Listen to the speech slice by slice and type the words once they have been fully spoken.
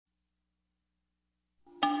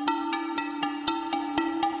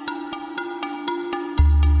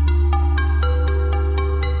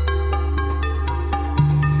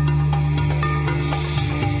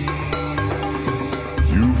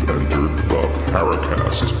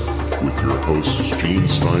Paracast with your hosts Gene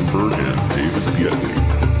Steinberg and David Biedney.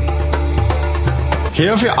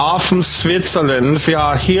 Here we are from Switzerland. We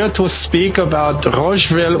are here to speak about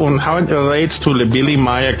Roswell and how it relates to the Billy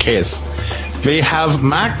Meyer case. We have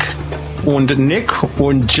Mac and Nick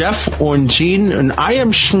and Jeff and Gene, and I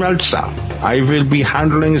am Schmelzer. I will be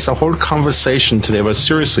handling the whole conversation today, but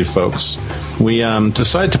seriously, folks, we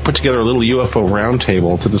decided to put together a little UFO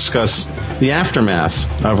roundtable to discuss the aftermath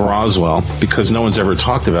of Roswell, because no one's ever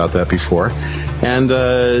talked about that before, and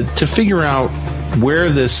to figure out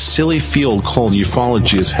where this silly field called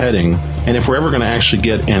ufology is heading, and if we're ever going to actually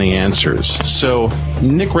get any answers. So,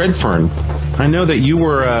 Nick Redfern, I know that you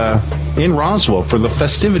were in Roswell for the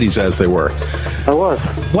festivities as they were. I was.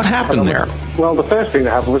 What happened there? Well, the first thing that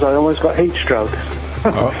happened was I almost got heat stroke.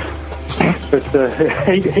 But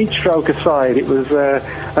heat stroke aside, it was,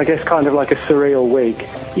 I guess, kind of like a surreal week.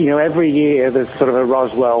 You know, every year there's sort of a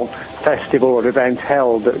Roswell festival or event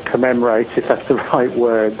held that commemorates, if that's the right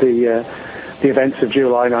word, the events of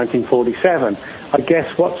July 1947. I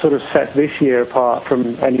guess what sort of set this year apart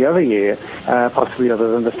from any other year, possibly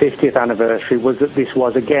other than the 50th anniversary, was that this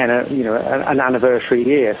was again, an anniversary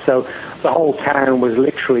year. So the whole town was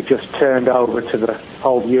literally just turned over to the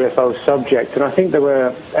whole UFO subject. And I think there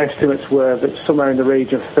were estimates were that somewhere in the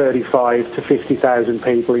region of 35 to 50,000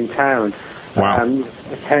 people in town. Wow.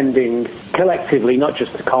 Attending collectively, not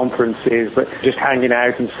just the conferences, but just hanging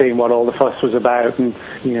out and seeing what all the fuss was about and,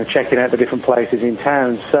 checking out the different places in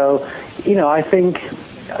town. So, I think,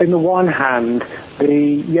 on the one hand,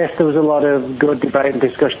 yes, there was a lot of good debate and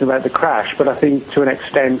discussion about the crash, but I think to an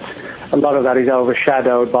extent, a lot of that is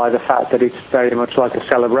overshadowed by the fact that it's very much like a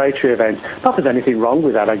celebratory event. Not that there's anything wrong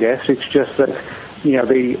with that, I guess. It's just that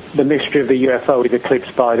the mystery of the UFO is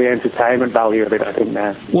eclipsed by the entertainment value of it, I think,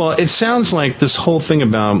 now. Well, it sounds like this whole thing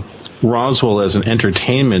about Roswell as an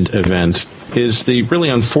entertainment event is the really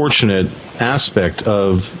unfortunate aspect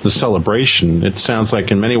of the celebration. It sounds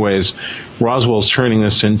like in many ways Roswell's turning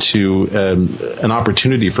this into an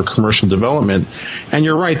opportunity for commercial development. And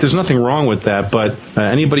you're right, there's nothing wrong with that, but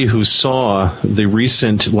anybody who saw the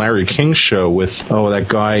recent Larry King show with, that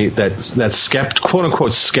guy, that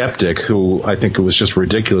quote-unquote skeptic, who I think it was just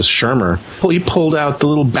ridiculous, Shermer, he pulled out the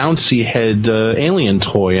little bouncy head alien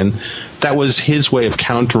toy, and that was his way of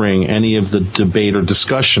countering any of the debate or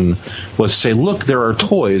discussion, was to say, look, there are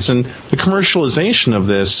toys. And the commercialization of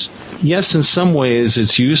this, yes, in some ways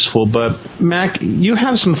it's useful, but Mac, you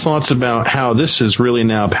have some thoughts about how this is really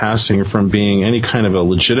now passing from being any kind of a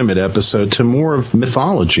legitimate episode to more of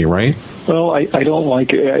mythology, right? Well, I don't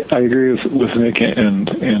like it. I agree with Nick and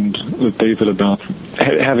with David about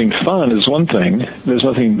having fun is one thing. There's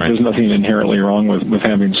nothing inherently wrong with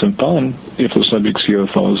having some fun if the subject's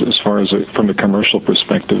UFOs as far as from a commercial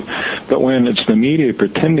perspective. But when it's the media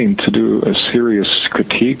pretending to do a serious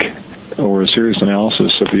critique or a serious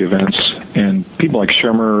analysis of the events, and people like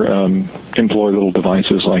Shermer employ little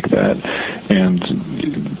devices like that and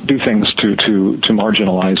do things to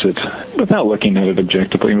marginalize it without looking at it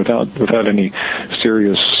objectively, without any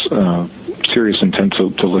serious intent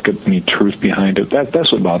to look at any truth behind it.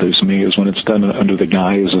 That's what bothers me, is when it's done under the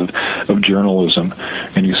guise of journalism,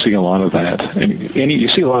 and you see a lot of that, and you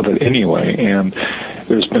see a lot of it anyway, and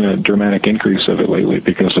there's been a dramatic increase of it lately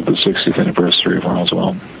because of the 60th anniversary of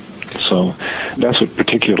Roswell. So that's what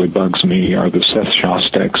particularly bugs me, are the Seth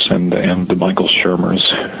Shostaks and the Michael Shermers,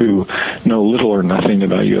 who know little or nothing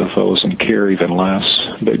about UFOs and care even less,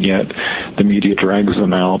 but yet the media drags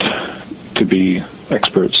them out to be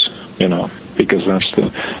experts, because that's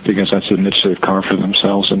the niche they've carved for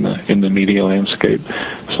themselves in the media landscape.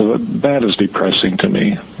 So that is depressing to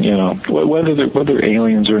me. Whether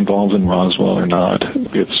aliens are involved in Roswell or not,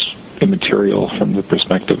 it's immaterial from the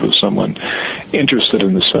perspective of someone interested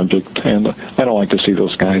in the subject. And I don't like to see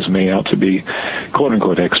those guys made out to be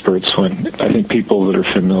quote-unquote experts, when I think people that are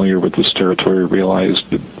familiar with this territory realize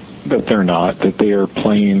that they're not, that they're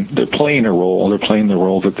playing a role. They're playing the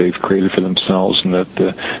role that they've created for themselves and that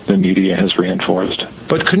the media has reinforced.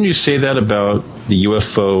 But couldn't you say that about the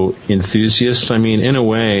UFO enthusiasts? I mean, in a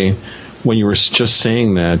way, when you were just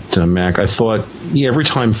saying that, Mac, I thought, every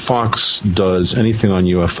time Fox does anything on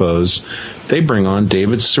UFOs, they bring on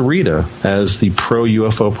David Sarita as the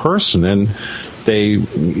pro-UFO person, and they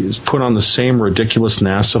put on the same ridiculous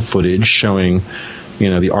NASA footage showing,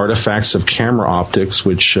 the artifacts of camera optics,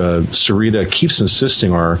 which Sarita keeps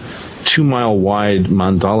insisting are 2-mile wide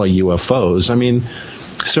mandala UFOs. I mean,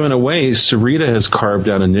 so in a way, Sarita has carved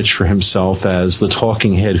out a niche for himself as the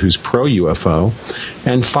talking head who's pro-UFO,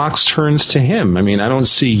 and Fox turns to him. I mean, I don't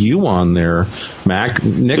see you on there, Mac.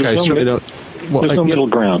 Nick, I certainly don't. There's no middle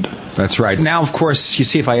ground. That's right. Now, of course, you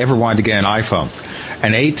see, if I ever wanted to get an iPhone,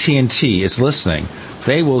 and AT&T is listening,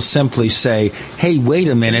 they will simply say, hey, wait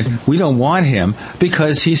a minute, we don't want him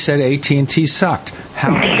because he said AT&T sucked.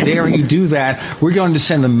 How dare he do that? We're going to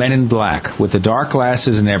send the men in black with the dark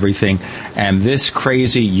glasses and everything, and this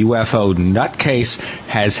crazy UFO nutcase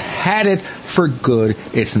has had it for good.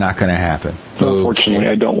 It's not going to happen. Unfortunately,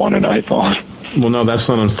 I don't want an iPhone. Well, no, that's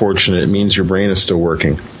not unfortunate. It means your brain is still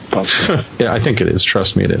working. Yeah, I think it is.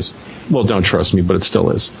 Trust me, it is. Well, don't trust me, but it still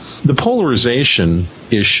is. The polarization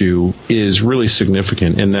issue is really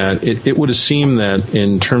significant in that it would seem that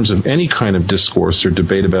in terms of any kind of discourse or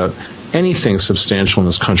debate about anything substantial in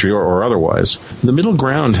this country or otherwise, the middle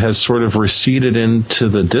ground has sort of receded into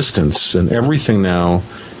the distance, and everything now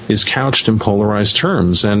is couched in polarized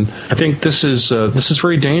terms. And I think this is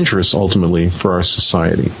very dangerous ultimately for our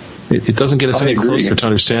society. It doesn't get us any closer to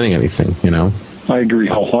understanding anything, you know. I agree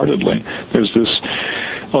wholeheartedly. There's this,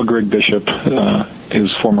 Greg Bishop,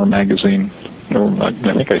 his former magazine, or I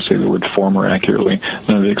think I say the word former accurately,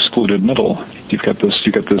 the excluded middle. You've got this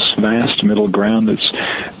vast middle ground that's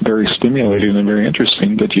very stimulating and very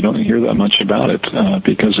interesting, but you don't hear that much about it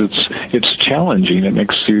because it's challenging.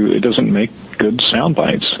 It doesn't make good sound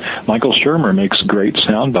bites. Michael Shermer makes great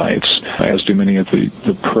sound bites, as do many of the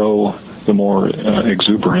more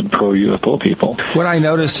exuberant pro-UFO people. What I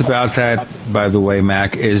noticed about that, by the way,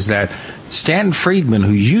 Mac, is that Stanton Friedman,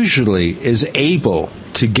 who usually is able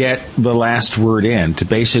to get the last word in, to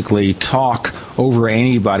basically talk over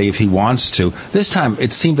anybody if he wants to, this time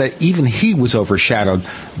it seemed that even he was overshadowed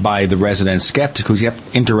by the resident skeptic who kept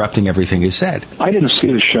interrupting everything he said. I didn't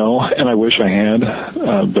see the show, and I wish I had,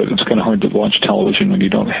 but it's kind of hard to watch television when you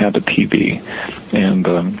don't have a TV. And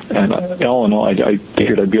all in all, I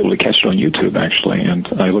figured I'd be able to catch it on YouTube, actually. And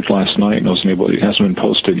I looked last night, and it hasn't been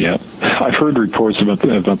posted yet. I've heard reports about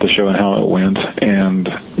the show and how it went. And,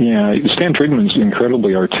 yeah, Stan Friedman's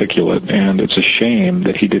incredibly articulate, and it's a shame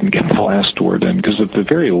that he didn't get the last word in, because at the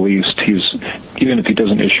very least, even if he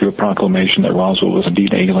doesn't issue a proclamation that Roswell was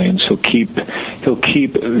indeed aliens, he'll keep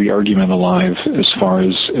the argument alive as far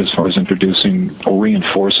as introducing or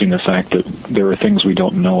reinforcing the fact that there are things we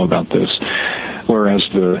don't know about this. Whereas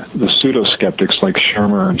the pseudo-skeptics like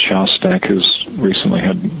Shermer and Shostak, who's recently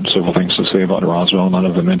had several things to say about Roswell, none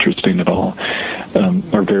of them interesting at all,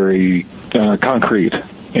 are very concrete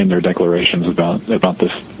in their declarations about the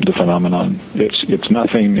phenomenon. It's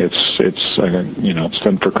nothing. It's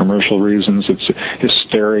done for commercial reasons. It's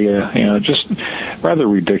hysteria. Just rather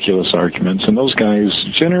ridiculous arguments. And those guys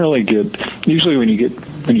generally usually when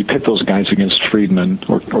you pit those guys against Friedman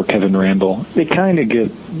or Kevin Randall, they kind of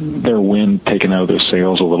get their wind taken out of their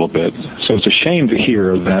sails a little bit. So it's a shame to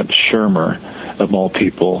hear that Shermer, of all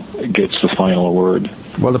people, gets the final word.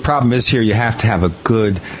 Well, the problem is here you have to have a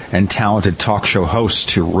good and talented talk show host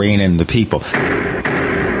to rein in the people.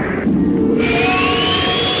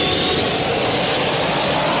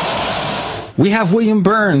 We have William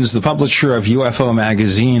Burns, the publisher of UFO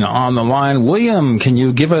Magazine, on the line. William, can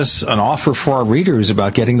you give us an offer for our readers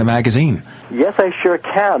about getting the magazine? Yes, I sure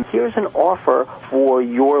can. Here's an offer for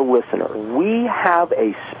your listener. We have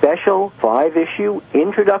a special 5-issue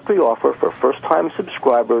introductory offer for first-time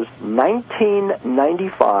subscribers,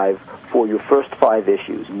 $19.95 for your first 5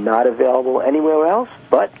 issues. Not available anywhere else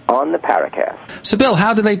but on the Paracast. So, Bill,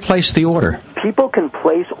 how do they place the order? People can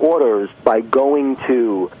place orders by going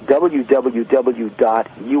to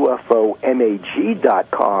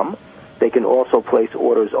www.ufomag.com. They can also place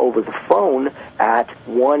orders over the phone at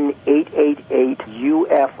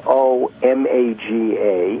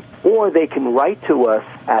 1-888-UFO-MAGA, or they can write to us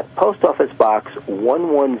at Post Office Box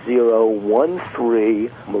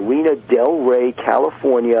 11013, Marina Del Rey,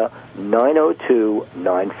 California,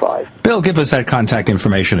 90295. Bill, give us that contact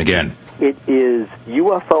information again. It is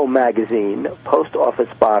UFO Magazine, Post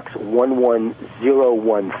Office Box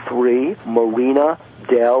 11013, Marina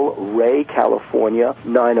Del Rey, California,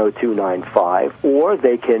 90295, or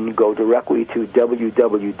they can go directly to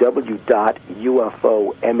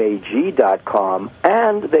www.ufomag.com,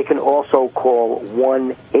 and they can also call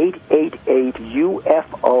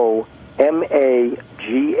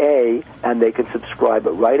 1-888-UFO-MAGA, and they can subscribe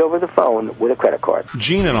right over the phone with a credit card.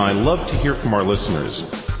 Gene and I love to hear from our listeners.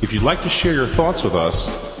 If you'd like to share your thoughts with us,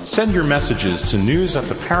 send your messages to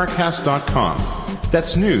news@theparacast.com.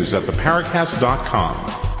 That's news@theparacast.com.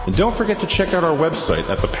 And don't forget to check out our website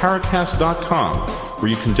at theparacast.com, where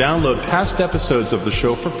you can download past episodes of the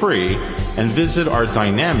show for free and visit our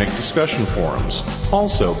dynamic discussion forums.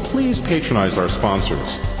 Also, please patronize our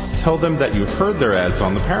sponsors. Tell them that you heard their ads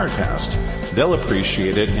on the Paracast. They'll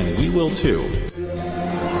appreciate it, and we will too.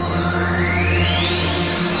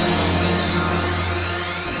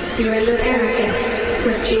 You're in the Paracast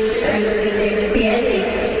with Gene Steinberg and David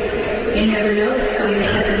Biedney. You never know what's going to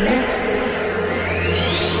happen next.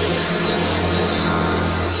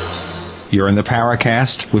 You're in the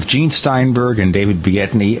Paracast with Gene Steinberg and David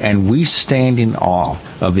Biedney, and we stand in awe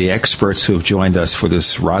of the experts who have joined us for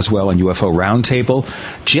this Roswell and UFO Roundtable.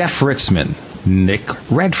 Jeff Ritzmann, Nick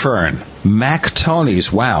Redfern, Mac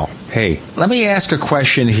Tonnies. Wow. Hey, let me ask a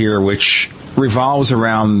question here which revolves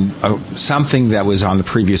around something that was on the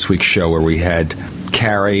previous week's show where we had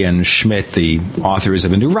Carey and Schmidt, the authors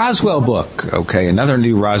of a new Roswell book. Okay, another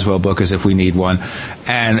new Roswell book as if we need one.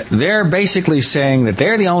 And they're basically saying that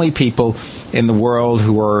they're the only people in the world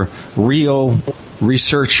who are real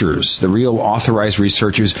researchers, the real authorized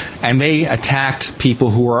researchers, and they attacked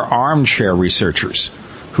people who are armchair researchers,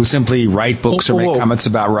 who simply write books or make comments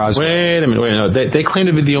about Roswell. Wait a minute. No, they claim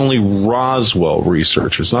to be the only Roswell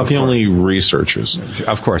researchers, not the only researchers.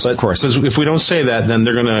 Of course. If we don't say that, then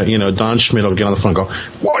they're going to, Don Schmidt will get on the phone and go,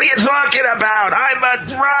 "What are you talking about? I'm a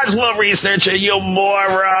Roswell researcher, you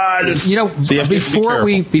morons." Before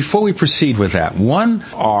we proceed with that, one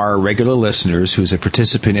of our regular listeners who's a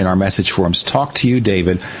participant in our message forums talked to you,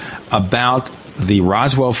 David, about the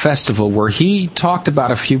Roswell Festival, where he talked about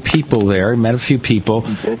a few people there, met a few people,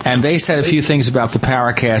 and they said a few things about the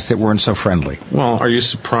Paracast that weren't so friendly. Well, are you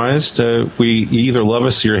surprised? You either love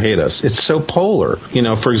us or you hate us. It's so polar.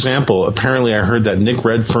 For example, apparently I heard that Nick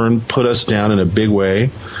Redfern put us down in a big way.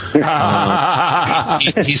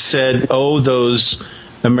 He said, "Oh, those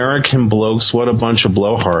American blokes, what a bunch of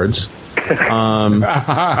blowhards." I'm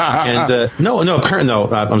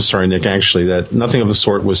sorry, Nick, actually, that nothing of the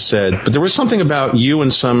sort was said. But there was something about you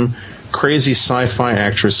and some crazy sci-fi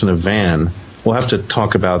actress in a van. We'll have to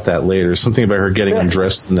talk about that later. Something about her getting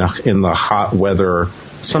undressed in the hot weather,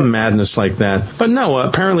 some madness like that. But no,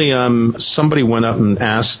 apparently somebody went up and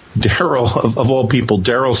asked Daryl, of all people,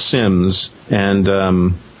 Daryl Sims,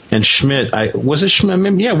 and Schmidt, was it Schmidt?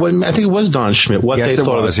 I think it was Don Schmidt. What they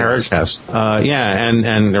thought of the Paracast.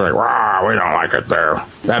 And they're like, "Wow, we don't like it there.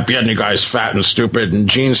 That Biedney guy's fat and stupid, and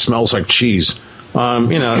Gene smells like cheese."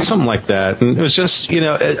 Something like that. And it was just,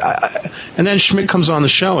 and then Schmidt comes on the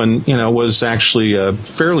show and, was actually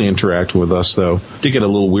fairly interactive with us, though. Did get a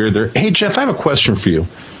little weird there. Hey, Jeff, I have a question for you.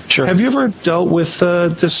 Sure. Have you ever dealt with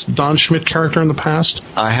this Don Schmidt character in the past?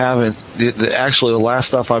 I haven't. Actually, the last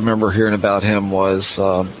stuff I remember hearing about him was,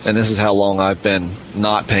 and this is how long I've been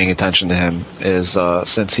not paying attention to him, is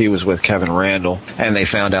since he was with Kevin Randall, and they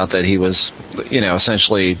found out that he was,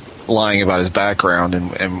 essentially lying about his background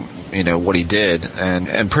and what he did,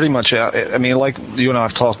 and pretty much, like you and I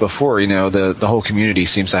have talked before, the whole community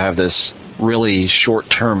seems to have this really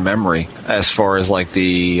short-term memory as far as like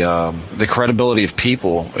the credibility of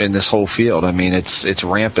people in this whole field. I mean, it's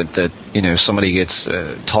rampant that somebody gets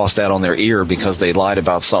tossed out on their ear because they lied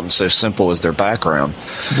about something so simple as their background.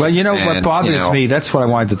 Well, what bothers me, that's what I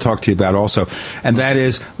wanted to talk to you about also, and that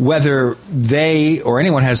is whether they or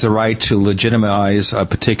anyone has the right to legitimize a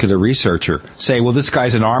particular researcher. Say, well, this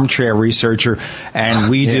guy's an armchair researcher, and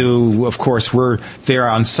we do, of course, we're there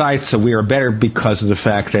on site, so we are better because of the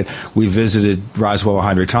fact that we visited Roswell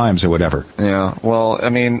 100 times or whatever. Yeah, well, I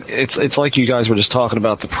mean, it's like you guys were just talking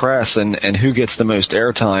about the press and who gets the most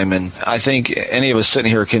airtime, and I think any of us sitting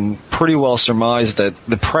here can pretty well surmise that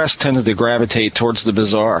the press tends to gravitate towards the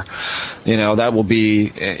bizarre. That will be,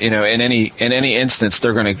 in any instance,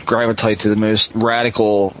 they're going to gravitate to the most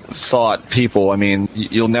radical thought people. I mean,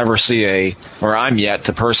 you'll never see I'm yet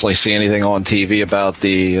to personally see anything on TV about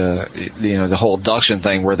the whole abduction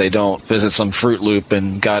thing where they don't visit some Fruit Loop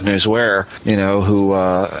and God knows where, who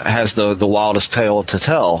has the wildest tale to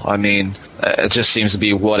tell. I mean, it just seems to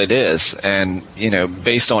be what it is. And,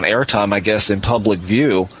 based on airtime, I guess, in public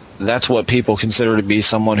view, that's what people consider to be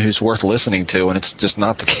someone who's worth listening to, and it's just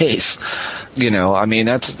not the case. I mean,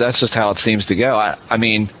 that's just how it seems to go. I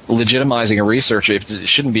mean, legitimizing a researcher, it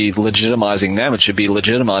shouldn't be legitimizing them. It should be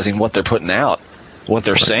legitimizing what they're putting out, what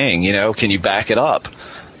they're saying. Can you back it up?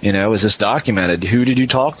 Is this documented? Who did you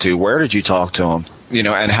talk to? Where did you talk to them?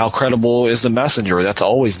 And how credible is the messenger? That's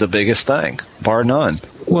always the biggest thing, bar none.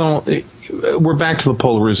 Well, we're back to the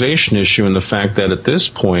polarization issue and the fact that at this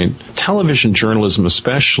point, television journalism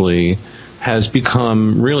especially has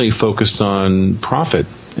become really focused on profit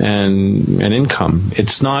and income.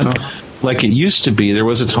 It's not like it used to be. There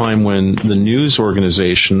was a time when the news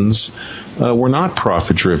organizations were not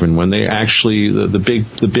profit driven. When they actually the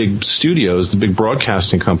big studios, the big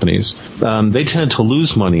broadcasting companies, they tended to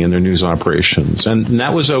lose money in their news operations, and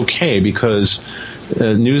that was okay because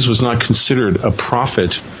news was not considered a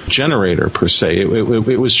profit generator per se.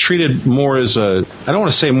 It was treated more as I don't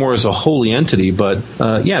want to say more as a holy entity, but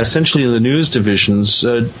essentially the news divisions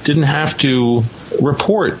didn't have to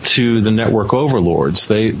report to the network overlords.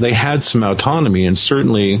 They had some autonomy, and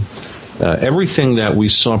certainly everything that we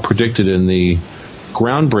saw predicted in the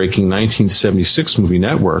groundbreaking 1976 movie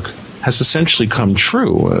Network has essentially come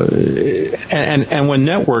true. And when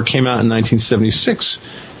Network came out in 1976,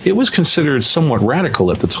 it was considered somewhat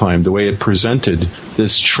radical at the time, the way it presented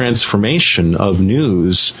this transformation of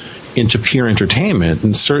news into pure entertainment.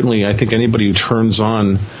 And certainly, I think anybody who turns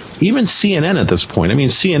on even CNN at this point, I mean,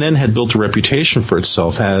 CNN had built a reputation for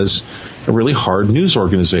itself as a really hard news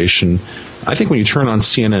organization. I think when you turn on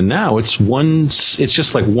CNN now, it's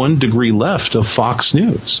just like 1 degree left of Fox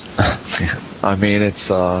News. I mean, it's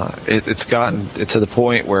gotten to the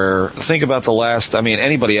point where, think about the last, I mean,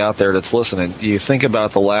 anybody out there that's listening, you think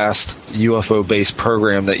about the last UFO-based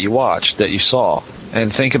program that you watched, that you saw,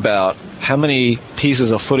 and think about how many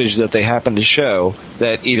pieces of footage that they happen to show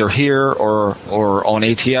that either here or on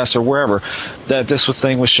ATS or wherever, that this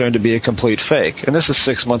thing was shown to be a complete fake. And this is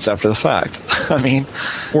 6 months after the fact. I mean...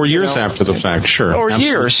 Or years after the fact, sure. Or absolutely.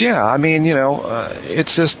 Years, yeah. I mean,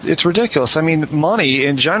 it's ridiculous. I mean, money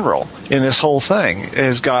in general in this whole thing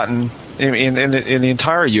has gotten... In the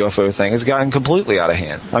entire UFO thing has gotten completely out of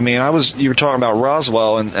hand. I mean, you were talking about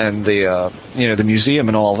Roswell and the the museum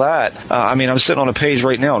and all that. I mean, I'm sitting on a page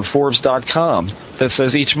right now on Forbes.com that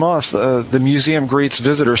says each month the museum greets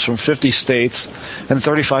visitors from 50 states and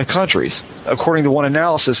 35 countries. According to one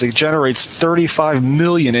analysis, it generates $35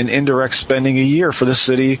 million in indirect spending a year for the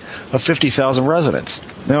city of 50,000 residents.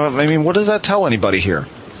 Now, I mean, what does that tell anybody here?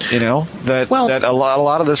 That a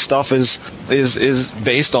lot of this stuff is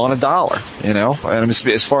based on a dollar, and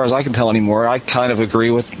as far as I can tell anymore, I kind of agree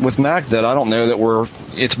with Mac that I don't know that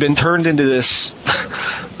it's been turned into this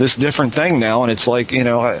different thing now, and it's like,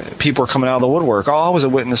 people are coming out of the woodwork. Oh, I was a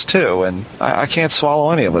witness too, and I can't swallow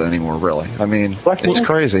any of it anymore, really. I mean, it's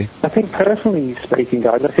crazy. I think personally speaking,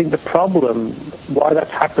 guys, I think the problem, why that's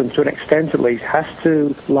happened to an extent at least, has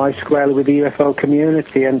to lie squarely with the UFO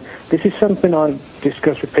community, and this is something I've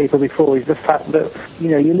discussed with people before, is the fact that,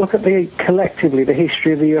 you look at collectively the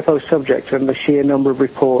history of the UFO subject and the sheer number of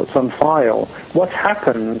reports on file. What's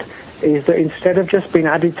happened is that instead of just being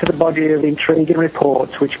added to the body of intriguing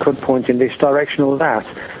reports which could point in this direction or that,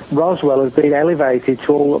 Roswell has been elevated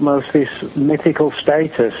to almost this mythical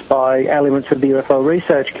status by elements of the UFO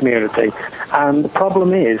research community. And the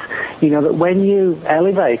problem is, that when you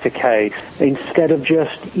elevate a case, instead of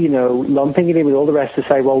just, lumping it in with all the rest to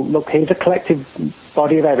say, well, look, here's a collective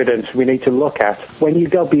body of evidence we need to look at. When you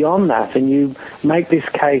go beyond that and you make this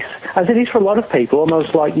case, as it is for a lot of people,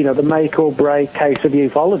 almost like, the make or break case of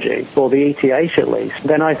ufology, or the ETH at least,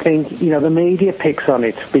 then I think, the media picks on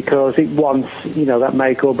it because it wants, that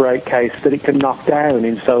make or break case that it can knock down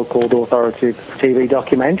in so-called authoritative TV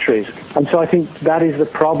documentaries. And so I think that is the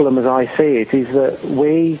problem as I see it, is that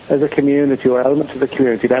we as a community, or elements of the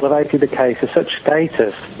community, have elevated the case to such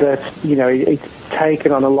status that, it's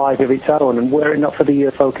taken on a life of its own, and were it not for the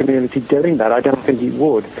UFO community doing that, I don't think it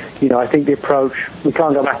would. I think the approach, we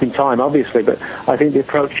can't go back in time obviously, but I think the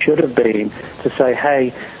approach should have been to say,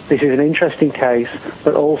 hey, this is an interesting case,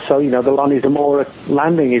 but also, the Lonnie Zamora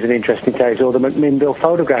landing is an interesting case, or the McMinnville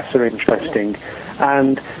photographs are interesting,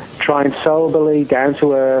 and try and soberly, down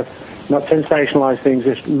to earth, not sensationalize things,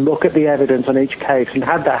 just look at the evidence on each case. And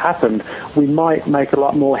had that happened, we might make a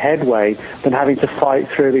lot more headway than having to fight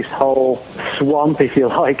through this whole swamp, if you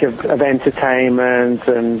like, of entertainment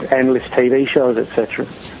and endless TV shows, etc.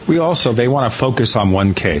 They want to focus on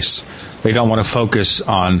one case. They don't want to focus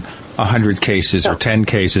on 100 cases or 10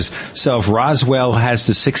 cases. So if Roswell has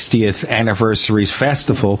the 60th anniversary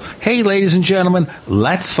festival, hey, ladies and gentlemen,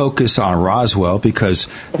 let's focus on Roswell because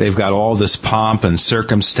they've got all this pomp and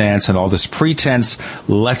circumstance and all this pretense.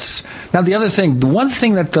 Now, the one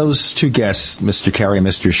thing that those two guests, Mr. Carey and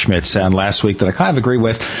Mr. Schmidt, said last week that I kind of agree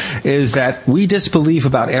with is that we disbelieve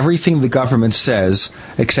about everything the government says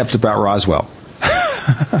except about Roswell.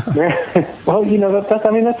 Well, that's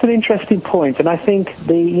an interesting point, and I think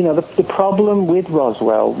the problem with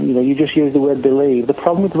Roswell, you just used the word believe. The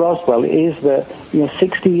problem with Roswell is that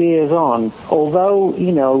 60 years on, although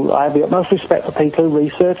I have the utmost respect for people who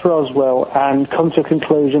research Roswell and come to a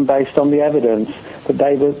conclusion based on the evidence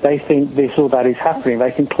that they think this or that is happening,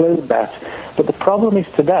 they conclude that. But the problem is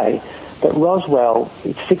today But Roswell,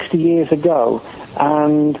 it's 60 years ago,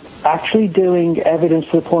 and actually doing evidence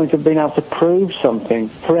to the point of being able to prove something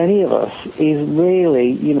for any of us is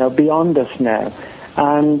really, beyond us now.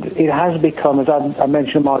 And it has become, as I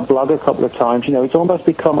mentioned in my blog a couple of times, it's almost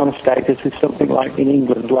become on a status with something like in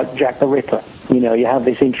England, like Jack the Ripper. You have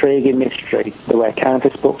this intriguing mystery, where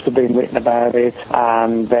countless books have been written about it,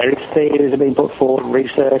 and various theories have been put forward.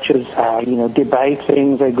 Researchers, debate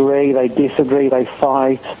things, they agree, they disagree, they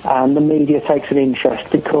fight, and the media takes an interest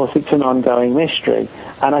because it's an ongoing mystery.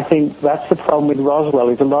 And I think that's the problem with Roswell,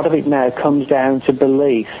 is a lot of it now comes down to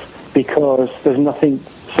belief, because there's nothing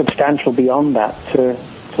substantial beyond that to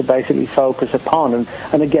basically focus upon.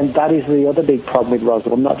 And again, that is the other big problem with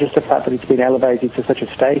Roswell, not just the fact that it's been elevated to such a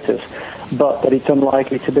status, but that it's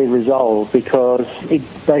unlikely to be resolved because it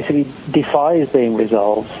basically defies being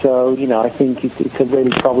resolved. So, I think it's a really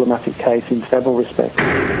problematic case in several respects.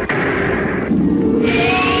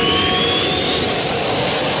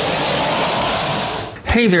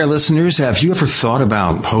 Hey there, listeners. Have you ever thought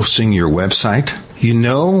about hosting your website? You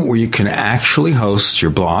know where you can actually host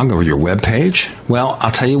your blog or your web page? Well,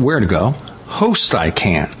 I'll tell you where to go. Host I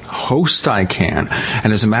Can.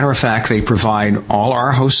 And as a matter of fact, they provide all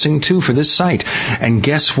our hosting too for this site. And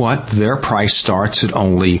guess what? Their price starts at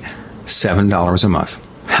only $7 a month.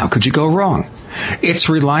 How could you go wrong? Its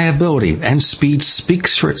reliability and speed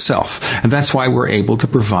speaks for itself, and that's why we're able to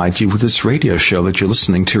provide you with this radio show that you're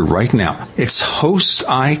listening to right now. It's Host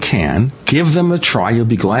I Can. Give them a try. You'll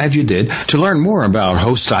be glad you did. To learn more about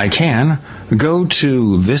Host I Can, go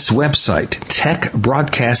to this website,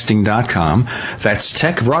 techbroadcasting.com. That's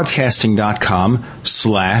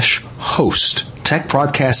techbroadcasting.com/host.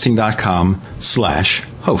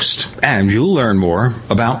 techbroadcasting.com/host. And you'll learn more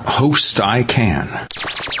about Host I Can.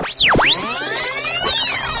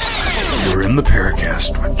 You're in the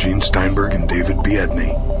Paracast with Gene Steinberg and David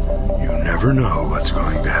Biedney. You never know what's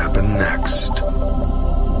going to happen next.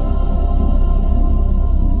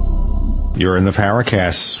 You're in the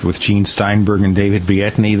Paracast with Gene Steinberg and David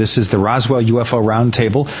Biedney. This is the Roswell UFO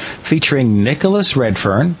Roundtable featuring Nicholas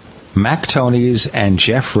Redfern, Mac Tonnies, and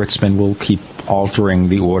Jeff Ritzmann. We'll keep altering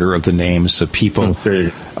the order of the names so people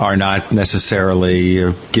are not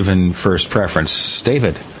necessarily given first preference.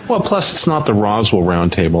 David? Well, plus it's not the Roswell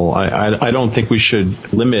Roundtable. I don't think we should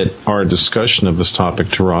limit our discussion of this topic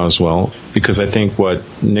to Roswell, because I think what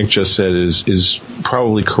Nick just said is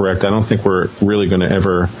probably correct. I don't think we're really going to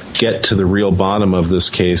ever get to the real bottom of this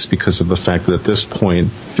case because of the fact that at this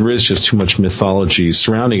point there is just too much mythology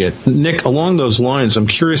surrounding it. Nick, along those lines, I'm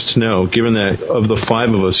curious to know, given that of the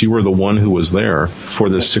five of us, you were the one who was there for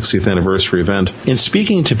the 60th anniversary event. In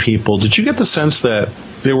speaking to people, did you get the sense that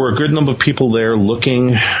there were a good number of people there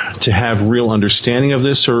looking to have real understanding of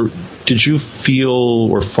this, or did you feel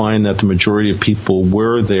or find that the majority of people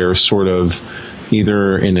were there sort of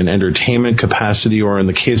either in an entertainment capacity or, in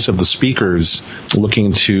the case of the speakers,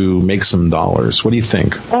 looking to make some dollars? What do you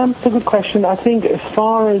think? It's a good question. I think as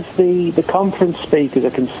far as the conference speakers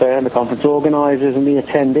are concerned, the conference organisers and the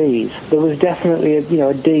attendees, there was definitely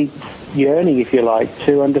a deep yearning, if you like,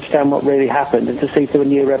 to understand what really happened and to see if there were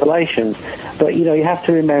new revelations. But, you have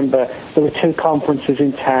to remember there were two conferences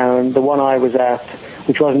in town. The one I was at,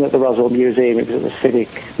 which wasn't at the Roswell Museum, it was at the Civic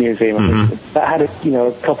Museum. Mm-hmm. That had a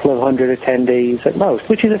couple of hundred attendees at most,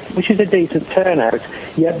 which is a decent turnout.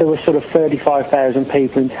 Yet there were sort of 35,000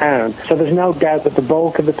 people in town. So there's no doubt that the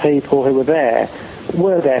bulk of the people who were there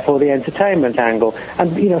for the entertainment angle.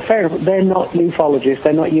 And, fair enough, they're not ufologists,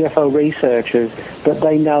 they're not UFO researchers, but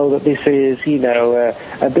they know that this is,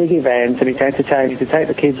 a big event and it's entertaining to take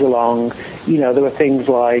the kids along. There were things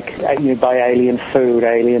like, buy alien food,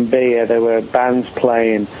 alien beer, there were bands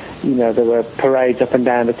playing, there were parades up and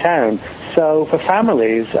down the town. So for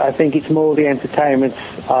families, I think it's more the entertainment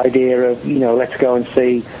idea of, let's go and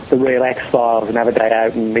see the real X-Files and have a day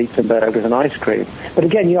out and eat some burgers and ice cream. But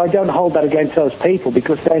again, I don't hold that against those people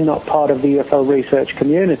because they're not part of the UFO research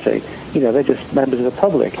community. They're just members of the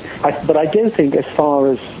public. But I do think as far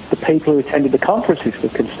as the people who attended the conferences were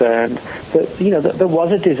concerned, that, that there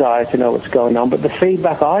was a desire to know what's going on. But the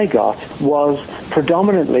feedback I got was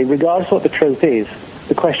predominantly, regardless of what the truth is,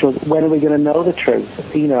 the question was, when are we going to know the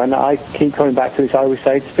truth? And I keep coming back to this. I always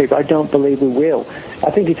say to people, I don't believe we will.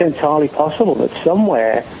 I think it's entirely possible that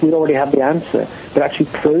somewhere we already have the answer, but actually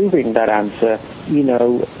proving that answer,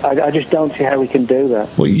 I just don't see how we can do that.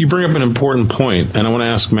 Well, you bring up an important point, and I want to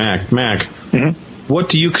ask Mac. Mac, what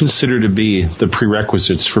do you consider to be the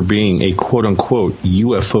prerequisites for being a quote-unquote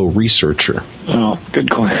UFO researcher? Oh,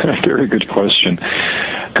 very good question.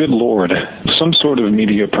 good Lord, some sort of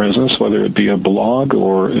media presence, whether it be a blog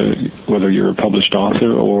or whether you're a published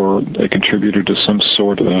author or a contributor to some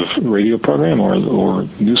sort of radio program or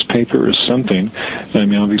newspaper or something. I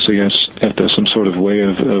mean, obviously you have to have some sort of way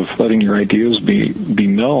of letting your ideas be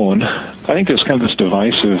known. I think there's kind of this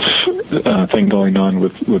divisive thing going on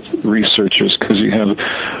with researchers, because you have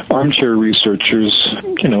armchair researchers,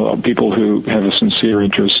 people who have a sincere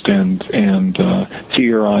interest and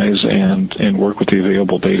theorize and work with the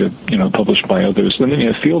available data, published by others. And then you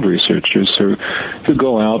have field researchers who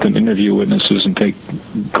go out and interview witnesses and take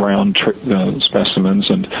ground specimens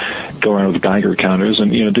and go around with Geiger counters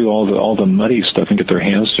and do all the muddy stuff and get their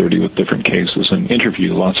hands dirty with different cases and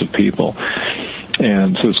interview lots of people.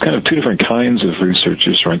 And so it's kind of two different kinds of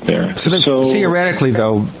researchers right there. So theoretically,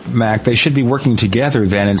 though, Mac, they should be working together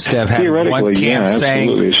then, instead of having one camp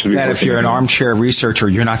saying that if you're an armchair researcher,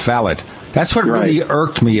 you're not valid. That's what really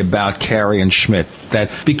irked me about Carey and Schmidt,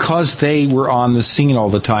 that because they were on the scene all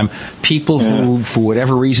the time, people who, for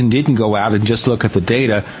whatever reason, didn't go out and just look at the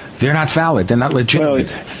data, they're not valid. They're not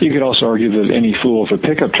legitimate. Well, you could also argue that any fool with a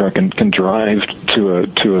pickup truck can drive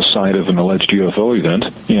to a site of an alleged UFO event.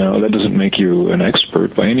 That doesn't make you an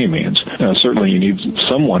expert by any means. Certainly, you need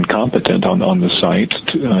someone competent on the site,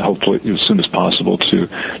 hopefully as soon as possible, to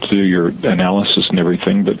do your analysis and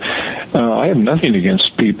everything. But I have nothing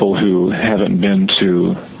against people who haven't been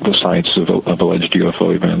to the sites of alleged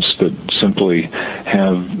UFO events, that simply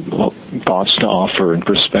have thoughts to offer and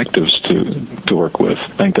perspectives to work with. I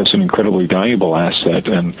think that's an incredibly valuable asset,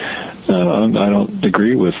 and I don't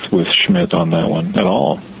agree with Schmidt on that one at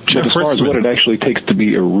all. But as far as what it actually takes to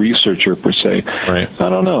be a researcher per se, right. I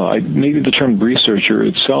don't know. Maybe the term researcher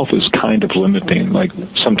itself is kind of limiting. Like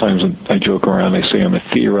sometimes I joke around, I say I'm a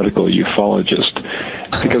theoretical ufologist,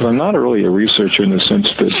 because I'm not really a researcher in the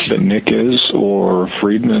sense that Nick is, or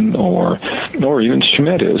Friedman, or even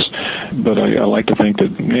Schmidt is. But I like to think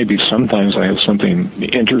that maybe sometimes I have something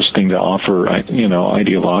interesting to offer,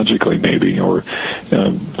 ideologically maybe, or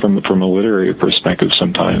from a literary perspective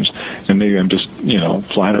sometimes. And maybe I'm just,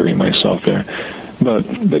 flattering myself there.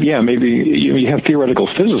 But yeah, maybe you have theoretical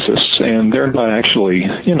physicists, and they're not actually,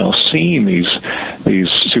 seeing these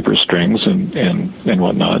superstrings and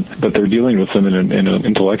whatnot, but they're dealing with them in an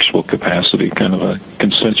intellectual capacity, kind of a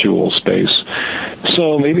consensual space.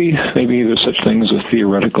 So maybe there's such thing as a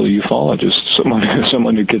theoretical ufologist,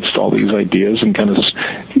 someone who gets all these ideas and kind of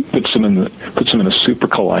puts them in a super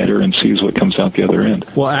collider and sees what comes out the other end.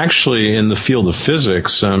 Well, actually, in the field of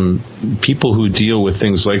physics, people who deal with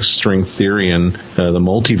things like string theory and the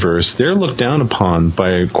multiverse, they're looked down upon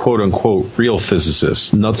by quote-unquote real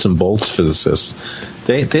physicists, nuts and bolts physicists.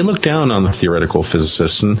 They look down on the theoretical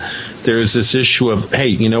physicists, and there's this issue of, hey,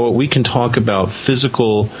 you know what, we can talk about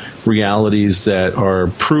physical realities that are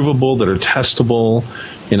provable, that are testable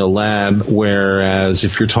in a lab, whereas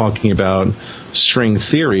if you're talking about string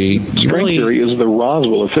theory... String theory is the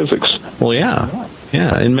Roswell of physics. Well, yeah.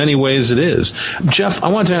 Yeah, in many ways it is. Jeff, I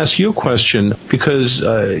wanted to ask you a question, because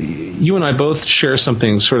you and I both share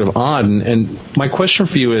something sort of odd, and my question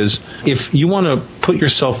for you is, if you want to put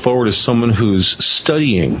yourself forward as someone who's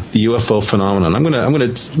studying the UFO phenomenon, I'm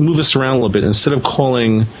going to move this around a little bit. Instead of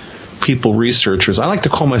calling people researchers, I like to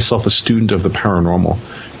call myself a student of the paranormal,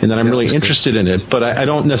 and that I'm really interested in it, but I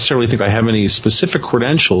don't necessarily think I have any specific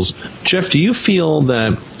credentials. Jeff, do you feel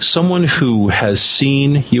that someone who has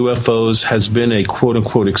seen UFOs, has been a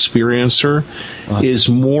quote-unquote experiencer, is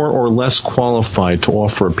more or less qualified to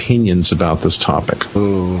offer opinions about this topic?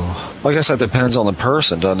 Ooh. Well, I guess that depends on the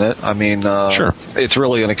person, doesn't it? I mean, sure. It's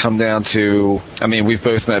really going to come down to, we've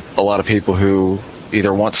both met a lot of people who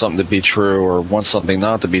either want something to be true or want something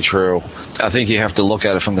not to be true. I think you have to look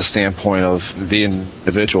at it from the standpoint of the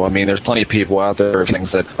individual. There's plenty of people out there,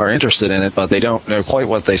 things that are interested in it, but they don't know quite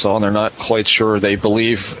what they saw, and they're not quite sure they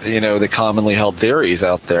believe, the commonly held theories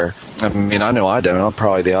out there. I know I don't. I'm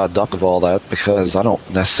probably the odd duck of all that, because I don't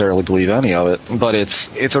necessarily believe any of it. But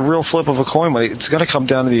it's a real flip of a coin. It's going to come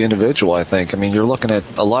down to the individual, I think. You're looking at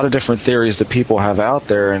a lot of different theories that people have out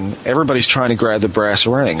there, and everybody's trying to grab the brass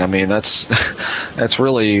ring. That's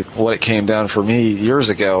really what it came down for me years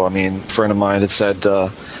ago. A friend of mine had said,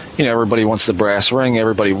 everybody wants the brass ring.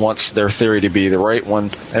 Everybody wants their theory to be the right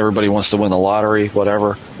one. Everybody wants to win the lottery,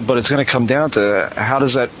 whatever. But it's going to come down to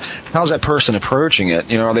how's that person approaching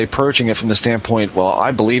it? Are they approaching it from the standpoint, well,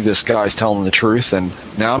 I believe this guy's telling the truth, and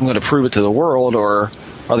now I'm going to prove it to the world, or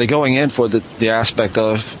are they going in for the aspect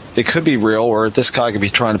of it could be real, or this guy could be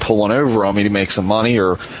trying to pull one over on me to make some money,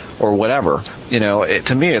 or whatever?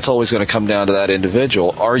 To me, it's always going to come down to that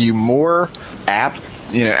individual. Are you more apt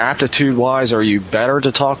aptitude-wise, are you better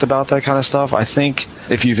to talk about that kind of stuff? I think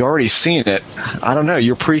if you've already seen it, I don't know,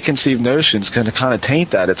 your preconceived notions can kind of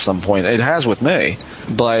taint that at some point. It has with me,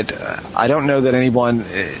 but I don't know that anyone.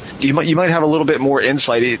 You might have a little bit more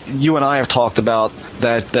insight. You and I have talked about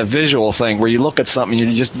that visual thing where you look at something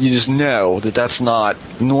and you just know that that's not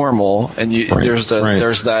normal, and there's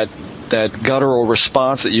that guttural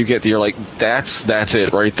response that you get. That you're like, that's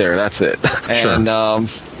it right there. That's it. And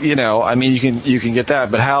you can get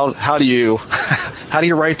that, but how do you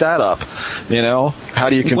write that up? How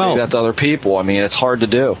do you convey that to other people? I mean, it's hard to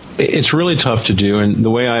do. It's really tough to do, and the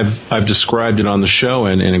way I've described it on the show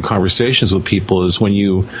and in conversations with people is when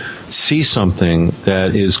you see something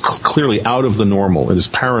that is clearly out of the normal, it is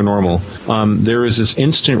paranormal, there is this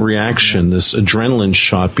instant reaction, this adrenaline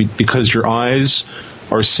shot, because your eyes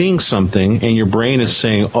are seeing something and your brain is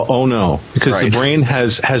saying, oh no, because the brain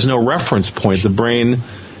has no reference point. The brain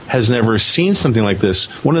has never seen something like this.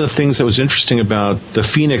 One of the things that was interesting about the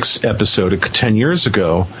Phoenix episode 10 years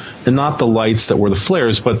ago, and not the lights that were the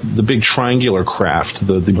flares, but the big triangular craft,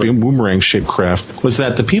 the big boomerang-shaped craft, was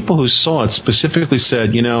that the people who saw it specifically said,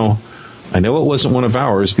 I know it wasn't one of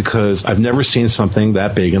ours because I've never seen something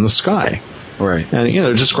that big in the sky. Right. And,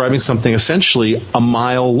 they're describing something essentially a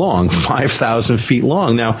mile long, 5,000 feet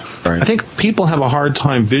long. Now, I think people have a hard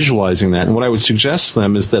time visualizing that. And what I would suggest to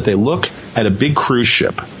them is that they look at a big cruise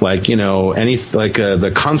ship, like,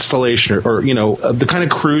 the Constellation or the kind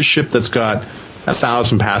of cruise ship that's got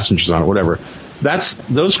 1,000 passengers on it, whatever.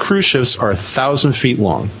 Those cruise ships are 1,000 feet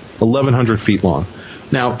long, 1,100 feet long.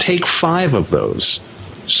 Now, take 5 of those,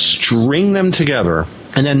 string them together,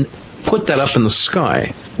 and then put that up in the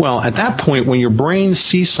sky. Well, at that point, when your brain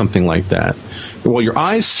sees something like that, your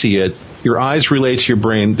eyes see it, your eyes relate to your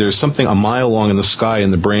brain, there's something a mile long in the sky,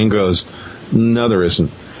 and the brain goes, no, there isn't.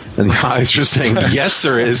 And the eyes are saying, yes,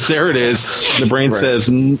 there is, there it is. And the brain says,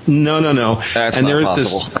 no. That's and not there is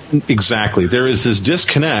possible. there is this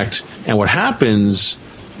disconnect, and what happens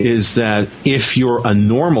is that if you're a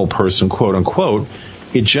normal person, quote unquote,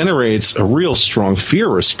 it generates a real strong fear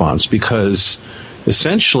response because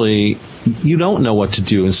essentially you don't know what to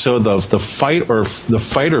do, and so the fight or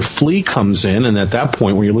flee comes in, and at that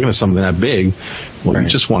point when you're looking at something that big, you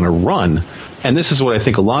just want to run. And this is what I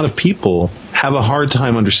think a lot of people have a hard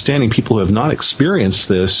time understanding, people who have not experienced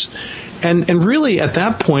this, and really at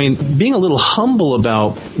that point being a little humble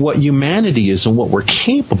about what humanity is and what we're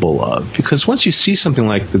capable of, because once you see something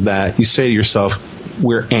like that, you say to yourself,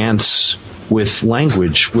 we're ants with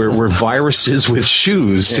language, we're viruses with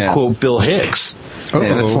shoes, to quote Bill Hicks.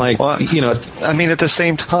 And it's like, I mean, at the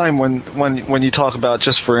same time, when you talk about,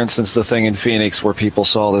 just for instance, the thing in Phoenix where people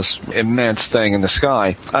saw this immense thing in the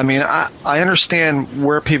sky, I mean, I understand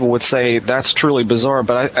where people would say that's truly bizarre,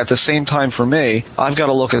 but at the same time, for me, I've got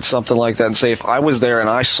to look at something like that and say, if I was there and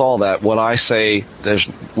I saw that, would I say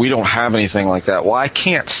we don't have anything like that? Well, I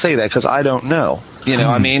can't say that because I don't know.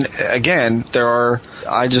 I mean, again, I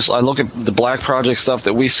look at the Black Project stuff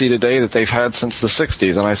that we see today that they've had since the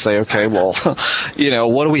 60s, and I say, okay, well,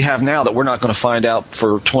 what do we have now that we're not going to find out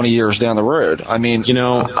for 20 years down the road? I mean,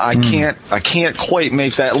 I can't quite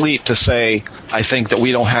make that leap to say I think that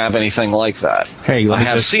we don't have anything like that. Hey, I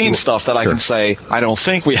have seen stuff that I can say I don't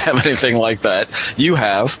think we have anything like that. You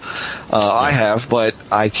have, I have, but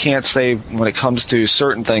I can't say when it comes to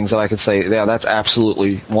certain things that I can say, yeah, that's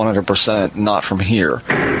absolutely 100% not from here.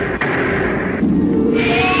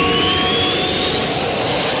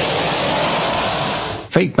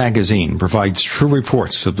 Fate magazine provides true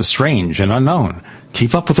reports of the strange and unknown.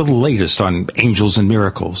 Keep up with the latest on angels and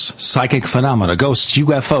miracles, psychic phenomena, ghosts,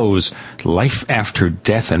 UFOs, life after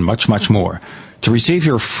death, and much, much more. To receive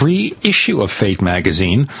your free issue of Fate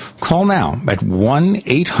magazine, call now at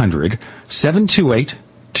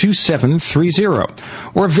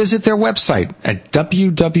 1-800-728-2730 or visit their website at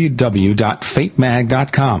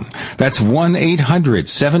www.fatemag.com. That's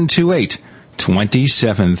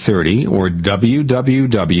 1-800-728-2730 or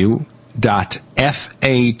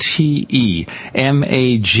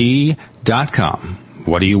www.fatemag.com.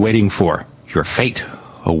 What are you waiting for? Your fate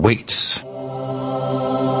awaits.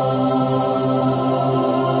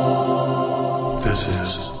 This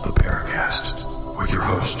is the Paracast with your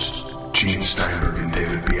hosts, Gene Steinberg and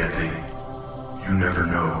David Biedney. You never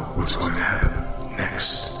know what's going to happen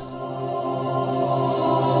next.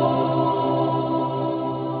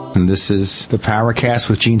 And this is the Paracast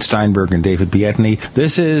with Gene Steinberg and David Biedney.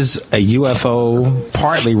 This is a UFO,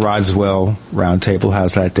 partly Roswell Roundtable.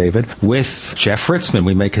 How's that, David? With Jeff Ritzmann.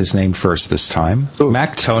 We make his name first this time.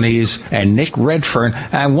 Mac Tonnies and Nick Redfern.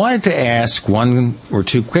 I wanted to ask one or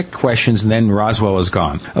two quick questions, and then Roswell is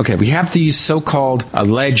gone. Okay, we have these so-called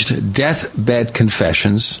alleged deathbed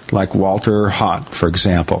confessions, like Walter Hott, for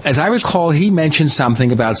example. As I recall, he mentioned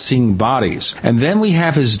something about seeing bodies. And then we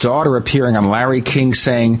have his daughter appearing on Larry King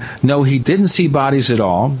saying, no, he didn't see bodies at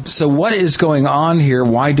all. So what is going on here?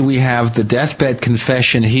 Why do we have the deathbed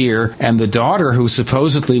confession here and the daughter who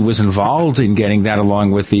supposedly was involved in getting that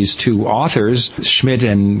along with these two authors, Schmidt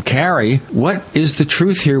and Carey? What is the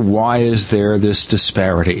truth here? Why is there this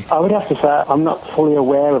disparity? I would have to say I'm not fully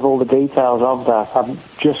aware of all the details of that.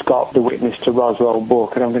 I've just got the Witness to Roswell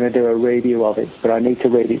book, and I'm going to do a review of it, but I need to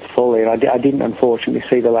read it fully, and I didn't, unfortunately,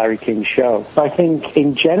 see the Larry King show. I think,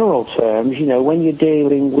 in general terms, when you're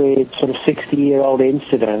dealing with sort of 60-year-old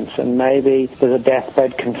incidents, and maybe there's a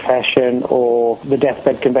deathbed confession, or the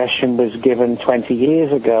deathbed confession was given 20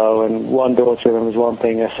 years ago, and one daughter remembers one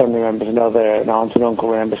thing, a son remembers another, an aunt and uncle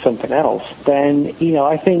remember something else, then,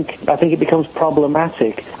 I think it becomes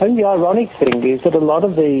problematic. I think the ironic thing is that a lot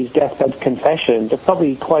of these deathbed confessions are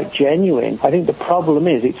probably quite genuine. I think the problem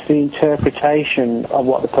is it's the interpretation of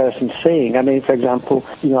what the person's seeing. I mean, for example,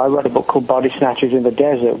 I read a book called Body Snatchers in the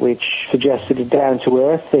Desert, which suggested a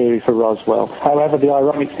down-to-earth theory for Roswell. However, the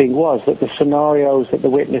ironic thing was that the scenarios that the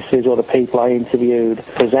witnesses or the people I interviewed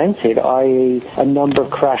presented, i.e. a number of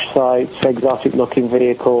crash sites, exotic-looking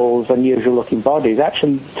vehicles, unusual-looking bodies,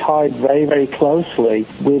 actually tied very, very closely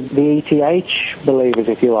with the ETH believers,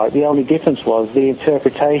 if you like. The only difference was the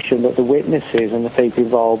interpretation that the witnesses and the people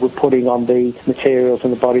involved were putting on the materials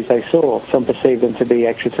and the bodies they saw. Some perceived them to be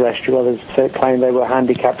extraterrestrial, others claimed they were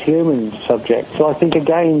handicapped human subjects. So I think,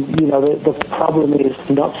 again, the problem is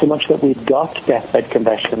not so much that we've got deathbed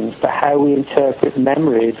confessions, but how we interpret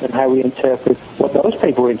memories and how we interpret what those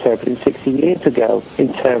people were interpreting 60 years ago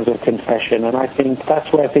in terms of confession. And I think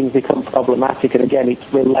that's where things become problematic. And again,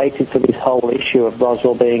 it's related to this whole issue of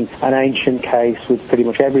Roswell being an ancient case with pretty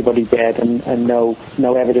much everybody dead and no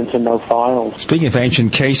evidence and no files. Speaking of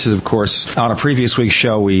ancient cases, of course, on a previous week's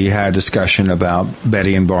show, we had a discussion about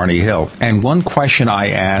Betty and Barney Hill. And one question I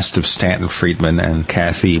asked of Stanton Friedman and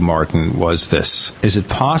Kathy Martin was this: is it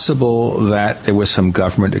possible that there was some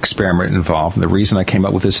government experiment involved? And the reason I came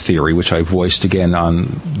up with this theory, which I voiced again on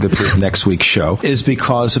the next week's show, is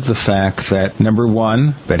because of the fact that, number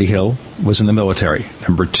one, Betty Hill was in the military.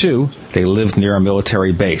 Number two, they lived near a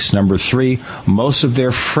military base. Number three, most of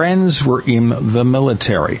their friends were in the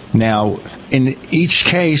military. Now, in each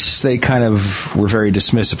case, they kind of were very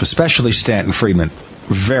dismissive, especially Stanton Friedman.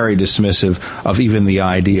 Very dismissive of even the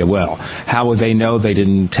idea. Well, how would they know? They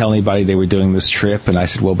didn't tell anybody they were doing this trip. And I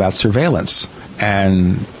said, well, about surveillance.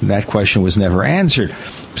 And that question was never answered.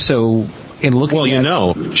 So in looking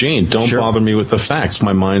Gene, don't bother me with the facts.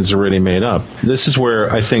 My mind's already made up. This is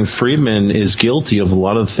where I think Friedman is guilty of a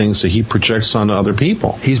lot of the things that he projects onto other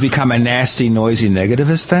people. He's become a nasty, noisy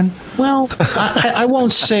negativist then? Well, I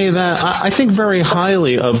won't say that. I think very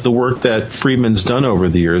highly of the work that Friedman's done over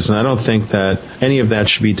the years, and I don't think that any of that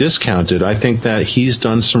should be discounted. I think that he's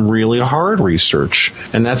done some really hard research,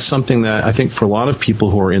 and that's something that I think for a lot of people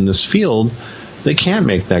who are in this field, they can't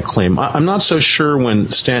make that claim. I'm not so sure when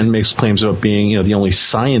Stanton makes claims about being, the only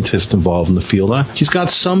scientist involved in the field. He's got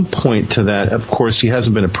some point to that. Of course, he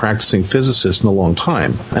hasn't been a practicing physicist in a long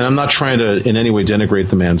time. And I'm not trying to in any way denigrate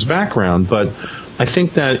the man's background, but I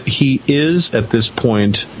think that he is, at this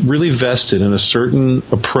point, really vested in a certain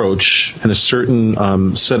approach and a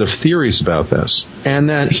certain set of theories about this, and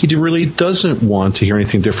that he really doesn't want to hear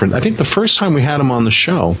anything different. I think the first time we had him on the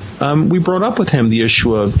show, we brought up with him the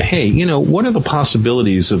issue of, hey, what are the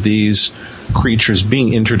possibilities of these creatures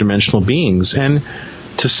being interdimensional beings? And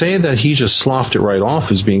to say that he just sloughed it right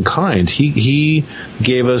off as being kind, he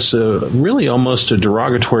gave us really almost a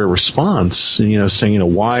derogatory response,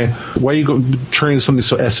 saying, why are you turning to something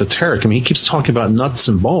so esoteric? I mean, he keeps talking about nuts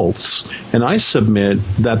and bolts. And I submit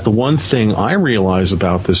that the one thing I realize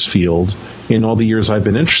about this field in all the years I've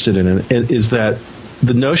been interested in it is that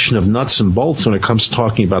the notion of nuts and bolts when it comes to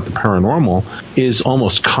talking about the paranormal is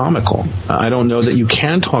almost comical. I don't know that you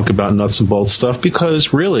can talk about nuts and bolts stuff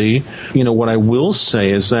because really, what I will say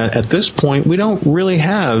is that at this point, we don't really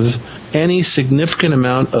have any significant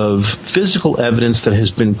amount of physical evidence that has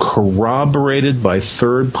been corroborated by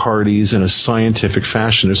third parties in a scientific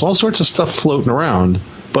fashion. There's all sorts of stuff floating around,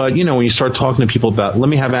 But, when you start talking to people about, let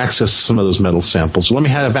me have access to some of those metal samples, let me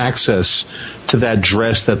have access to that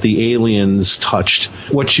dress that the aliens touched,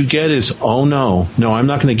 what you get is, oh, no, I'm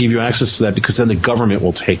not going to give you access to that because then the government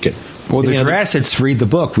will take it. Well, the dress, it's read the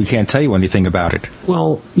book. We can't tell you anything about it.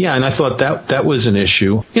 Well, yeah, and I thought that was an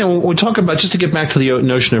issue. When we talk about, just to get back to the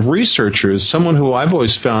notion of researchers, someone who I've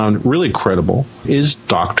always found really credible is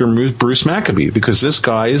Dr. Bruce Maccabee, because this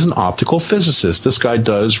guy is an optical physicist. This guy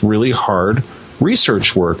does really hard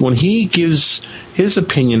research work. When he gives his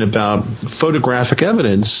opinion about photographic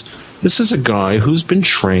evidence, this is a guy who's been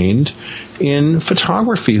trained in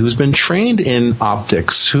photography, who's been trained in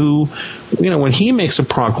optics, who, when he makes a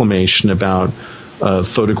proclamation about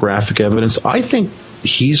photographic evidence, I think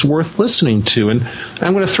he's worth listening to. And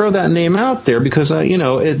I'm going to throw that name out there because,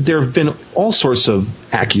 there have been all sorts of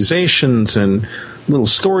accusations and little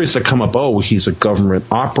stories that come up. Oh, he's a government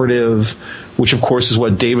operative, which of course is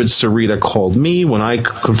what David Sarita called me when I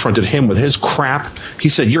confronted him with his crap. He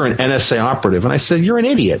said, "You're an NSA operative," and I said, "You're an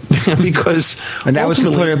idiot," because and that was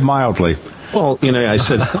to put it mildly. Well, I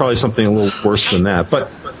said probably something a little worse than that,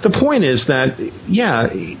 but. The point is that,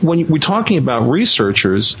 when we're talking about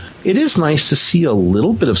researchers, it is nice to see a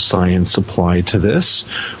little bit of science applied to this.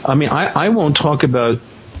 I mean, I won't talk about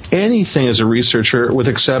anything as a researcher with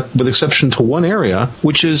exception to one area,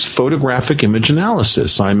 which is photographic image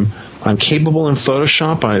analysis. I'm capable in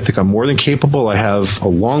Photoshop. I think I'm more than capable. I have a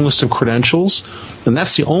long list of credentials, and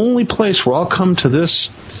that's the only place where I'll come to this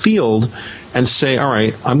field and say, all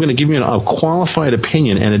right, I'm going to give you a qualified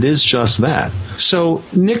opinion, and it is just that. So,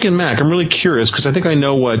 Nick and Mac, I'm really curious, because I think I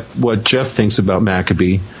know what Jeff thinks about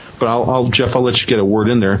Maccabee, but Jeff, I'll let you get a word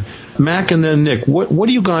in there. Mac and then Nick, what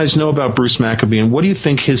do you guys know about Bruce Maccabee, and what do you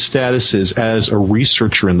think his status is as a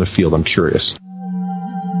researcher in the field? I'm curious.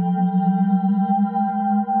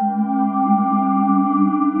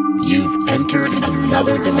 You've entered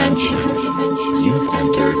another dimension. You've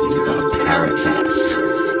entered the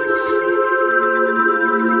Paracast.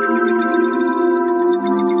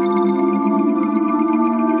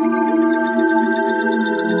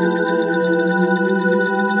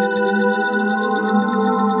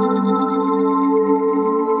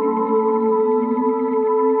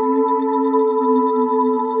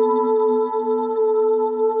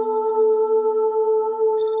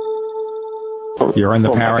 You're on the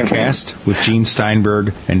Paracast with Gene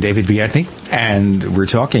Steinberg and David Biedney, and we're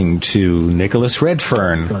talking to Nicholas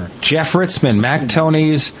Redfern, Jeff Ritzmann, Mac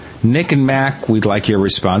Tonnies, Nick and Mac. We'd like your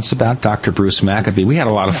response about Dr. Bruce Maccabee. We had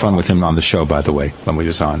a lot of fun with him on the show, by the way, when we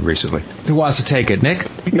was on recently. Who wants to take it, Nick?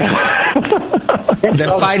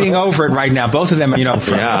 They're fighting over it right now. Both of them,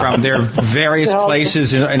 from their various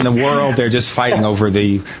places in the world, they're just fighting over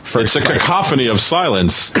the first. It's a cacophony of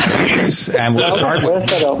silence. And we'll start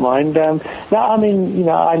with. I don't mind.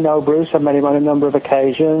 I know Bruce. I've met him on a number of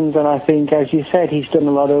occasions, and I think, as you said, he's done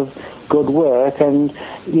a lot of good work, and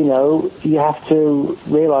you have to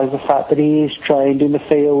realise the fact that he is trained in the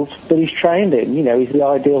field that he's trained in. He's the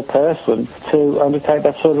ideal person to undertake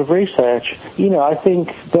that sort of research. I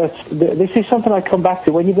think that this is something I come back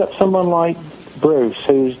to when you've got someone like Bruce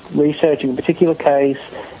who's researching a particular case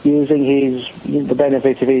using the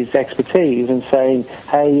benefit of his expertise and saying,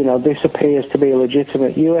 hey, this appears to be a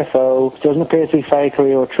legitimate UFO, doesn't appear to be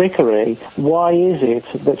fakery or trickery. Why is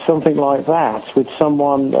it that something like that, with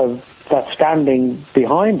someone of that standing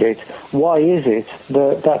behind it, why is it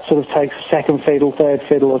that sort of takes second fiddle, third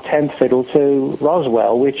fiddle, or 10th fiddle to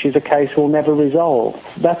Roswell, which is a case we'll never resolve?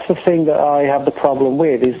 That's the thing that I have the problem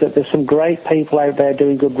with, is that there's some great people out there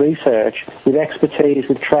doing good research with expertise,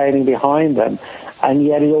 with training behind them, and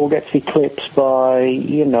yet it all gets eclipsed by,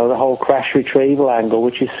 the whole crash retrieval angle,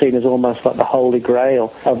 which is seen as almost like the holy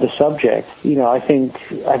grail of the subject. I think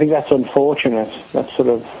that's unfortunate. That's sort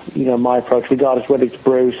of, my approach, regardless whether it's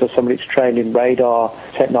Bruce or somebody that's trained in radar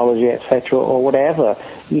technology, etc., or whatever.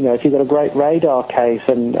 If you've got a great radar case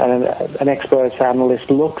and an expert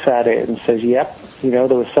analyst looks at it and says, yep, there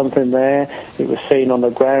was something there, it was seen on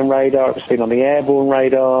the ground radar, it was seen on the airborne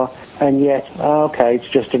radar, and yet, okay, it's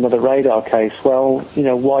just another radar case. Well,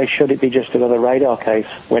 why should it be just another radar case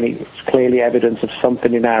when it's clearly evidence of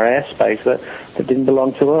something in our airspace that didn't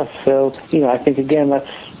belong to us? So, I think, again, that's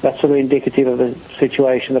sort of indicative of the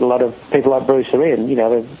situation that a lot of people like Bruce are in.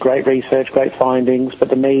 They're great research, great findings, but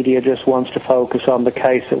the media just wants to focus on the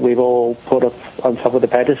case that we've all put up on top of the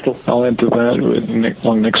pedestal. I'll add to that with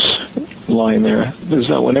Nick's line there, is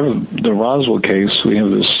that whenever the Roswell case, we have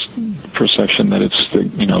this perception that it's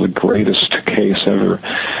the greatest case ever.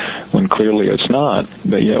 when clearly it's not.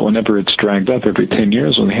 But yet, whenever it's dragged up every 10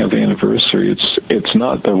 years when they have the anniversary, it's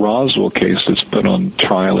not the Roswell case that's put on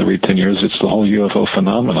trial every 10 years. It's the whole UFO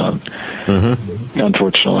phenomenon,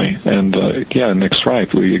 unfortunately. And Nick's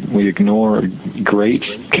right. We ignore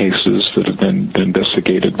great cases that have been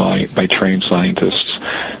investigated by trained scientists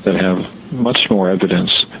that have much more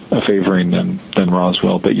evidence favoring them than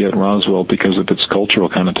Roswell, but yet Roswell, because of its cultural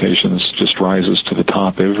connotations, just rises to the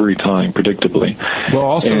top every time, predictably. Well,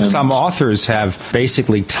 also some authors have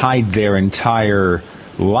basically tied their entire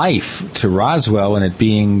life to Roswell and it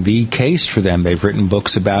being the case for them. They've written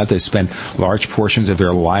books about it. They've spent large portions of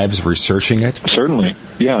their lives researching it. Certainly.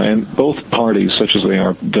 Yeah, and both parties, such as they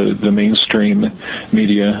are, the mainstream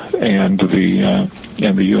media and the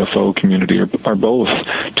UFO community are both,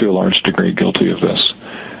 to a large degree, guilty of this.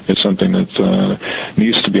 It's something that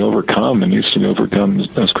needs to be overcome and needs to be overcome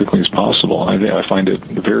as quickly as possible. I find it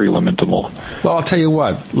very lamentable. Well, I'll tell you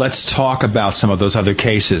what. Let's talk about some of those other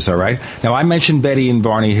cases, all right? Now, I mentioned Betty and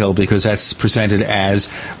Barney Hill because that's presented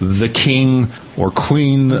as the king or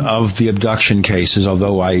queen of the abduction cases,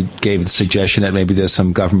 although I gave the suggestion that maybe there's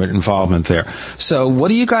some government involvement there. So what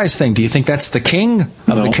do you guys think? Do you think that's the king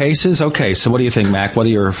of the cases? Okay, so what do you think, Mac? What are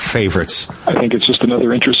your favorites? I think it's just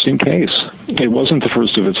another interesting case. It wasn't the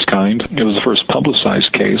first of its kind. It was the first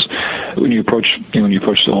publicized case. When you approach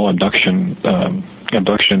the whole abduction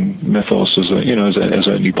mythos as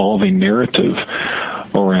an evolving narrative,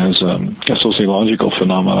 or as a sociological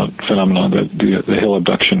phenomenon, that the Hill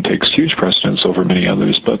abduction takes huge precedence over many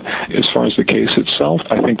others. But as far as the case itself,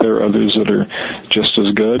 I think there are others that are just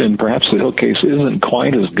as good, and perhaps the Hill case isn't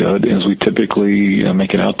quite as good as we typically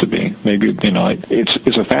make it out to be. Maybe,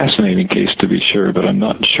 it's a fascinating case to be sure, but I'm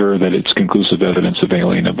not sure that it's conclusive evidence of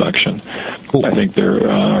alien abduction. Cool. I think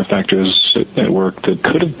there are factors at work that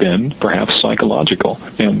could have been perhaps psychological.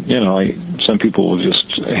 And, some people will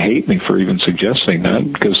just hate me for even suggesting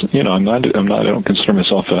that, because, I don't consider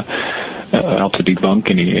myself out to debunk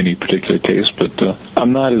any particular case, but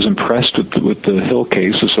I'm not as impressed with the Hill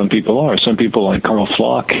case as some people are. Some people, like Carl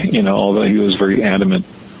Flock, although he was a very adamant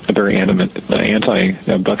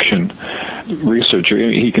anti-abduction researcher,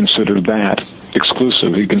 he considered that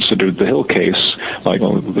exclusive. He considered the Hill case like,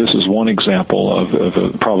 well, this is one example of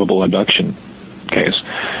a probable abduction case,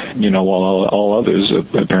 while all others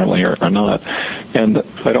apparently are not. And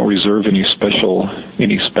I don't reserve any special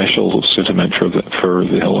sentiment for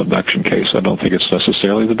the Hill abduction case. I don't think it's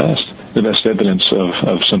necessarily the best evidence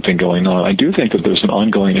of something going on. I do think that there's an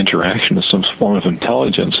ongoing interaction with some form of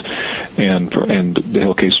intelligence, and the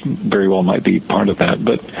Hill case very well might be part of that.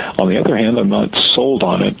 But on the other hand, I'm not sold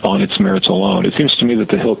on its merits alone. It seems to me that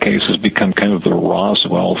the Hill case has become kind of the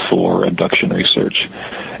Roswell for abduction research.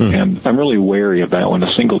 And I'm really wary of that when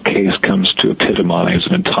a single case comes to epitomize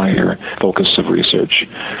an entire focus of research.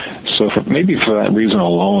 So maybe for that reason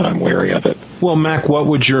alone, I'm wary of it. Well, Mac, what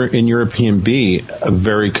would in your opinion, be a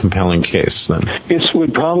very compelling case then? It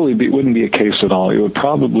wouldn't be a case at all. It would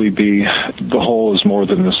probably be the whole is more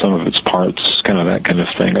than the sum of its parts, kind of that kind of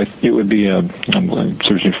thing. It would be I'm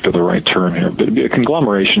searching for the right term here, but it'd be a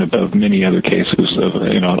conglomeration of many other cases of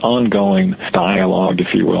an ongoing dialogue,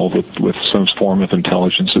 if you will, with some form of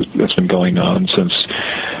intelligence that's been going on since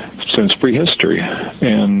prehistory.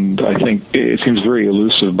 And I think it seems very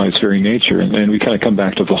elusive by its very nature. And we kind of come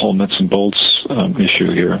back to the whole nuts and bolts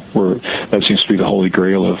issue here, where that seems to be the holy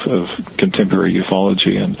grail of contemporary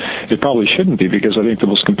ufology. And it probably shouldn't be, because I think the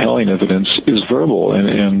most compelling evidence is verbal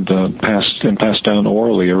and passed down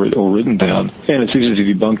orally or written down. And it's easy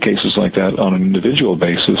to debunk cases like that on an individual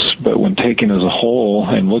basis, but when taken as a whole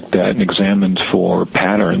and looked at and examined for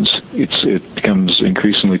patterns, it becomes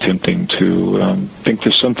increasingly tempting to think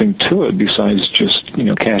there's something to it besides just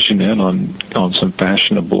cashing in on some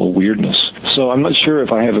fashionable weirdness. So I'm not sure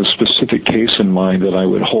if I have a specific case in mind that I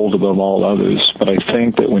would hold above all others, but I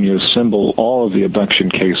think that when you assemble all of the abduction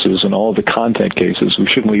cases and all of the contact cases, we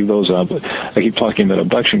shouldn't leave those out. I keep talking about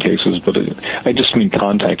abduction cases, but I just mean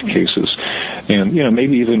contact cases. And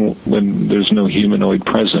maybe even when there's no humanoid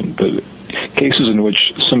present, but cases in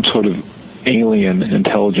which some sort of alien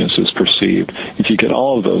intelligence is perceived. If you get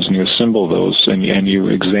all of those and you assemble those and you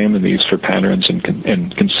examine these for patterns and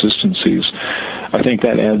consistencies, I think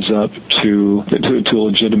that adds up to a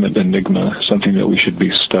legitimate enigma, something that we should be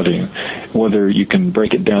studying. Whether you can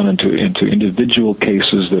break it down into individual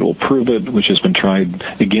cases that will prove it, which has been tried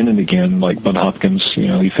again and again, like Bud Hopkins,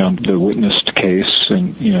 he found the witnessed case,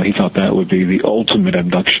 and he thought that would be the ultimate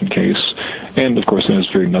abduction case. And of course, it has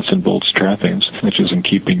very nuts and bolts trappings, which is in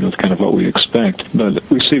keeping with kind of what we expect. But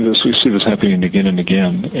we see this happening again and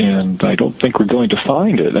again, and I don't think we're going to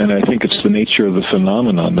find it. And I think it's the nature of the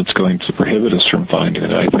phenomenon that's going to prohibit us from confirm finding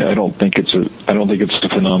it. I don't think it's a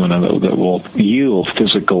phenomenon that will yield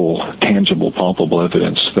physical, tangible, palpable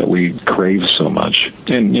evidence that we crave so much,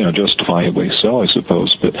 and justifiably so, I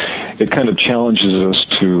suppose. But it kind of challenges us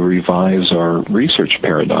to revise our research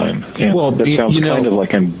paradigm. And that sounds kind of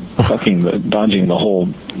like I'm dodging the whole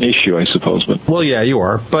issue, I suppose. But well, yeah, you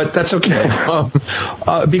are, but that's okay.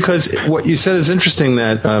 Because what you said is interesting,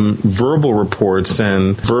 that verbal reports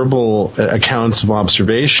and verbal accounts of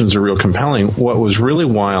observations are real compelling. What was really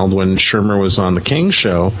wild when Shermer was on the King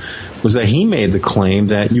Show was that he made the claim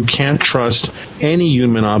that you can't trust any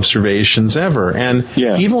human observations ever. And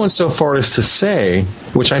even went so far as to say,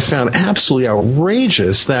 which I found absolutely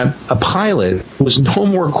outrageous, that a pilot was no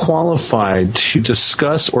more qualified to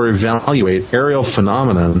discuss or evaluate aerial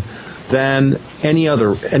phenomenon than any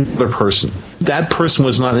other person. That person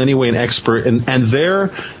was not in any way an expert, and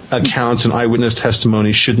their accounts and eyewitness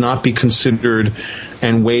testimony should not be considered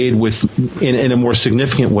and weighed in a more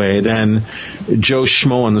significant way than Joe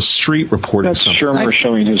Schmo on the street reporting something. Shermer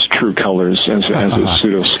showing his true colors as a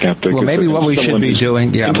pseudo-skeptic. Well, maybe what we should be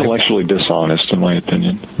doing... intellectually dishonest, in my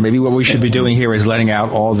opinion. Maybe what we should be doing here is letting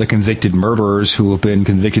out all the convicted murderers who have been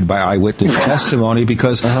convicted by eyewitness testimony,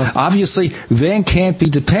 because obviously they can't be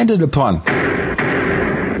depended upon.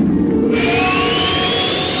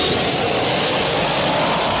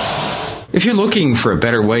 If you're looking for a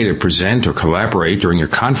better way to present or collaborate during your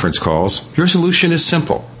conference calls, your solution is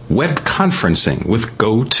simple. Web conferencing with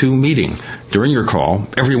GoToMeeting. During your call,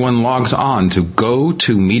 everyone logs on to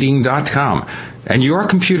GoToMeeting.com, and your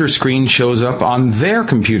computer screen shows up on their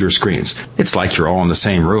computer screens. It's like you're all in the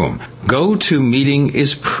same room. GoToMeeting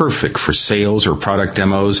is perfect for sales or product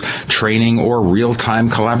demos, training, or real-time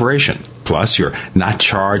collaboration. Plus, you're not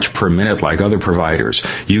charged per minute like other providers.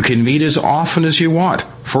 You can meet as often as you want,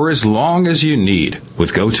 for as long as you need.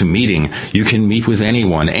 With GoToMeeting, you can meet with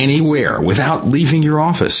anyone, anywhere, without leaving your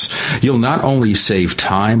office. You'll not only save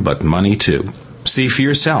time, but money too. See for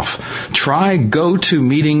yourself. Try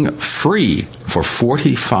GoToMeeting free for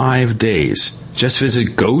 45 days. Just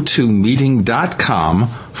visit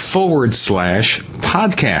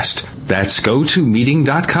GoToMeeting.com/podcast. That's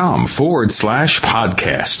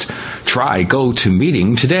GoToMeeting.com/podcast. Try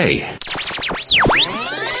GoToMeeting today.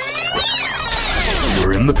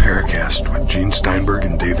 You're in the Paracast with Gene Steinberg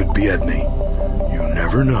and David Biedney. You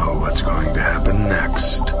never know what's going to happen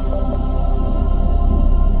next.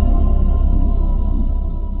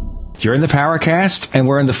 You're in the Paracast, and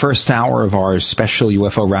we're in the first hour of our special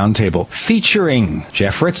UFO Roundtable featuring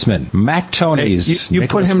Jeff Ritzmann, Mac Tonnies. Hey, you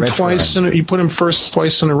put him twice. You put him first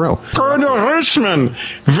twice in a row. Colonel Ritzmann,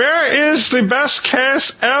 where is the best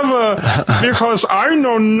case ever? Because I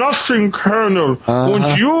know nothing, Colonel.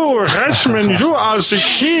 And you, Ritzmann, you are the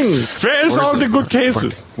king. Where is all the good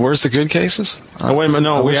cases? Where's the good cases? Oh, wait a minute.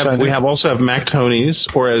 No, we also have Mac Tonnies,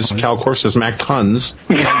 or as Cal Corp says, Mac Tons.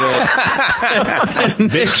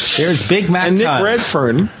 There's Big Mac and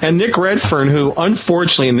Nick Redfern, who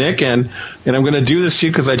unfortunately, Nick, and I'm going to do this to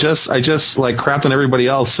you because I just like crapped on everybody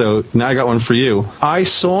else, so now I got one for you. I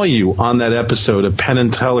saw you on that episode of Penn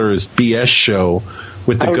and Teller's BS show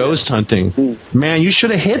with the ghost hunting. Man, you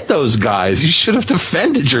should have hit those guys. You should have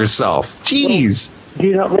defended yourself. Jeez. Do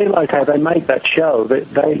you not realise how they make that show?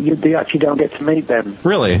 That you actually don't get to meet them.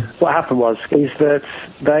 Really? What happened is that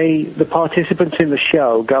the participants in the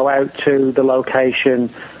show go out to the location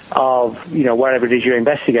of, wherever it is you're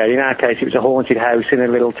investigating. In our case, it was a haunted house in a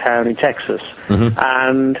little town in Texas.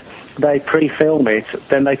 And they pre-film it,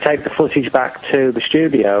 then they take the footage back to the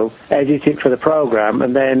studio, edit it for the program,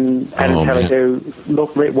 and then Penn and Teller do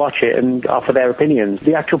watch it and offer their opinions.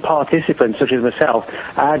 The actual participants, such as myself,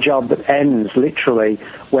 our job ends literally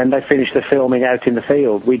when they finish the filming out in the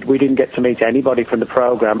field. We didn't get to meet anybody from the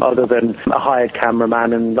program other than a hired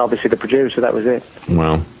cameraman and obviously the producer. That was it.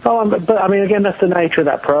 Wow. But I mean, again, that's the nature of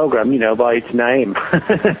that program, by its name.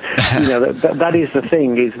 That is the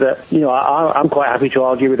thing, is that, I'm quite happy to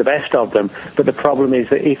argue with the best of them, but the problem is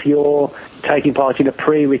that if you're taking part in a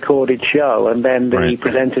pre-recorded show and then the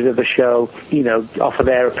presenters of the show, offer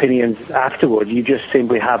their opinions afterwards, you just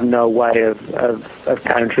simply have no way of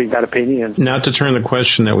countering that opinion. Now, to turn the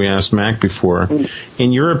question that we asked Mac before,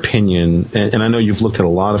 in your opinion, and I know you've looked at a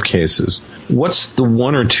lot of cases, what's the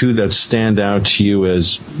one or two that stand out to you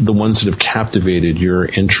as the ones that have captivated your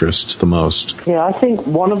interest the most? Yeah, I think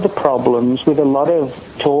one of the problems with a lot of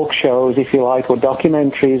talk shows, if you like, or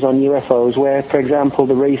documentaries on UFOs where, for example,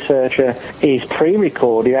 the researcher is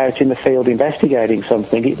pre-recorded out in the field investigating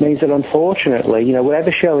something. It means that, unfortunately,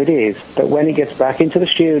 whatever show it is, that when it gets back into the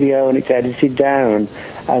studio and it's edited down,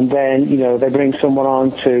 and then, they bring someone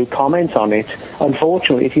on to comment on it,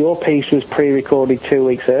 unfortunately, if your piece was pre-recorded 2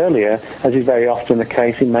 weeks earlier, as is very often the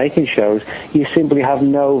case in making shows, you simply have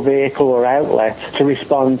no vehicle or outlet to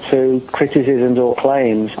respond to criticisms or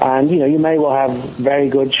claims. And, you may well have very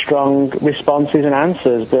good, strong responses and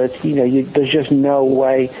answers, but, there's just no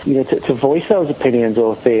way, to voice those opinions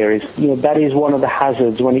or theories. That is one of the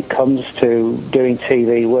hazards when it comes to doing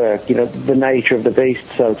TV work. The nature of the beast,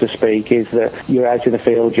 so to speak, is that you're out in the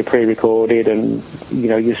field, you're pre-recorded, and,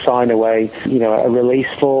 you sign away, a release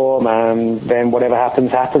form, and then whatever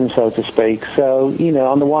happens, so to speak. So,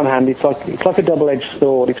 on the one hand, it's like a double-edged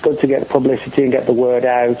sword. It's good to get publicity and get the word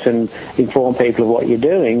out and inform people of what you're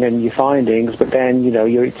doing and your findings, but then,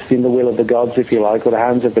 it's in the will of the gods, if you like, or the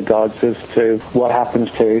hands of the gods as to what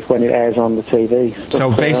happens to it when it airs on the TV.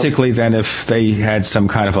 So basically, then, if they had some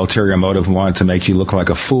kind of ulterior motive and wanted to make you look like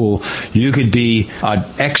a fool, you could be an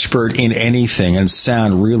expert in anything and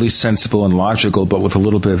sound really sensible and logical, but with a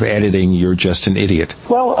little bit of editing, you're just an idiot.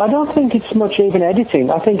 Well, I don't think it's much even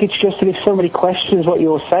editing. I think it's just that if somebody questions what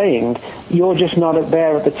you're saying, you're just not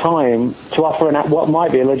there at the time to offer what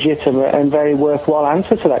might be a legitimate and very worthwhile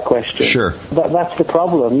answer to that question. Sure. That's the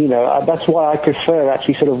problem, That's why I prefer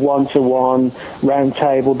actually sort of one-to-one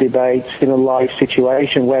roundtable debates in a live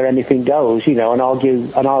situation where anything goes, and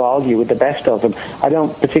I'll argue with the best of them. I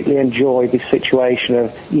don't particularly enjoy this situation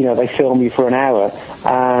of, they film you for an hour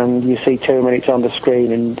and you see 2 minutes on the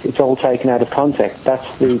screen and it's all taken out of context.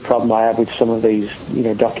 That's the problem I have with some of these,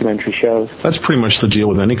 documentary shows. That's pretty much the deal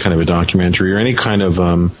with any kind of a documentary or any kind of,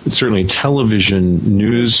 certainly television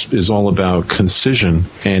news is all about concision.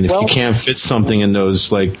 And if you can't fit something in those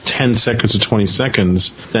 10 seconds or 20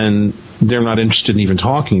 seconds, then they're not interested in even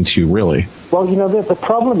talking to you, really. Well, the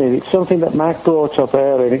problem is it's something that Mac brought up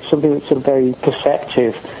earlier, and it's something that's sort of very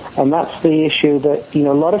perceptive. And that's the issue that,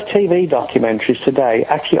 a lot of TV documentaries today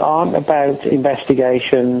actually aren't about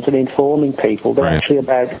investigations and informing people. They're actually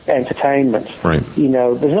about entertainment. Right.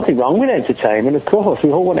 There's nothing wrong with entertainment, of course.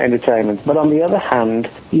 We all want entertainment. But on the other hand,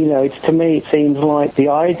 to me, it seems like the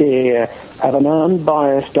idea of an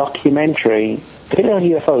unbiased documentary on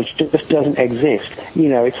UFOs just doesn't exist.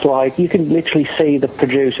 It's like you can literally see the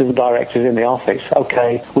producers and directors in the office.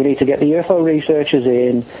 Okay, we need to get the UFO researchers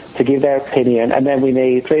in to give their opinion, and then we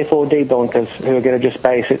need 3 or 4 debunkers who are going to just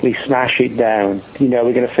basically smash it down. We're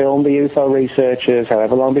going to film the UFO researchers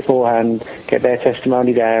however long beforehand, get their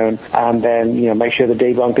testimony down, and then, make sure the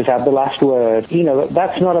debunkers have the last word.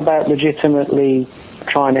 That's not about legitimately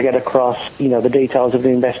trying to get across, the details of the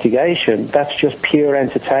investigation. That's just pure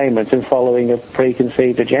entertainment and following a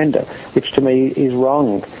preconceived agenda, which to me is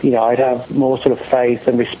wrong. I'd have more sort of faith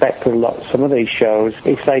and respect for some of these shows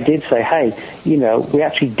if they did say, hey, we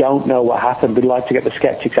actually don't know what happened. We'd like to get the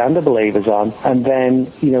skeptics and the believers on, and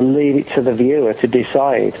then, leave it to the viewer to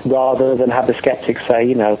decide, rather than have the skeptics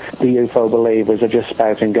say, the UFO believers are just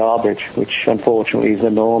spouting garbage, which unfortunately is the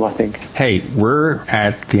norm, I think. Hey, we're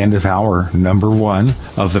at the end of hour number 1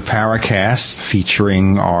 of the Paracast,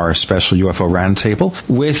 featuring our special UFO Roundtable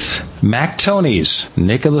with Mac Tonnies,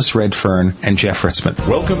 Nicholas Redfern, and Jeff Ritzmann.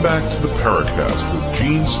 Welcome back to the Paracast with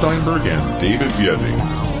Gene Steinberg and David Biedny.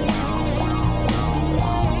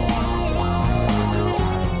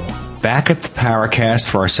 Back at the Paracast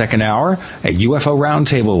for our second hour, a UFO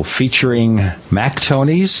Roundtable featuring Mac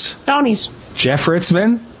Tonnies, Jeff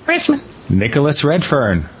Ritzmann, Nicholas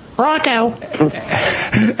Redfern, Righto.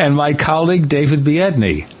 and my colleague David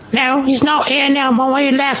Biedny. No, he's not here now. Mama,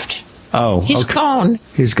 he left. Oh, he's gone.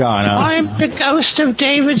 He's gone. I'm the ghost of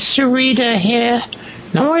David Sarita here.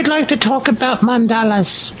 Now I'd like to talk about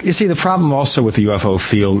mandalas. You see, the problem also with the UFO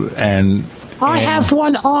field, and I have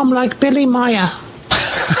one arm like Billy Meyer.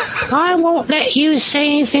 I won't let you say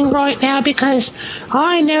anything right now because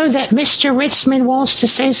I know that Mr. Ritzmann wants to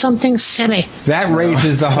say something silly. That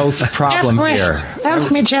raises the whole problem Jeffrey, here.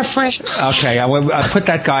 Help me, Jeffrey. Okay, I put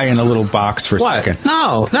that guy in a little box for a second.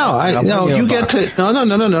 No. You get to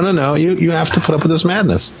no. You have to put up with this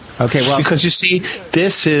madness. Okay, well, because you see,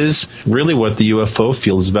 this is really what the UFO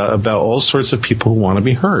field is about all sorts of people who want to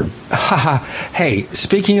be heard. Hey,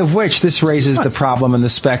 speaking of which, this raises the problem in the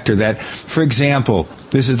specter that, for example,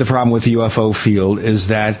 This is the problem with the UFO field, is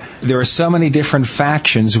that there are so many different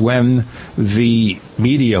factions. When the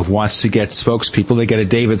media wants to get spokespeople, they get a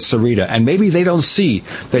David Sarita. And maybe they don't see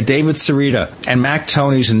that David Sarita and Mac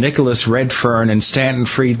Tonnies and Nicholas Redfern and Stanton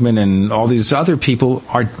Friedman and all these other people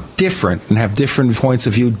are different and have different points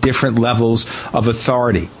of view, different levels of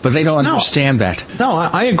authority. But they don't understand that. No,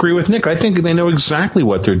 I agree with Nick. I think they know exactly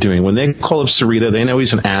what they're doing. When they call up Sarita, they know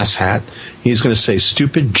he's an asshat. He's going to say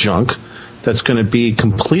stupid junk that's going to be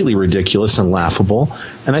completely ridiculous and laughable.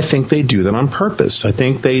 And I think they do that on purpose. I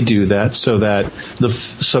think they do that so that the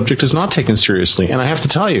subject is not taken seriously. And I have to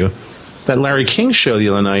tell you, that Larry King show the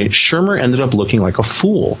other night, Shermer ended up looking like a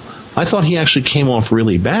fool. I thought he actually came off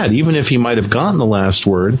really bad. Even if he might have gotten the last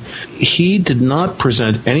word, he did not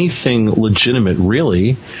present anything legitimate,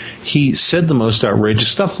 really. He said the most outrageous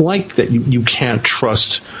stuff, like that you can't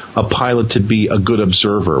trust a pilot to be a good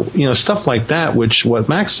observer. You know, stuff like that, which what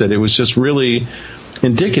Max said, it was just really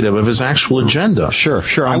indicative of his actual agenda. Sure.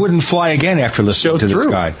 I wouldn't fly again after listening to this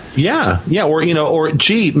guy. Yeah. Or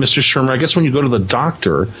gee, Mr. Shermer, I guess when you go to the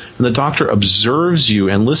doctor and the doctor observes you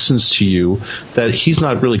and listens to you, that he's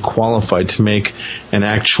not really qualified to make an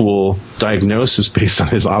actual diagnosis based on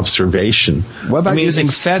his observation. What about using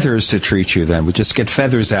feathers to treat you then? We just get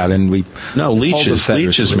feathers out and we... No, leeches,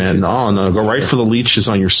 man. No, go right for the leeches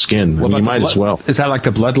on your skin. You might as well. Is that like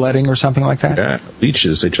the bloodletting or something like that? Yeah,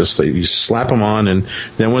 leeches. You slap them on, and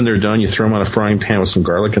then when they're done, you throw them on a frying pan with some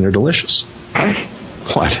garlic, and they're delicious.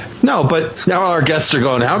 What? No, but now our guests are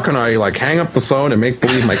going, how can I hang up the phone and make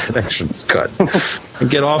believe my connection's cut and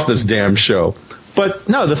get off this damn show? But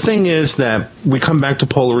no, the thing is that we come back to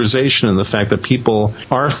polarization and the fact that people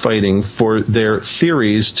are fighting for their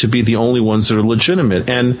theories to be the only ones that are legitimate.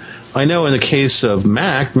 And I know in the case of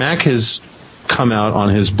Mac has come out on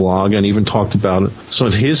his blog and even talked about some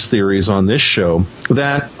of his theories on this show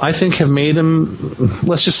that I think have made him,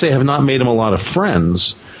 let's just say, have not made him a lot of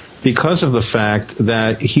friends, because of the fact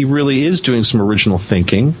that he really is doing some original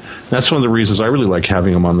thinking. That's one of the reasons I really like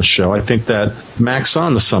having him on the show. I think that Mac's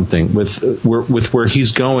on to something with where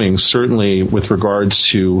he's going, certainly with regards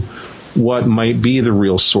to what might be the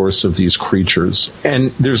real source of these creatures.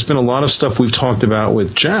 And there's been a lot of stuff we've talked about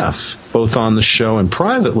with Jeff, both on the show and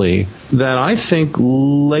privately, that I think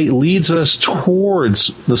leads us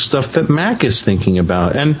towards the stuff that Mac is thinking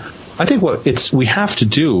about. And I think what we have to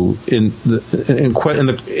do in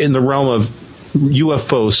the realm of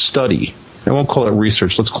UFO study, I won't call it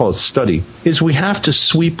research, let's call it study, is we have to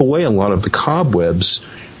sweep away a lot of the cobwebs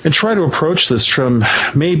and try to approach this from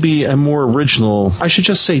maybe a more original, I should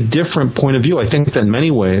just say different point of view. I think that in many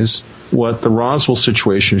ways, what the Roswell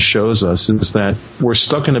situation shows us is that we're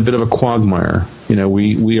stuck in a bit of a quagmire. You know,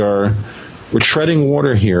 we're treading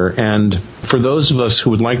water here, and for those of us who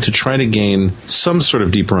would like to try to gain some sort of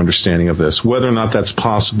deeper understanding of this, whether or not that's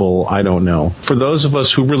possible, I don't know. For those of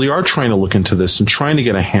us who really are trying to look into this and trying to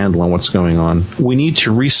get a handle on what's going on, we need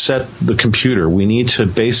to reset the computer. We need to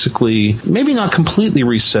basically, maybe not completely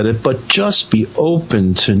reset it, but just be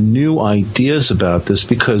open to new ideas about this,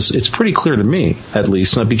 because it's pretty clear to me, at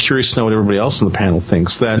least, and I'd be curious to know what everybody else on the panel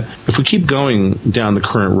thinks, that if we keep going down the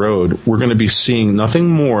current road, we're going to be seeing nothing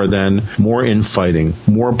more than more infighting,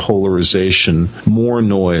 more polarization, more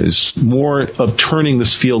noise, more of turning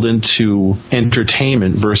this field into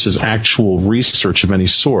entertainment versus actual research of any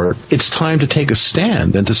sort. It's time to take a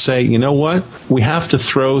stand and to say, you know what? We have to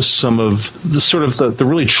throw some of the sort of the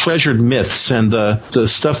really treasured myths and the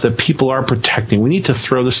stuff that people are protecting. We need to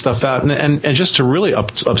throw this stuff out. And just to really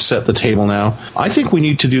upset the table now, I think we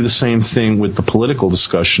need to do the same thing with the political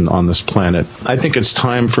discussion on this planet. I think it's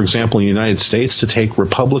time, for example, in the United States, to take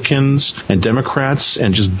Republicans and Democrats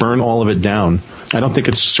and just burn all of it down. I don't think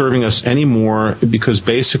it's serving us anymore, because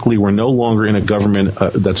basically we're no longer in a government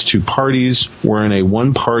that's two parties. We're in a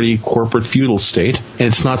one-party corporate feudal state, and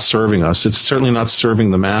it's not serving us. It's certainly not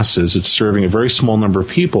serving the masses. It's serving a very small number of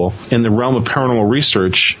people. In the realm of paranormal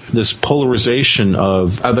research, this polarization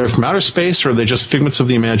of either from outer space or are they just figments of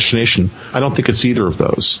the imagination, I don't think it's either of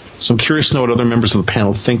those. So I'm curious to know what other members of the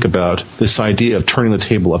panel think about this idea of turning the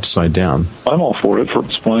table upside down. I'm all for it. For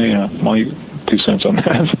explaining my 2 cents on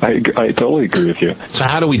that. I totally agree with you. So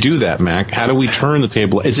how do we do that, Mac? How do we turn the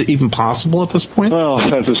table? Is it even possible at this point? Well,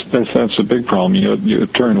 that's a big problem. You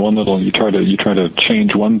turn one little, you try to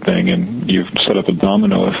change one thing, and you set up a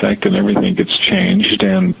domino effect, and everything gets changed.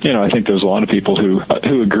 And I think there's a lot of people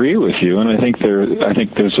who agree with you, and I think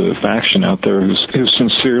there's a faction out there who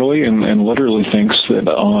sincerely and literally thinks that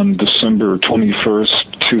on December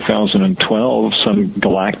 21st, 2012, some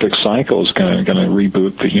galactic cycle is going to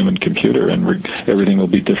reboot the human computer and everything will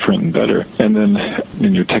be different and better. And then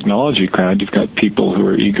in your technology crowd, you've got people who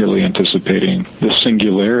are eagerly anticipating the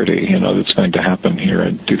singularity, that's going to happen here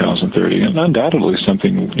in 2030. And undoubtedly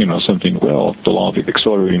something will. The law of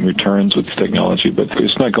accelerating returns with technology, but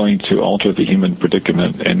it's not going to alter the human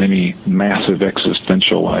predicament in any massive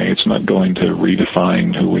existential way. It's not going to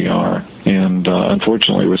redefine who we are. And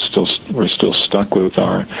unfortunately, we're still stuck with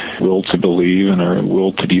our will to believe and our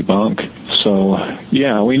will to debunk. So,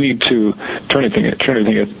 yeah, we need to turn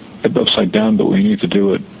anything upside down, but we need to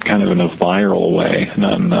do it kind of in a viral way,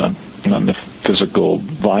 not in a physical,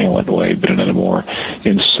 violent way, but in a more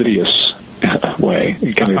insidious way,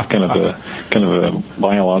 kind of a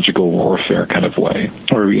biological warfare kind of way,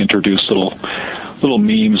 where we introduce little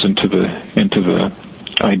memes into the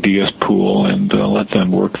ideas pool and let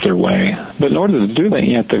them work their way. But in order to do that,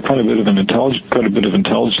 you have to have quite a bit of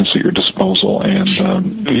intelligence at your disposal, and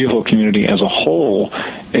the UFO community as a whole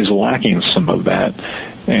is lacking some of that,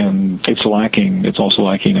 and it's also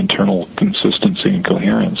lacking internal consistency and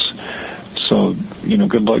coherence. So,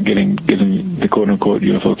 good luck getting the quote-unquote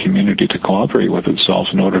UFO community to cooperate with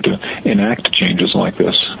itself in order to enact changes like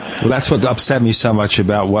this. Well, that's what upset me so much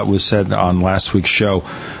about what was said on last week's show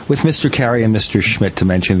with Mr. Carey and Mr. Schmidt, to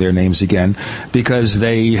mention their names again, because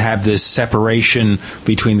they have this separation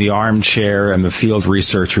between the armchair and the field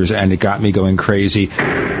researchers, and it got me going crazy.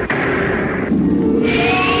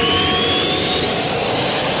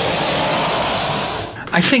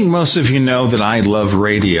 I think most of you know that I love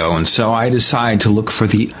radio, and so I decided to look for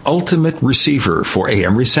the ultimate receiver for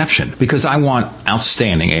AM reception, because I want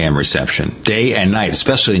outstanding AM reception, day and night,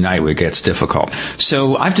 especially night where it gets difficult.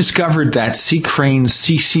 So I've discovered that C. Crane's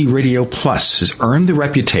CC Radio Plus has earned the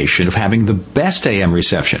reputation of having the best AM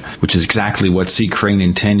reception, which is exactly what C. Crane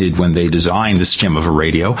intended when they designed this gem of a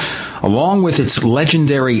radio. Along with its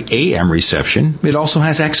legendary AM reception, it also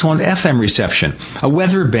has excellent FM reception, a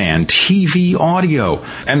weather band, TV audio,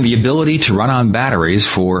 and the ability to run on batteries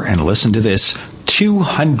for, and listen to this,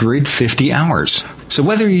 250 hours. So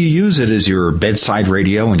whether you use it as your bedside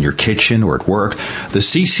radio in your kitchen or at work, the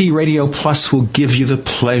CC Radio Plus will give you the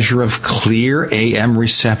pleasure of clear AM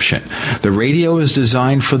reception. The radio is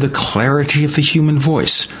designed for the clarity of the human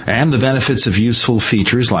voice and the benefits of useful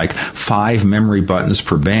features like 5 memory buttons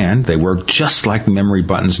per band. They work just like memory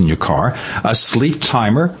buttons in your car, a sleep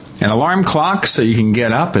timer, an alarm clock so you can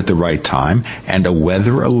get up at the right time, and a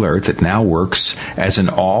weather alert that now works as an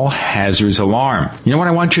all-hazards alarm. You know what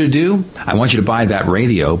I want you to do? I want you to buy that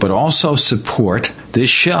radio, but also support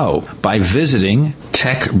this show by visiting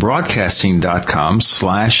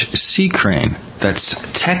techbroadcasting.com/ccrane. That's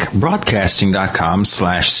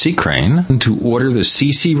techbroadcasting.com/ccrane to order the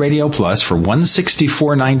CC Radio Plus for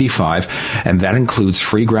 $164.95, and that includes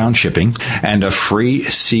free ground shipping and a free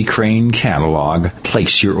C. Crane catalog.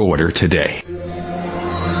 Place your order today.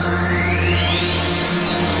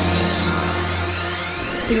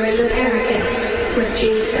 You're in the Paracast with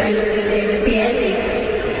Gene Steinberg and David Biedney.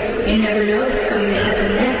 You never know what's going to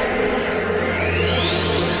happen next.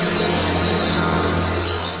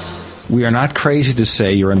 We are not crazy to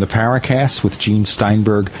say you're in the Paracast with Gene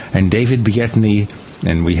Steinberg and David Biedney,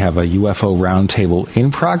 and we have a UFO Roundtable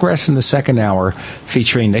in progress in the second hour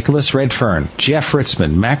featuring Nicholas Redfern, Jeff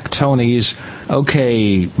Ritzmann, Mac Tonnies.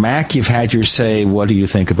 Okay, Mac, you've had your say. What do you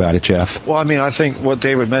think about it, Jeff? Well, I think what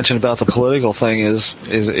David mentioned about the political thing is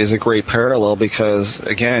a great parallel, because,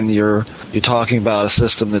 again, you're talking about a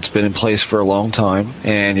system that's been in place for a long time,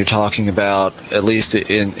 and you're talking about, at least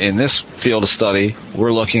in this field of study,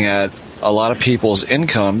 we're looking at a lot of people's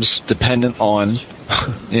incomes dependent on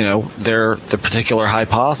their particular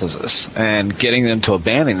hypothesis, and getting them to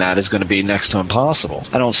abandon that is going to be next to impossible.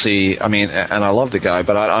 I don't see, and I love the guy,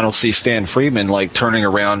 but I don't see Stan Friedman turning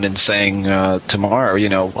around and saying tomorrow,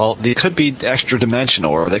 well, they could be extra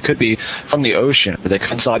dimensional, or they could be from the ocean, or they could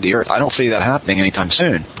be inside the earth. I don't see that happening anytime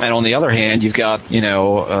soon. And on the other hand, you've got,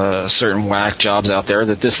 certain whack jobs out there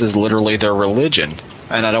that this is literally their religion.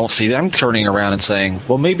 And I don't see them turning around and saying,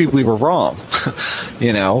 well, maybe we were wrong,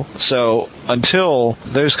 So until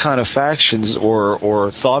those kind of factions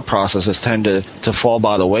or thought processes tend to fall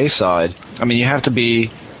by the wayside, you have to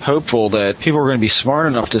be hopeful that people are going to be smart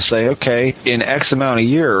enough to say, okay, in X amount of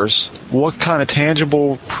years, what kind of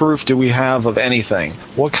tangible proof do we have of anything?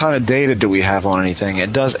 What kind of data do we have on anything?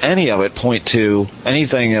 And does any of it point to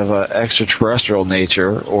anything of an extraterrestrial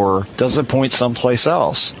nature, or does it point someplace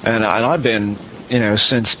else? And I've been,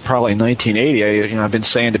 since probably 1980, I've been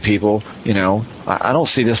saying to people, I don't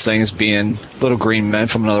see this thing as being little green men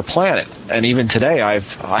from another planet. And even today, I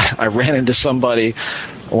ran into somebody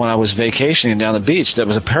when I was vacationing down the beach that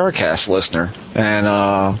was a Paracast listener,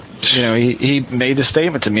 and he made the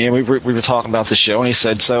statement to me, and we were talking about the show, and he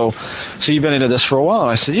said, so you've been into this for a while? And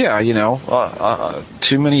I said, yeah,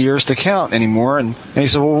 too many years to count anymore. And he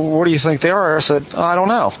said, well, what do you think they are? I said, I don't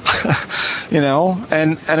know.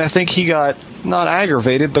 And I think he got not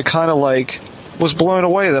aggravated, but kind of like was blown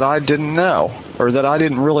away that I didn't know, or that I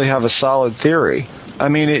didn't really have a solid theory. I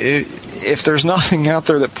mean, if there's nothing out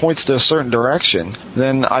there that points to a certain direction,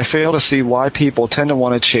 then I fail to see why people tend to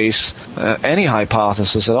want to chase any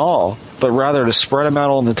hypothesis at all, but rather to spread them out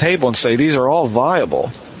on the table and say these are all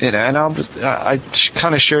viable. And I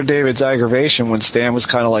kind of shared David's aggravation when Stan was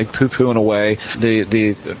kind of like poo-pooing away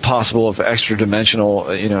the possible of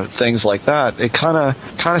extra-dimensional, things like that. It kind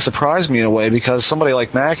of surprised me in a way, because somebody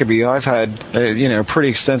like Maccabee, I've had, pretty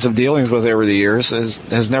extensive dealings with over the years,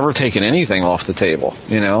 has never taken anything off the table,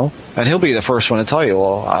 and he'll be the first one to tell you,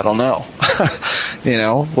 well, I don't know,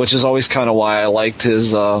 which is always kind of why I liked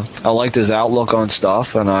his outlook on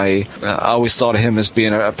stuff, and I always thought of him as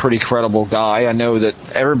being a pretty credible guy. I know that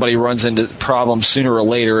everybody runs into problems sooner or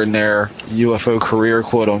later in their UFO career,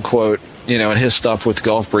 quote unquote. And his stuff with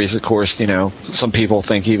Gulf Breeze, of course, some people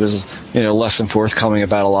think he was, less than forthcoming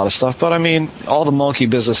about a lot of stuff. But I mean, all the monkey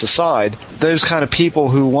business aside, those kind of people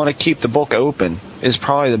who want to keep the book open is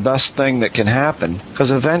probably the best thing that can happen.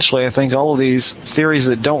 Because eventually, I think all of these theories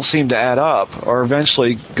that don't seem to add up are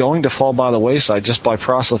eventually going to fall by the wayside just by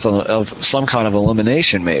process of some kind of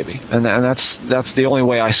elimination, maybe. And that's the only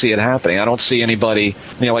way I see it happening. I don't see anybody,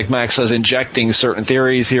 like Max says, injecting certain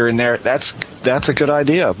theories here and there. That's a good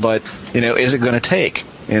idea, but is it going to take?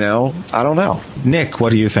 I don't know. Nick,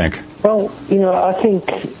 what do you think? Well, I think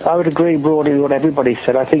I would agree broadly with what everybody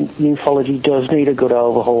said. I think ufology does need a good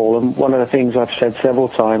overhaul, and one of the things I've said several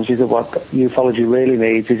times is that what ufology really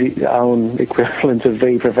needs is its own equivalent of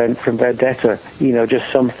V for Vendetta,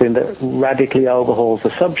 just something that radically overhauls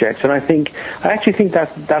the subject. And I actually think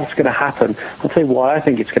that's going to happen. I'll tell you why I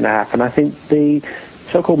think it's going to happen. I think the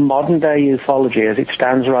so-called modern-day ufology, as it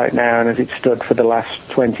stands right now and as it's stood for the last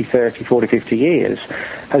 20, 30, 40, 50 years,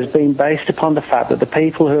 has been based upon the fact that the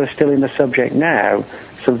people who are still in the subject now,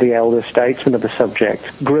 some of the elder statesmen of the subject,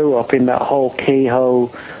 grew up in that whole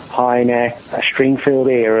Kehoe, Hynek,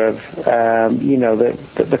 Stringfield era of,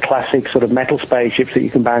 the classic sort of metal spaceships that you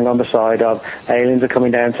can bang on the side of. Aliens are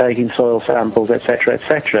coming down taking soil samples, etc.,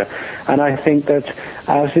 etc. And I think that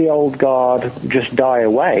as the old guard just die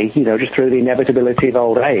away, just through the inevitability of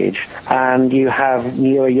old age, and you have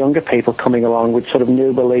newer, younger people coming along with sort of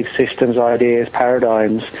new belief systems, ideas,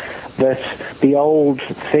 paradigms, that the old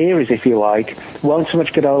theories, if you like, won't so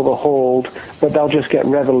much get overhauled, but they'll just get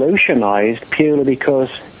revolutionized purely because,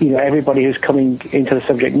 everybody who's coming into the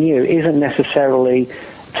subject new isn't necessarily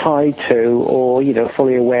tied to or,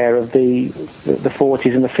 fully aware of the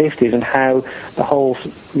 40s and the 50s and how the whole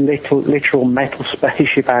literal metal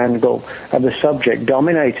spaceship angle of the subject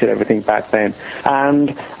dominated everything back then.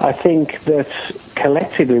 And I think that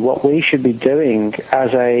collectively what we should be doing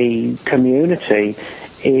as a community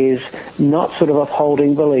is not sort of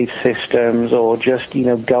upholding belief systems or just,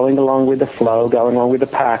 going along with the flow, going along with the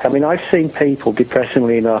pack. I mean, I've seen people,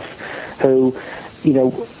 depressingly enough, who,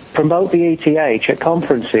 promote the ETH at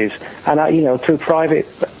conferences and, through private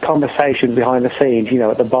conversations behind the scenes,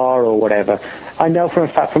 at the bar or whatever. I know for a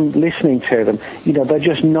fact from listening to them, they're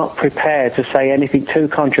just not prepared to say anything too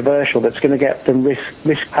controversial that's going to get them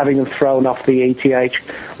risk having them thrown off the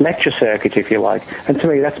ETH lecture circuit, if you like. And to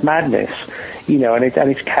me, that's madness. And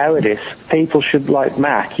it's cowardice. People should, like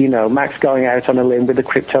Mac, Mac's going out on a limb with the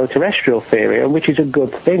crypto-terrestrial theory, which is a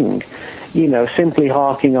good thing. Simply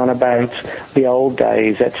harking on about the old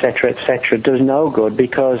days, etc., does no good,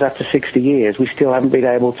 because after 60 years, we still haven't been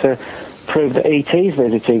able to prove that ET's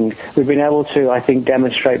visiting. We've been able to, I think,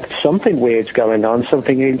 demonstrate that something weird's going on,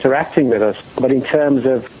 something interacting with us. But in terms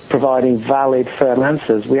of providing valid, firm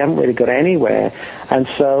answers, we haven't really got anywhere. And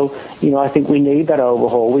so, I think we need that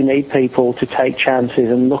overhaul. We need people to take chances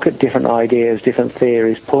and look at different ideas, different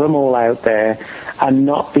theories, put them all out there, and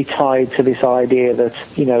not be tied to this idea that,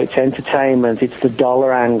 it's entertainment, it's the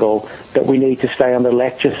dollar angle, that we need to stay on the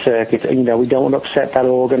lecture circuit. We don't want to upset that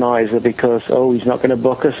organizer because, he's not going to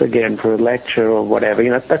book us again for a lecture or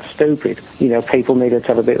whatever. That's stupid. People need to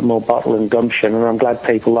have a bit more bottle and gumption, and I'm glad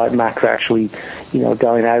people like Mac are actually,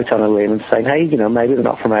 going out on a limb and saying, hey, maybe they're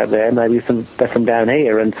not from out there, maybe they're from down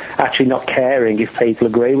here, and actually not caring if people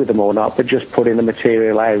agree with them or not, but just putting the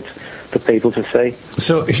material out for people to see.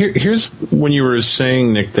 So here's when you were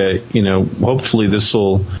saying, Nick, that, hopefully this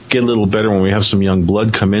will get a little better when we have some young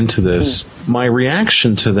blood come into this. My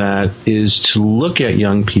reaction to that is to look at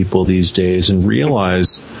young people these days and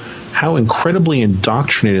realize how incredibly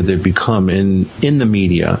indoctrinated they've become in the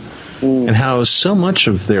media. And how so much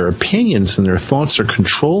of their opinions and their thoughts are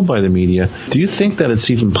controlled by the media. Do you think that it's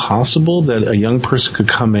even possible that a young person could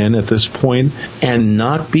come in at this point and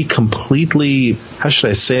not be completely, how should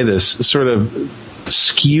I say this, sort of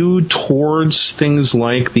skewed towards things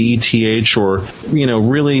like the ETH, or,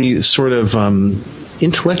 really sort of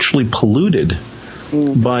intellectually polluted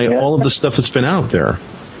by all of the stuff that's been out there?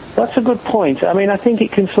 That's a good point. I mean, I think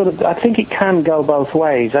it can go both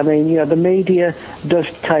ways. I mean, the media does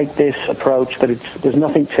take this approach that there's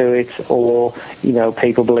nothing to it, or,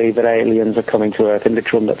 people believe that aliens are coming to Earth in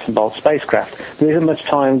literal nuts and bolts spacecraft. There isn't much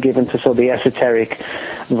time given to sort of the esoteric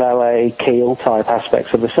valet Keel type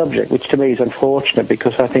aspects of the subject, which to me is unfortunate,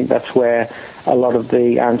 because I think that's where a lot of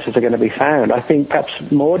the answers are going to be found. I think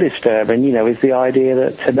perhaps more disturbing, is the idea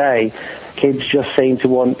that today kids just seem to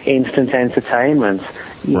want instant entertainment.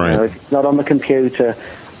 If it's not on the computer,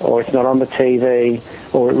 or it's not on the TV,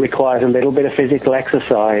 or it requires a little bit of physical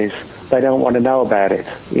exercise, they don't want to know about it.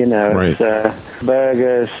 It's,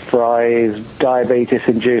 burgers, fries,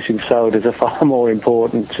 diabetes-inducing sodas are far more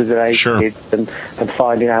important to today's kids than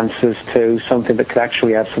finding answers to something that could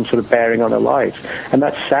actually have some sort of bearing on their lives. And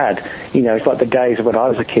that's sad. It's like the days of when I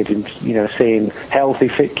was a kid, and, seeing healthy,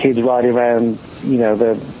 fit kids riding around,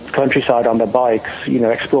 the countryside on their bikes,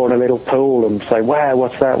 exploring a little pool and say, wow,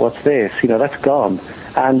 what's that, what's this? That's gone.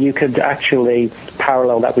 And you could actually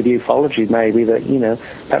parallel that with ufology, maybe, that,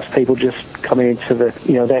 perhaps people just coming into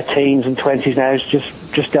their teens and 20s now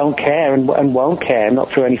just don't care and won't care, not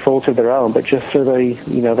through any fault of their own, but just through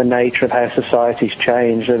the nature of how society's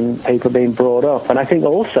changed and people being brought up. And I think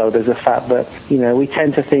also there's a fact that, we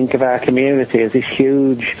tend to think of our community as this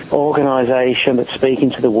huge organisation that's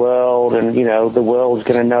speaking to the world, and, the world's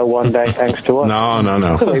going to know one day thanks to us.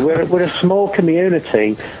 No. We're a small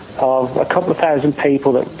community of a couple of thousand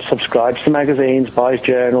people that subscribes to magazines, buys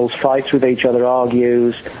journals, fights with each other,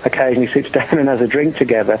 argues, occasionally sits down and has a drink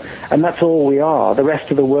together, and that's all we are. The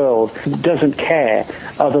rest of the world doesn't care,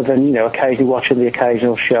 other than, occasionally watching the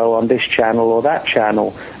occasional show on this channel or that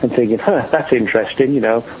channel and thinking, that's interesting,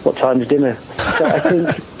 what time's dinner? So I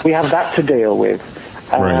think we have that to deal with.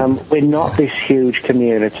 We're not this huge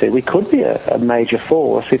community. We could be a major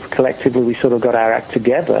force if collectively we sort of got our act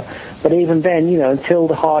together. But even then, until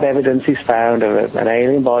the hard evidence is found of an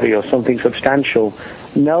alien body or something substantial,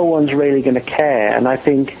 no one's really going to care. And I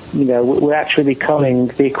think, we're actually becoming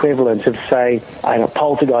the equivalent of, say,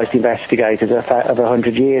 poltergeist investigators of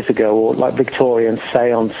 100 years ago, or like Victorian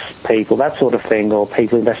seance people, that sort of thing, or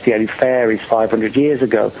people investigating fairies 500 years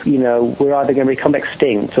ago. We're either going to become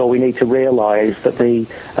extinct, or we need to realize that the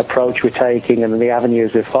approach we're taking and the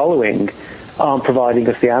avenues we're following aren't providing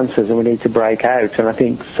us the answers, and we need to break out. And I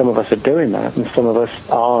think some of us are doing that, and some of us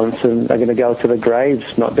aren't, and are going to go to the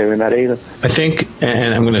graves not doing that either. I think,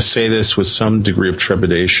 and I'm going to say this with some degree of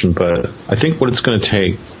trepidation, but I think what it's going to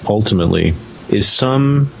take ultimately is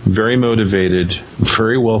some very motivated,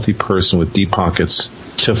 very wealthy person with deep pockets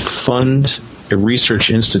to fund a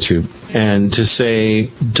research institute and to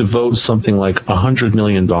say devote something like $100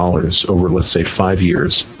 million over, let's say, 5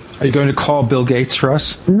 years. Are you going to call Bill Gates for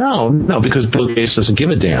us? No, because Bill Gates doesn't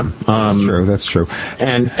give a damn. That's true.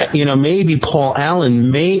 And, maybe Paul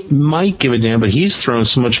Allen might give a damn, but he's thrown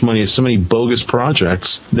so much money at so many bogus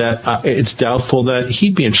projects that it's doubtful that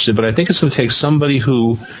he'd be interested. But I think it's going to take somebody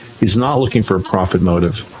who is not looking for a profit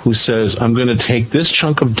motive, who says, I'm going to take this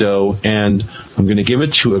chunk of dough and I'm going to give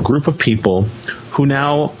it to a group of people who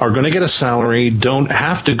now are going to get a salary, don't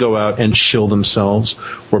have to go out and shill themselves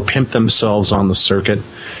or pimp themselves on the circuit,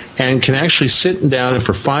 and can actually sit down and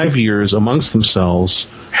for 5 years amongst themselves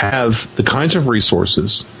have the kinds of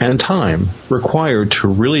resources and time required to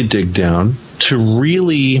really dig down, to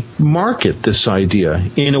really market this idea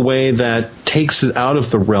in a way that takes it out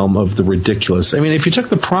of the realm of the ridiculous. I mean, if you took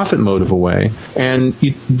the profit motive away, and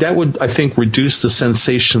that would, I think, reduce the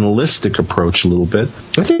sensationalistic approach a little bit.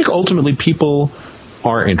 I think ultimately people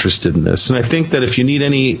are interested in this. And I think that if you need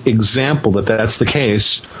any example that that's the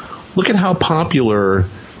case, look at how popular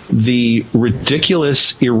the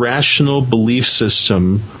ridiculous, irrational belief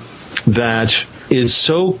system that is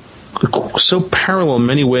so parallel in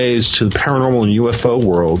many ways to the paranormal and UFO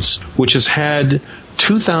worlds, which has had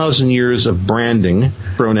 2,000 years of branding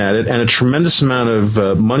thrown at it and a tremendous amount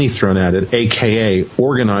of money thrown at it, a.k.a.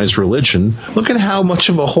 organized religion. Look at how much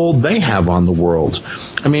of a hold they have on the world.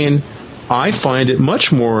 I mean, I find it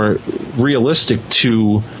much more realistic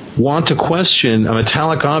to want to question a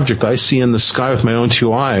metallic object I see in the sky with my own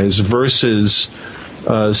two eyes versus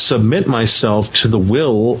submit myself to the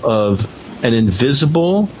will of an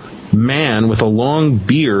invisible man with a long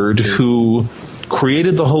beard who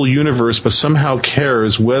created the whole universe but somehow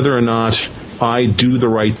cares whether or not I do the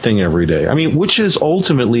right thing every day? I mean, which is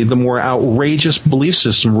ultimately the more outrageous belief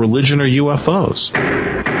system, religion or UFOs?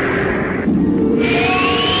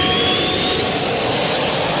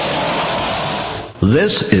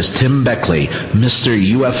 This is Tim Beckley, Mr.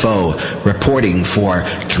 UFO, reporting for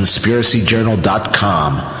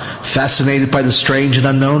ConspiracyJournal.com. Fascinated by the strange and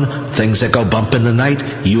unknown, things that go bump in the night,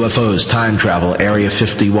 UFOs, time travel, Area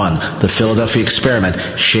 51, the Philadelphia experiment,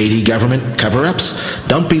 shady government cover-ups?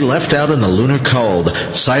 Don't be left out in the lunar cold.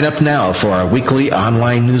 Sign up now for our weekly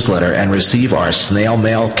online newsletter and receive our snail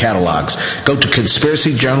mail catalogs. Go to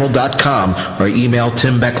ConspiracyJournal.com or email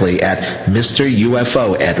Tim Beckley at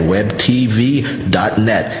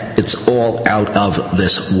MrUFO@webtv.net. It's all out of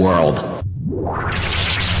this world.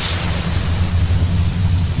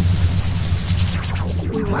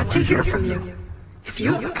 We want to hear from you. If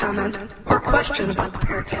you have a comment or question about the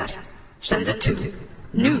Paracast, send it to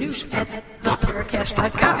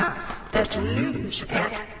news@theparacast.com. That's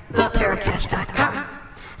news@theparacast.com.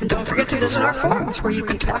 And don't forget to visit our forums where you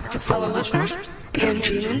can talk to fellow listeners and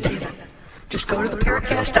Gene and David. Just go to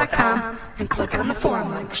theparacast.com and click on the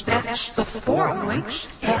forum links. That's the forum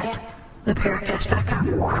links at theparacast.com.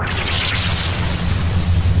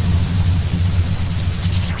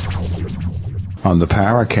 On the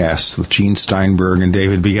Paracast with Gene Steinberg and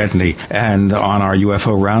David Biedney. And on our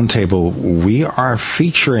UFO Roundtable, we are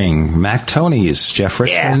featuring Mac Tonnies, Jeff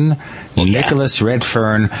Ritzmann, Nicholas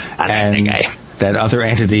Redfern, and that other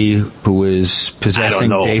entity who is possessing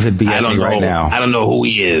David Biedney right now. I don't know who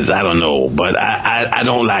he is. I don't know. But I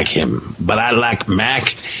don't like him. But I like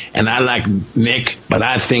Mac and I like Nick. But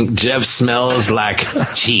I think Jeff smells like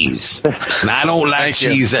cheese. And I don't like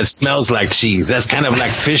cheese that smells like cheese. That's kind of like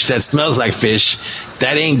fish that smells like fish.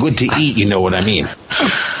 That ain't good to eat, you know what I mean?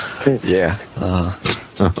 Yeah.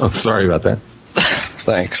 Sorry about that.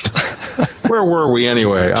 Thanks. Where were we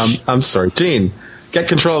anyway? I'm sorry. Gene, get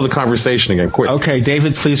control of the conversation again, quick. Okay,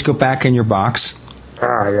 David, please go back in your box.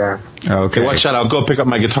 Yeah. Okay, watch out. I'll go pick up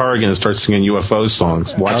my guitar again and start singing UFO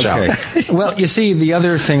songs. Watch out. Well, you see, the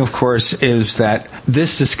other thing, of course, is that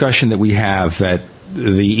this discussion that we have, that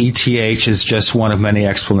the ETH is just one of many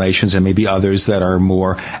explanations and maybe others that are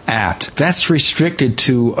more apt, that's restricted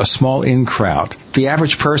to a small in crowd. The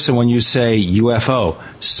average person, when you say UFO,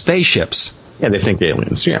 spaceships. Yeah, they think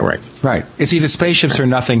aliens. Yeah, right. Right. It's either spaceships or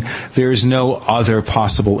nothing. There's no other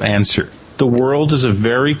possible answer. The world is a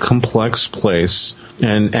very complex place,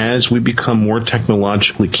 and as we become more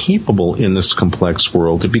technologically capable in this complex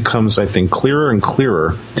world, it becomes, I think, clearer and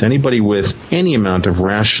clearer to anybody with any amount of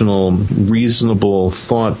rational, reasonable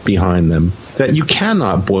thought behind them that you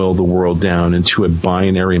cannot boil the world down into a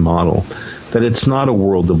binary model, that it's not a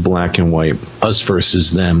world of black and white, us versus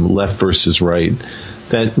them, left versus right,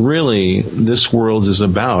 that really this world is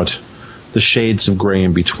about the shades of gray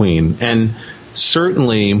in between. And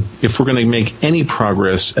certainly, if we're going to make any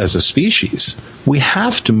progress as a species, we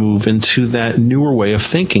have to move into that newer way of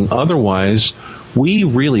thinking. Otherwise, we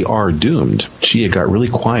really are doomed. Gee, it got really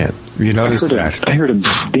quiet. You noticed that? I heard a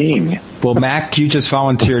ding. Well, Mac, you just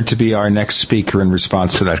volunteered to be our next speaker in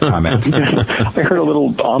response to that comment. I heard a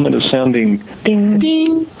little ominous sounding ding.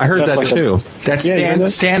 Ding. I heard that too. That's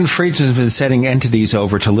Stan Friedman has been setting entities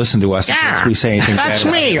over to listen to us in case we say anything That's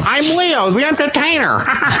bad. me. I'm Leo, the entertainer.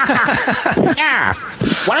 Yeah.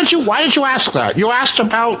 Why did you ask that? You asked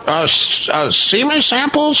about semen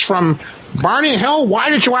samples from Barney Hill? Why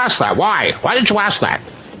did you ask that? Why? Why did you ask that?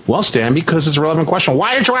 Well, Stan, because it's a relevant question.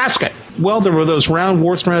 Why did you ask it? Well, there were those round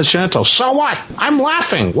warts around his genitals. So what? I'm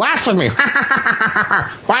laughing. Laugh at me.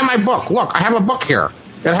 Buy my book. Look, I have a book here.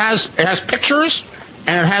 It has pictures,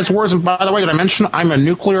 and it has words. And by the way, did I mention I'm a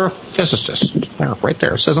nuclear physicist? There, right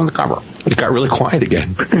there. It says on the cover. It got really quiet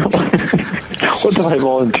again. What did I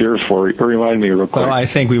volunteer for? Remind me real quick. Well, I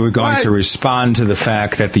think we were going to respond to the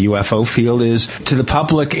fact that the UFO field is, to the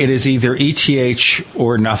public, it is either ETH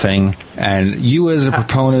or nothing. And you, as a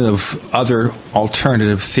proponent of other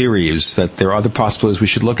alternative theories, that there are other possibilities we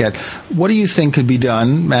should look at, what do you think could be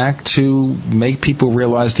done, Mac, to make people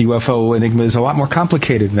realize the UFO enigma is a lot more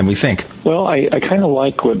complicated than we think? Well, I kind of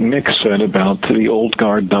like what Nick said about the old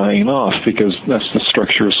guard dying off, because that's the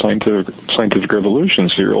structure of scientific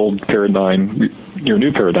revolutions. Your old paradigm, your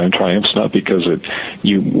new paradigm triumphs not because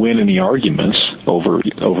you win any arguments over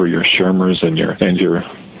your Shermers and your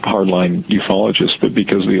hardline ufologists, but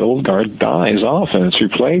because the old guard dies off and it's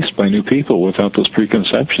replaced by new people without those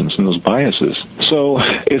preconceptions and those biases. So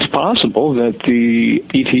it's possible that the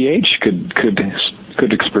ETH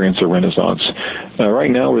could experience a renaissance. Right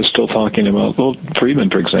now, we're still talking about, Friedman,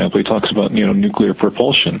 for example, he talks about nuclear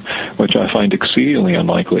propulsion, which I find exceedingly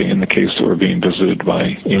unlikely in the case that we're being visited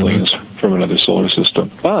by aliens from another solar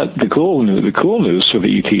system. But the cool news for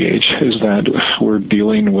the ETH is that we're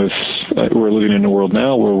dealing with, we're living in a world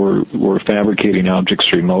now where we're fabricating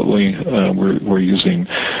objects remotely. We're using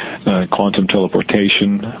quantum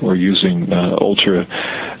teleportation. We're using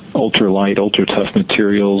ultra-light, ultra-tough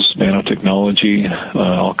materials, nanotechnology,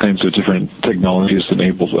 all kinds of different technologies that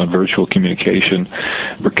enable virtual communication.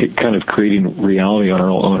 We're kind of creating reality on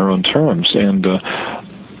our own terms, and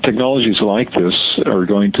technologies like this are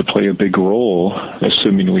going to play a big role,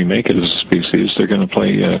 assuming we make it as a species. They're going to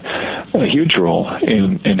play a huge role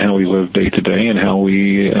in how we live day to day and how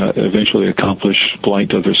we eventually accomplish flight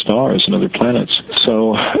to other stars and other planets.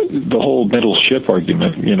 So the whole metal ship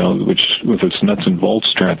argument, which with its nuts and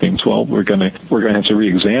bolts trappings, well, we're going to have to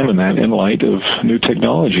re-examine that in light of new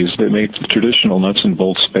technologies that make the traditional nuts and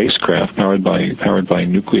bolts spacecraft powered by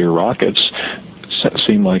nuclear rockets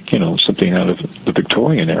seem like something out of the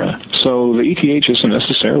Victorian era. So the ETH isn't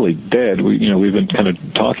necessarily dead. We've been kind of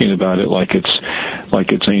talking about it like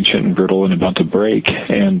it's ancient and brittle and about to break,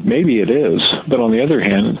 and maybe it is. But on the other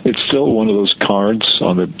hand, it's still one of those cards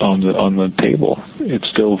on the table. It's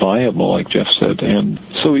still viable, like Jeff said, and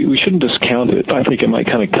so we shouldn't discount it. I think it might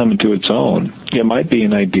kind of come into its own. It might be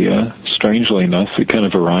an idea. Strangely enough, it kind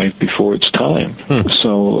of arrived before its time.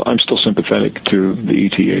 So I'm still sympathetic to the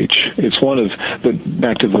ETH. It's one of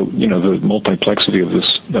back to the multiplexity of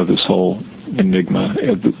this whole enigma.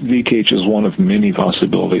 The ETH is one of many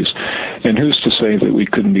possibilities, and who's to say that we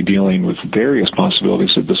couldn't be dealing with various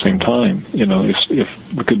possibilities at the same time? If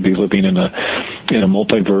we could be living in a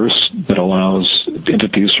multiverse that allows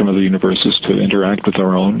entities from other universes to interact with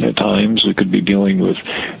our own at times. We could be dealing with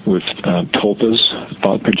tulpas,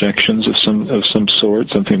 thought projections of some sort,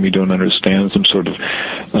 something we don't understand, some sort of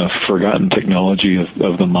forgotten technology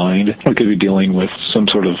of the mind. We could be dealing with some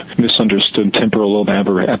sort of misunderstood temporal lobe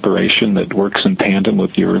aberration that works in tandem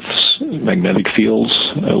with the Earth's magnetic fields,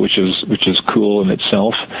 which is cool in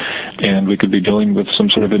itself. And we could be dealing with some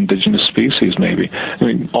sort of indigenous species, maybe. I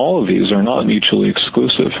mean, all of these are not mutually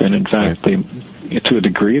exclusive, and in fact, to a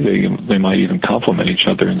degree, they might even complement each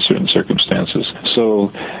other in certain circumstances.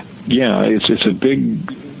 So, yeah, it's a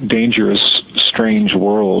big, dangerous, strange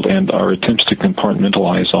world, and our attempts to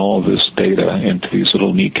compartmentalize all of this data into these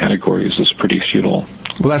little neat categories is pretty futile.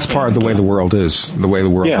 Well, that's part of the way the world is, the way the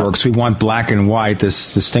world works. We want black and white,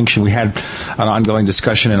 this distinction. We had an ongoing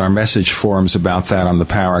discussion in our message forums about that on the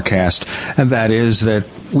Paracast, and that is that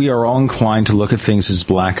we are all inclined to look at things as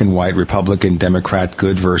black and white, Republican, Democrat,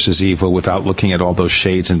 good versus evil, without looking at all those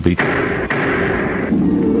shades and be...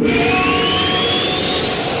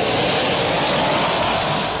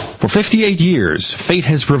 For 58 years, Fate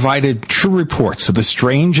has provided true reports of the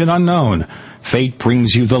strange and unknown. Fate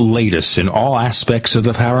brings you the latest in all aspects of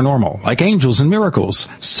the paranormal, like angels and miracles,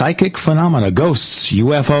 psychic phenomena, ghosts,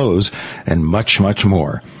 UFOs, and much, much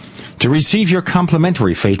more. To receive your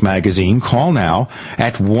complimentary Fate magazine, call now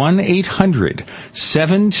at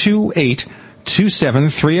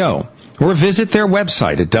 1-800-728-2730 or visit their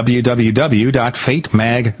website at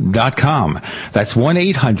www.fatemag.com. That's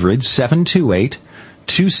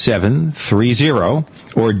 1-800-728-2730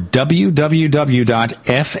 or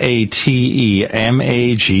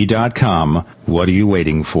www.fatemag.com. What are you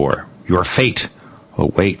waiting for? Your fate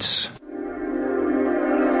awaits.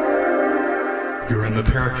 You're in the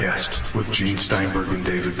Paracast with Gene Steinberg and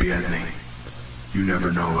David Biedney. You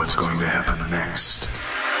never know what's going to happen next.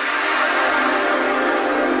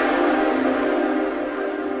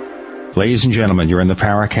 Ladies and gentlemen, you're in the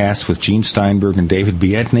Paracast with Gene Steinberg and David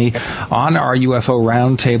Biedney. On our UFO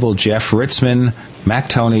Roundtable, Jeff Ritzmann, Mac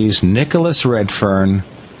Tonnies, Nicholas Redfern.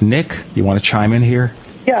 Nick, you want to chime in here?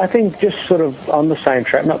 Yeah, I think just sort of on the same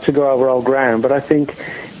track, not to go over old ground, but I think,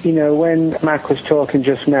 when Mac was talking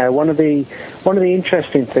just now, one of the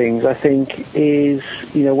interesting things, I think, is,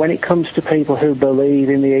 when it comes to people who believe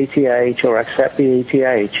in the ETH or accept the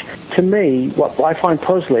ETH, to me, what I find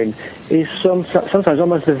puzzling is sometimes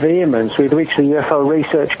almost the vehemence with which the UFO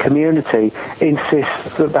research community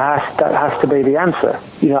insists that has to be the answer.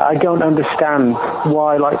 I don't understand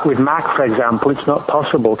why, like with Mac, for example, it's not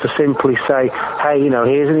possible to simply say, hey,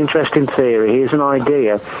 here's an interesting theory, here's an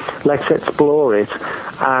idea, let's explore it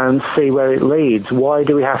and see where it leads. Why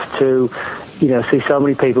do we have to see so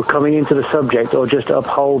many people coming into the subject or just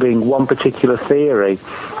upholding one particular theory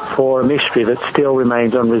for a mystery that still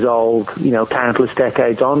remains unresolved, countless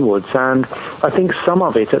decades onwards. And I think some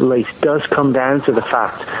of it, at least, does come down to the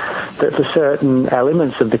fact that for certain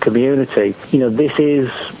elements of the community, this is,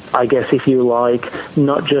 I guess, if you like,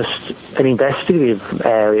 not just an investigative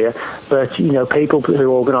area, but people who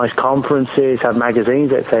organise conferences, have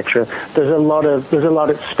magazines, etc. There's a lot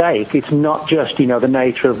at stake. It's not just the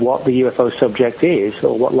nature of what the UFO subject is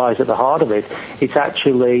or what lies at the heart of it. It's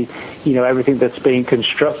actually everything that's being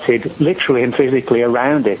constructed literally and physically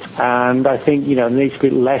around it. And I think there needs to be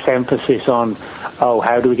less emphasis on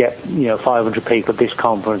how do we get 500 people at this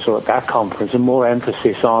conference or at that conference, and more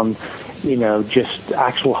emphasis on just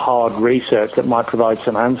actual hard research that might provide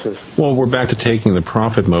some answers. Well, we're back to taking the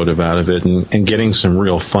profit motive out of it and getting some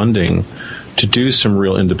real funding to do some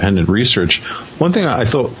real independent research. One thing I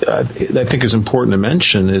think is important to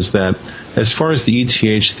mention is that as far as the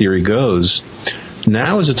ETH theory goes,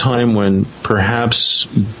 now is a time when perhaps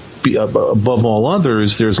above all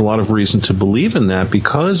others, there's a lot of reason to believe in that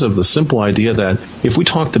because of the simple idea that if we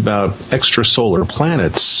talked about extrasolar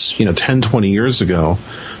planets, 10, 20 years ago,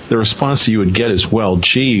 the response that you would get is, well,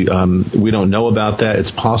 gee, we don't know about that.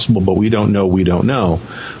 It's possible, but we don't know.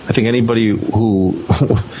 I think anybody who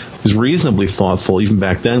is reasonably thoughtful, even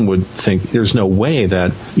back then, would think there's no way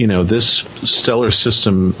that, this stellar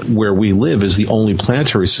system where we live is the only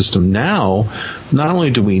planetary system. Now, not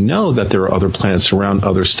only do we know that there are other planets around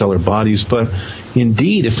other stellar bodies, but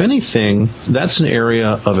indeed, if anything, that's an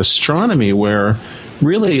area of astronomy where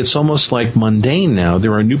really it's almost like mundane now.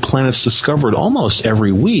 There are new planets discovered almost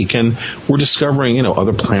every week, and we're discovering,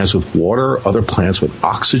 other planets with water, other planets with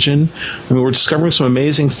oxygen. I mean, we're discovering some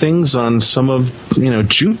amazing things on some of,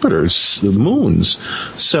 Jupiter's, the moons.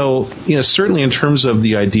 So, certainly in terms of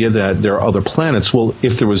the idea that there are other planets, well,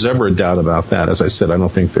 if there was ever a doubt about that, as I said, I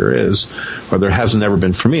don't think there is, or there hasn't ever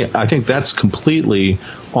been for me. I think that's completely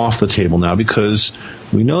off the table now because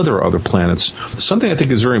we know there are other planets. Something I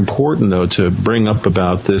think is very important, though, to bring up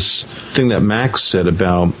about this thing that Max said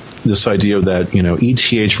about this idea that,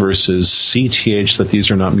 ETH versus CTH, that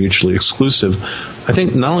these are not mutually exclusive. I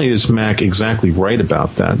think not only is Mac exactly right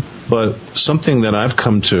about that, but something that I've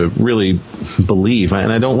come to really believe,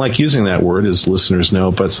 and I don't like using that word, as listeners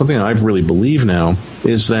know, but something I've really believed now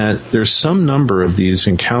is that there's some number of these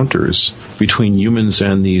encounters between humans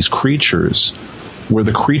and these creatures where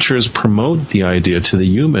the creatures promote the idea to the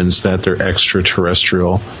humans that they're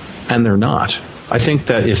extraterrestrial, and they're not. I think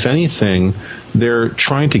that, if anything, they're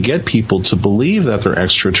trying to get people to believe that they're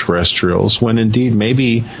extraterrestrials when indeed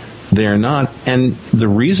maybe they're not. And the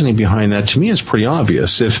reasoning behind that, to me, is pretty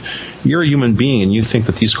obvious. If you're a human being and you think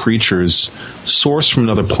that these creatures source from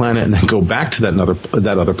another planet and then go back to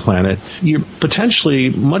that other planet, you're potentially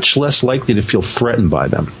much less likely to feel threatened by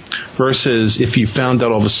them. Versus if you found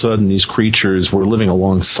out all of a sudden these creatures were living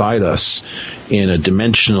alongside us in a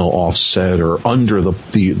dimensional offset or under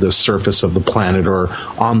the surface of the planet or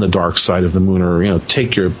on the dark side of the moon, or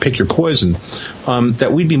pick your poison,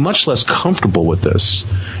 that we'd be much less comfortable with this,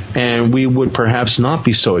 and we would perhaps not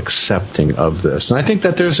be so accepting of this. And I think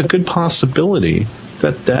that there's a good possibility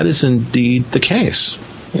that that is indeed the case.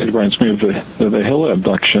 It reminds me of the Hill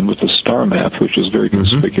abduction with the star map, which is very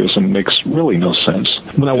conspicuous and makes really no sense.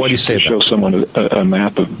 Well, now, why do you say that? Show someone a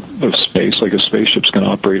map of space, like a spaceship's going to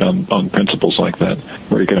operate on principles like that,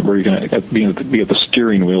 where you're going to be at the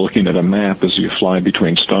steering wheel looking at a map as you fly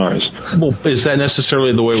between stars. Well, is that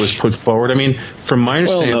necessarily the way it was put forward? I mean, from my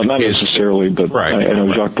understanding, well, no, not necessarily, but right. I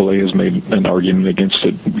know Jacques Vallée has made an argument against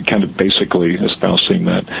it, kind of basically espousing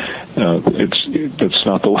that that's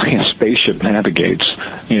not the way a spaceship navigates.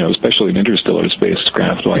 Especially an interstellar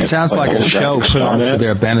spacecraft. It sounds like a show put on for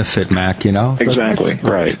their benefit, Mac, Exactly,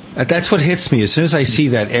 right. That's what hits me. As soon as I see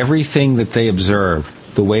that everything that they observed,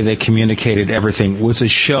 the way they communicated everything, was a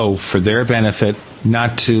show for their benefit,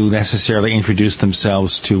 not to necessarily introduce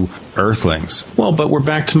themselves to Earthlings. Well, but we're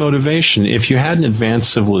back to motivation. If you had an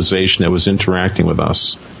advanced civilization that was interacting with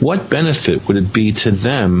us, what benefit would it be to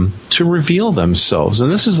them to reveal themselves?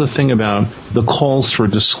 And this is the thing about the calls for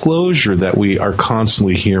disclosure that we are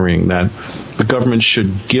constantly hearing, that the government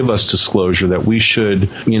should give us disclosure, that we should,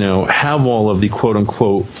 have all of the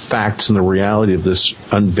quote-unquote facts and the reality of this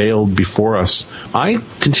unveiled before us. I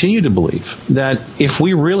continue to believe that if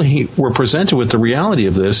we really were presented with the reality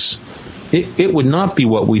of this, it would not be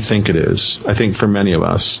what we think it is, I think, for many of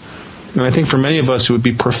us. And I think for many of us, it would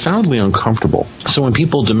be profoundly uncomfortable. So when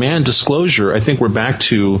people demand disclosure, I think we're back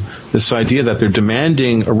to this idea that they're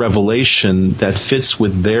demanding a revelation that fits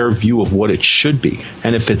with their view of what it should be.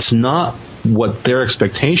 And if it's not what their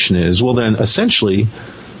expectation is, well, then essentially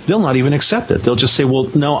they'll not even accept it. They'll just say, well,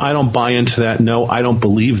 no, I don't buy into that. No, I don't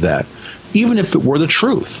believe that. Even if it were the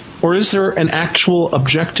truth. Or is there an actual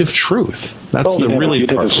objective truth? That's the really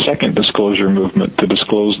you'd have a second disclosure movement to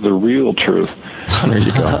disclose the real truth. There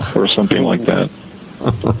you go. Or something like that.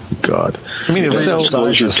 Oh, God. I mean, the Reader's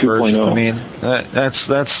Digest version. I mean, that's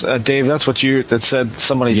Dave. That's what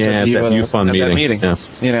somebody said to you at that meeting. Yeah.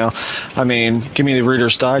 You know, I mean, give me the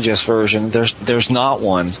Reader's Digest version. There's not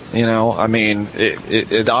one. You know, I mean,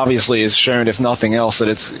 it obviously is shown, if nothing else, that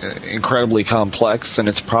it's incredibly complex and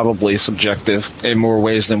it's probably subjective in more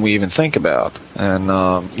ways than we even think about.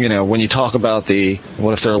 And you know, when you talk about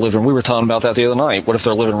what if they're living? We were talking about that the other night. What if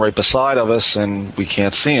they're living right beside of us and we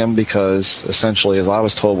can't see them because essentially, as I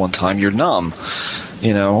was told one time, you're numb.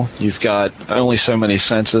 You know, you've got only so many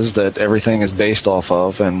senses that everything is based off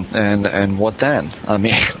of, and what then? I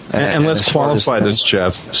mean, and let's qualify this,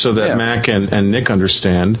 Jeff, so that Mac and Nick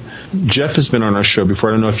understand. Jeff has been on our show before.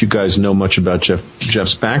 I don't know if you guys know much about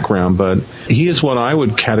Jeff's background, but he is what I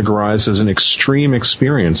would categorize as an extreme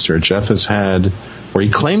experiencer. Jeff has had, or he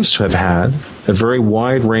claims to have had, a very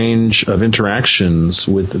wide range of interactions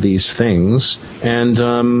with these things, and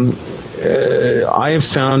I have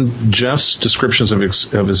found Jeff's descriptions of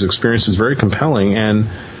his experiences very compelling, and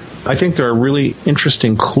I think there are really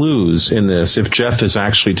interesting clues in this if Jeff is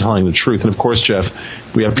actually telling the truth. And of course, Jeff,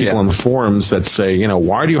 we have people on the forums that say, you know,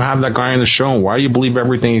 why do you have that guy on the show? And why do you believe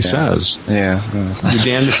everything he says? Yeah. You're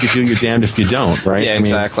damned if you do, you're damned if you don't, right? Yeah,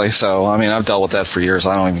 exactly. So, I mean, I've dealt with that for years.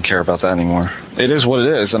 I don't even care about that anymore. It is what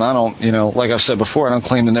it is. And I don't, you know, like I've said before, I don't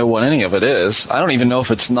claim to know what any of it is. I don't even know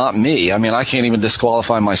if it's not me. I mean, I can't even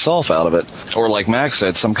disqualify myself out of it. Or like Mac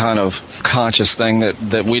said, some kind of conscious thing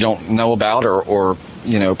that we don't know about or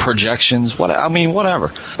you know, projections,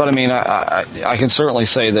 whatever. But I mean, I can certainly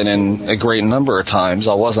say that in a great number of times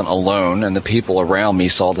I wasn't alone and the people around me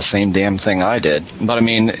saw the same damn thing I did. But I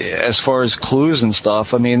mean, as far as clues and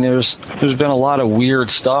stuff, I mean, there's been a lot of weird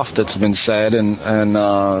stuff that's been said and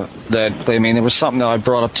that, I mean, there was something that I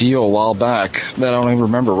brought up to you a while back that I don't even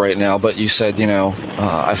remember right now, but you said, you know,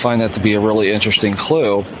 I find that to be a really interesting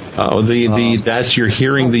clue. That's you're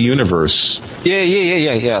hearing the universe.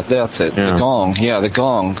 Yeah, that's it. Yeah. The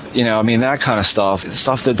gong. You know, I mean, that kind of stuff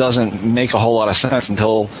that doesn't make a whole lot of sense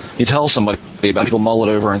until you tell somebody about it. People mull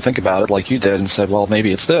it over and think about it like you did and said, well,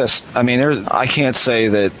 maybe it's this. I mean, I can't say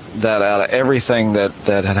that out of everything that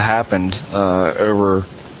had happened over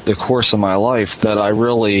the course of my life that I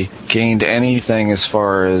really gained anything as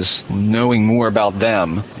far as knowing more about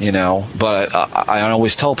them, you know. But I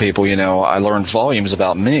always tell people, you know, I learned volumes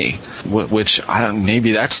about me, which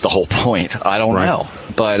maybe that's the whole point. I don't know.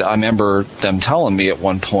 But I remember them telling me at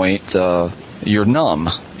one point, you're numb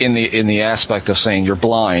in the aspect of saying you're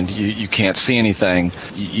blind, you can't see anything,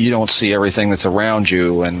 you don't see everything that's around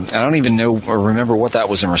you, and I don't even know or remember what that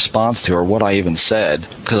was in response to or what I even said,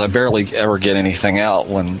 because I barely ever get anything out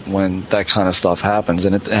when that kind of stuff happens,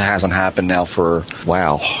 and it hasn't happened now for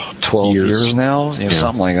 12 years now, you know,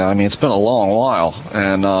 something like that. I mean, it's been a long while,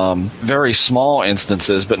 and very small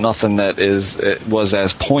instances, but nothing that was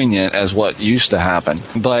as poignant as what used to happen.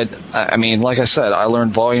 But I mean, like I said, I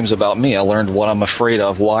learned volumes about me. I learned what I'm afraid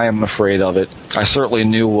of, why I'm afraid of it. I certainly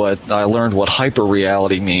learned what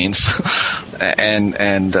hyper-reality means,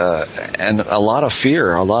 and a lot of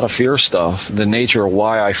fear stuff, the nature of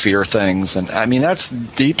why I fear things, and I mean, that's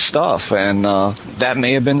deep stuff, and that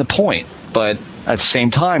may have been the point. But at the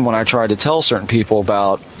same time, when I tried to tell certain people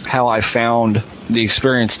about how I found the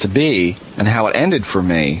experience to be and how it ended for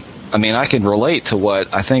me, I mean, I can relate to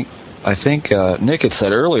what I think Nick had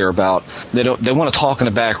said earlier about they want to talk in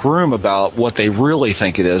a back room about what they really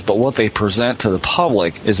think it is, but what they present to the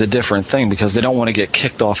public is a different thing because they don't want to get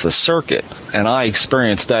kicked off the circuit. And I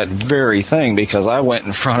experienced that very thing because I went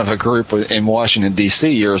in front of a group in Washington,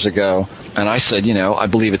 D.C. years ago, and I said, you know, I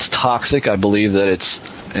believe it's toxic. I believe that it's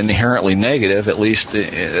inherently negative, at least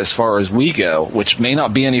as far as we go, which may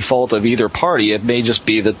not be any fault of either party. It may just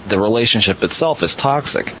be that the relationship itself is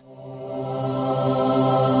toxic.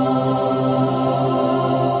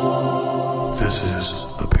 This is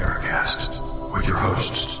the Paracast with your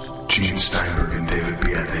hosts, Gene Steinberg and David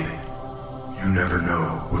Biedney. You never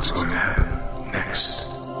know what's going to happen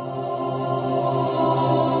next.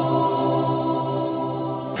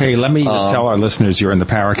 Hey, let me just tell our listeners you're in the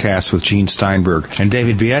Paracast with Gene Steinberg and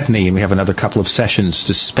David Biedney, and we have another couple of sessions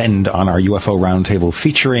to spend on our UFO Roundtable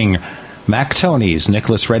featuring Mac Tonnies,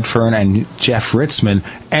 Nicholas Redfern, and Jeff Ritzmann.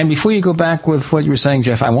 And before you go back with what you were saying,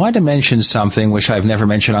 Jeff, I wanted to mention something which I've never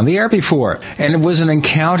mentioned on the air before. And it was an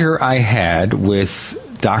encounter I had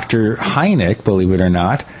with Dr. Hynek, believe it or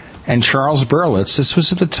not, and Charles Berlitz. This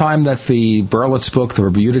was at the time that the Berlitz book, The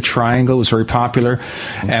Bermuda Triangle, was very popular.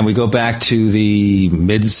 And we go back to the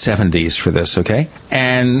mid-'70s for this, okay?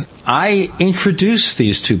 And I introduced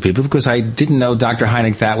these two people because I didn't know Dr.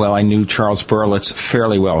 Hynek that well. I knew Charles Berlitz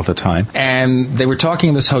fairly well at the time. And they were talking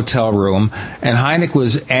in this hotel room, and Hynek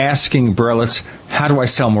was asking Berlitz, how do I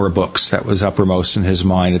sell more books? That was uppermost in his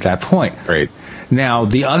mind at that point. Great. Now,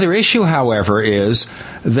 the other issue, however, is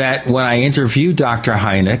that when I interviewed Dr.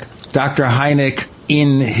 Hynek,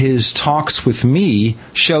 in his talks with me,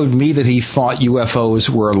 showed me that he thought UFOs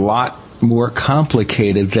were a lot more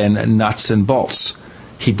complicated than nuts and bolts.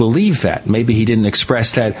 He believed that. Maybe he didn't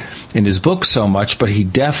express that in his book so much, but he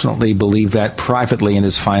definitely believed that privately in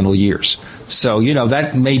his final years. So,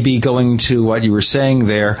 that may be going to what you were saying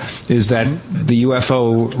there, is that the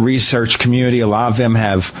UFO research community, a lot of them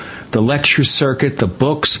have the lecture circuit, the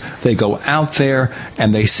books. They go out there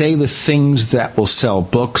and they say the things that will sell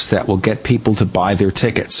books, that will get people to buy their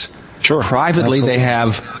tickets. Sure. Privately, Absolutely. they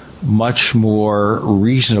have much more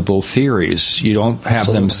reasonable theories. You don't have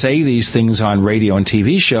them say these things on radio and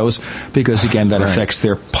TV shows because, again, that affects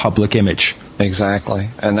their public image. Exactly.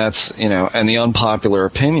 And that's, and the unpopular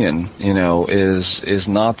opinion, is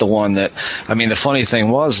not the one that, the funny thing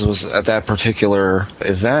was at that particular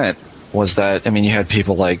event was that, you had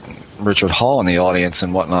people like Richard Hall in the audience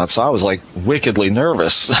and whatnot, so I was like wickedly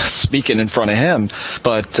nervous speaking in front of him.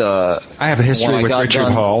 But I have a history with Richard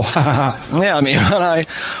Hall. Yeah,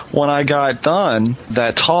 when I got done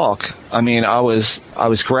that talk, I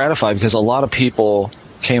was gratified because a lot of people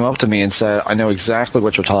came up to me and said, I know exactly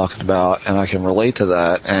what you're talking about and I can relate to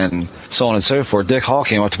that, and so on and so forth. Dick Hall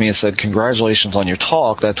came up to me and said, congratulations on your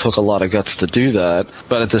talk. That took a lot of guts to do that.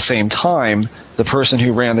 But at the same time, the person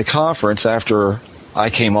who ran the conference after I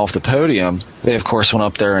came off the podium, they of course went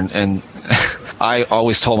up there and I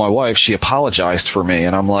always told my wife, she apologized for me,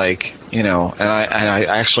 and I'm like, and I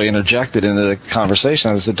actually interjected into the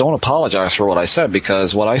conversation. I said, don't apologize for what I said,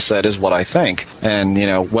 because what I said is what I think.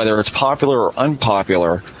 And, whether it's popular or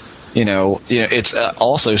unpopular, it's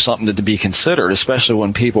also something to be considered, especially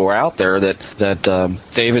when people are out there that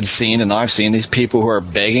David's seen and I've seen, these people who are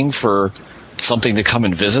begging for something to come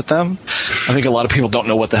and visit them. I think a lot of people don't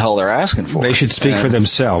know what the hell they're asking for. They should speak for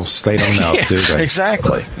themselves. They don't know, do they?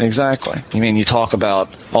 Exactly. You talk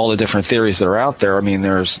about all the different theories that are out there.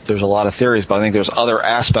 There's a lot of theories, but I think there's other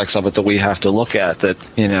aspects of it that we have to look at, that,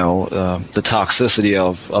 the toxicity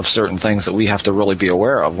of certain things that we have to really be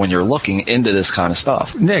aware of when you're looking into this kind of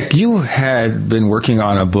stuff. Nick, you had been working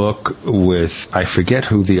on a book with, I forget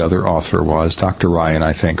who the other author was, Dr. Ryan,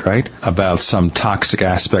 I think, right? About some toxic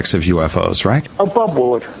aspects of UFOs, right? Oh, Bob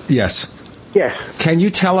Wood. Yes. Yes. Can you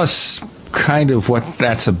tell us kind of what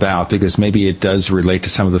that's about? Because maybe it does relate to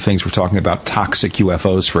some of the things we're talking about, toxic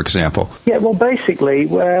UFOs, for example. Yeah, well, basically,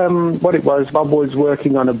 what it was, Bob was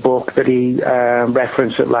working on a book that he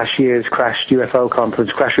referenced at last year's Crash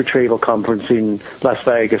Retrieval Conference in Las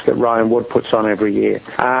Vegas that Ryan Wood puts on every year.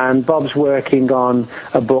 And Bob's working on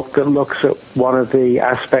a book that looks at one of the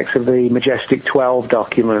aspects of the Majestic 12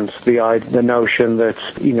 documents, the notion that,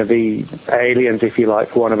 the aliens, if you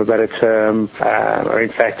like, for want of a better term, are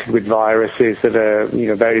infected with viruses that are,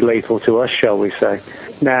 very lethal to us, shall we say.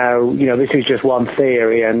 Now, this is just one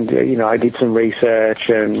theory, and, I did some research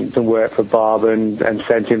and some work for Bob and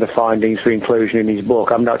sent him the findings for inclusion in his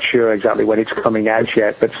book. I'm not sure exactly when it's coming out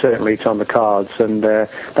yet, but certainly it's on the cards, and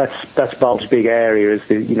that's Bob's big area, is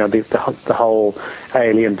the whole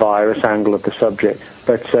alien virus angle of the subject.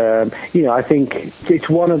 But, I think it's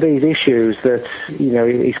one of these issues that,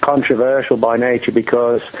 is controversial by nature,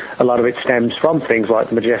 because a lot of it stems from things like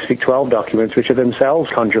the Majestic 12 documents, which are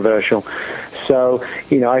themselves controversial. So,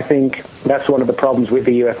 I think that's one of the problems with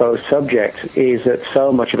the UFO subject, is that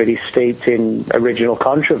so much of it is steeped in original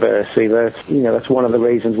controversy. That's one of the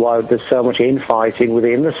reasons why there's so much infighting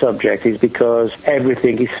within the subject, is because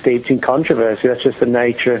everything is steeped in controversy. That's just the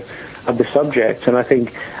nature of the subject. And I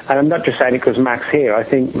think, and I'm not just saying it because Mac's here, I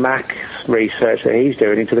think Mac's research that he's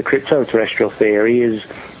doing into the crypto-terrestrial theory is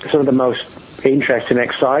sort of the most interesting and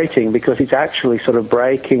exciting, because it's actually sort of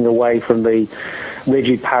breaking away from the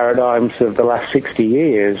rigid paradigms of the last 60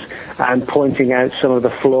 years and pointing out some of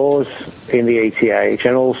the flaws in the ETH,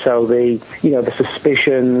 and also the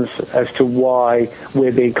suspicions as to why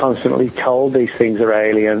we're being constantly told these things are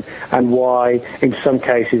alien, and why in some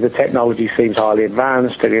cases the technology seems highly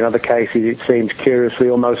advanced, and in other cases it seems curiously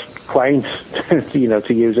almost quaint,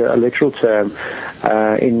 to use a literal term,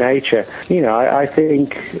 in nature. I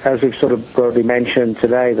think, as we've sort of broadly mentioned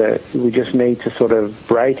today, that we just need to sort of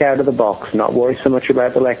break out of the box, not worry so much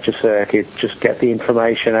about the lecture circuit, just get the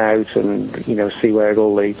information out and, see where it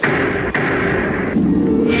all leads.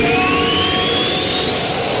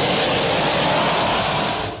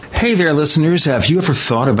 Hey there, listeners. Have you ever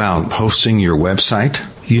thought about hosting your website?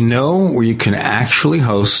 You know where you can actually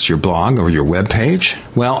host your blog or your web page?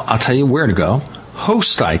 Well, I'll tell you where to go.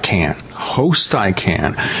 Host I Can.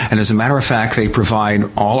 And as a matter of fact, they provide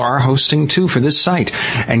all our hosting too for this site.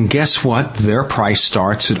 And guess what? Their price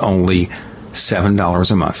starts at only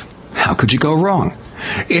 $7 a month. How could you go wrong?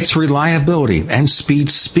 Its reliability and speed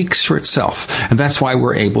speaks for itself, and that's why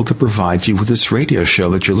we're able to provide you with this radio show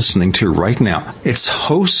that you're listening to right now. It's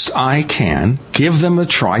Host I Can. Give them a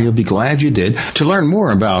try. You'll be glad you did. To learn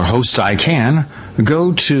more about Host I Can,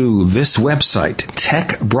 go to this website,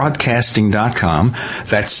 techbroadcasting.com.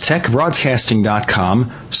 That's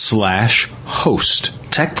techbroadcasting.com/host.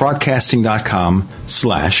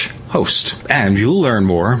 techbroadcasting.com/host. And you'll learn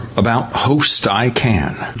more about Host I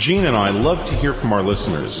Can. Gene and I love to hear from our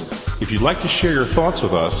listeners. If you'd like to share your thoughts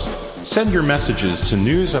with us, send your messages to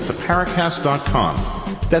news@theparacast.com.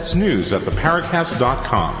 That's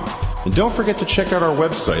news@theparacast.com. And don't forget to check out our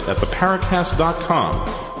website at theparacast.com,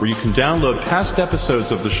 where you can download past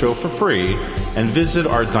episodes of the show for free and visit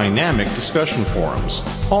our dynamic discussion forums.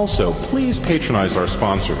 Also, please patronize our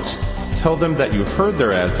sponsors. Tell them that you heard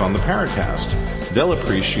their ads on the Paracast. They'll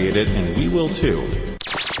appreciate it, and we will too.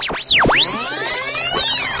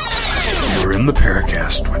 You're in the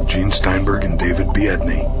Paracast with Gene Steinberg and David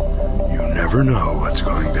Biedney. You never know what's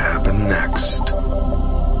going to happen next.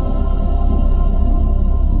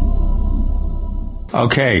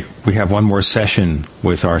 Okay, we have one more session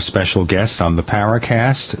with our special guests on the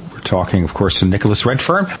Paracast. We're talking, of course, to Nicholas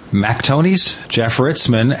Redfern, Mac Tonnies, Jeff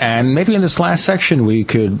Ritzmann, and maybe in this last section we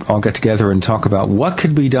could all get together and talk about what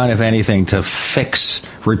could be done, if anything, to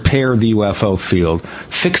repair the UFO field,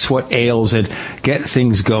 fix what ails it, get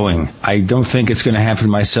things going. I don't think it's going to happen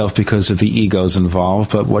myself because of the egos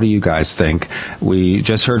involved, but what do you guys think? We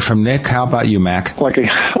just heard from Nick. How about you, Mac? I think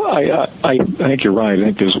you're right. I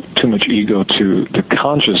think there's too much ego to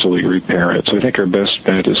consciously repair it. So I think our best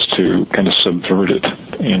bet is to kind of subvert it,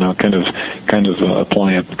 kind of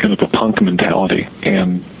apply a kind of a punk mentality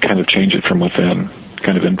and kind of change it from within,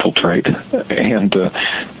 kind of infiltrate. And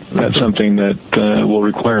that's something that will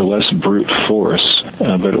require less brute force,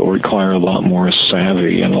 but it will require a lot more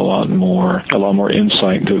savvy and a lot more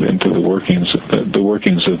insight into the workings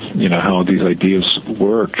of how these ideas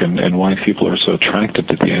work and why people are so attracted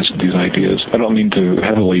to these ideas. I don't mean to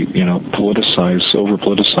heavily over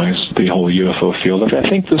politicize the whole UFO field. I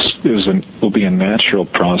think this will be a natural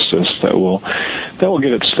process that will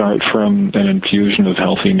get its start from an infusion of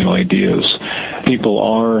healthy new ideas. People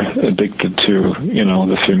are addicted to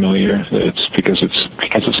the familiar. It's because it's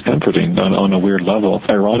comforting on a weird level.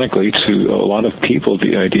 Ironically, to a lot of people,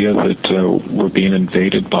 the idea that we're being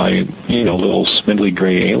invaded by little spindly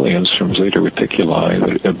gray aliens from Zeta Reticuli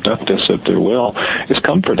that abduct us at their will is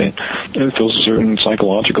comforting. And it fills a certain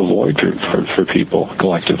psychological void for people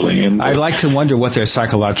collectively. And I'd like to wonder what their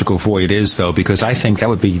psychological void is, though, because I think that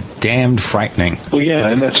would be damned frightening. Well, yeah,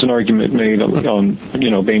 and that's an argument made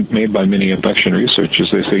being made by many abduction researchers.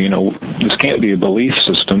 They say, this can't be a belief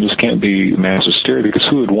system. This can't be mass hysteria, because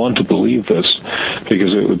who would want to believe this?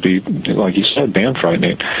 Because it would be, like you said, damn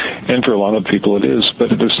frightening. And for a lot of people it is.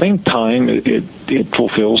 But at the same time, it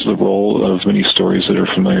fulfills the role of many stories that are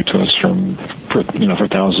familiar to us for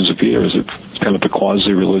thousands of years. It's kind of a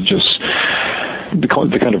quasi-religious, the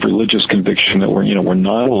kind of religious conviction that we're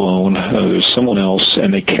not alone. There's someone else,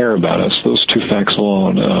 and they care about us. Those two facts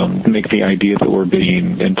alone make the idea that we're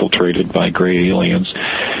being infiltrated by gray aliens.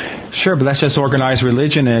 Sure, but that's just organized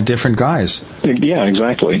religion in a different guise. Yeah,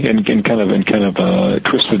 exactly, and kind of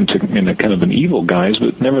twisted in a kind of an evil guise,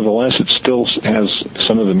 but nevertheless, it still has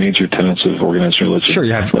some of the major tenets of organized religion. Sure,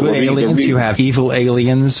 you have good aliens, you have evil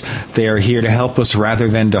aliens. They are here to help us rather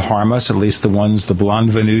than to harm us. At least the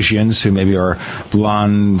blonde Venusians, who maybe are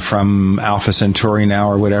blonde from Alpha Centauri now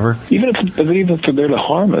or whatever. Even if they're there to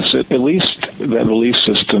harm us, at least that belief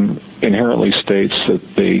system inherently states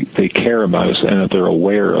that they care about us and that they're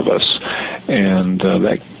aware of us, and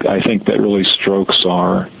that I think that really strokes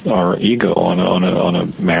our ego on a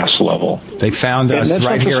mass level. They found us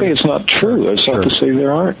right here. That's not to say it's not true. That's not to say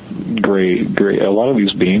there aren't gray. A lot of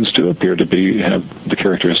these beings do appear to have the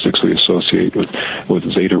characteristics we associate with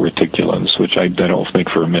Zeta Reticulans, which I don't think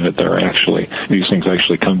for a minute these things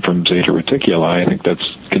actually come from Zeta Reticuli. I think that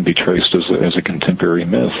can be traced as a contemporary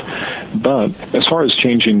myth. But as far as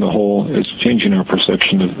changing changing our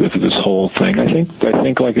perception of this whole thing, I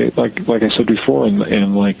think like I said before,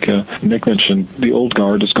 and like Nick mentioned, the old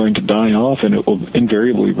guard is going to die off, and it will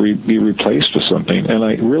invariably be replaced with something. And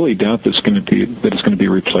I really doubt that it's going to be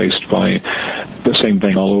replaced replaced by the same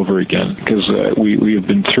thing all over again, because we have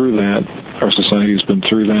been through that. Our society has been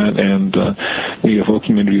through that, and the UFO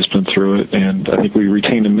community has been through it. And I think we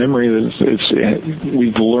retain a memory that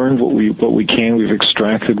we've learned what we can, we've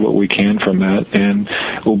extracted what we can from that, and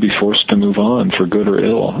we'll be forced to move on for good or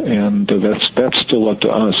ill. And that's still up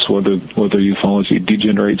to us whether ufology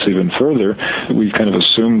degenerates even further. We've kind of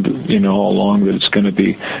assumed, all along that it's going to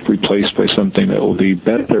be replaced by something that will be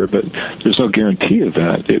better, but there's no guarantee of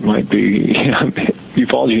that. It might be.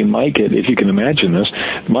 Ufology might get, if you can imagine this,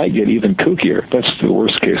 might get even kookier. That's the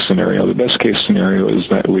worst case scenario. The best case scenario is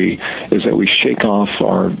that we shake off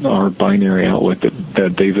our binary outlook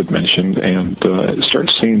that David mentioned and start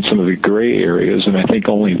seeing some of the gray areas, and I think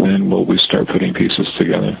only then will we start putting pieces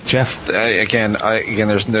together. Jeff? Again,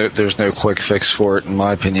 there's no quick fix for it, in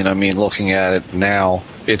my opinion. I mean, looking at it now,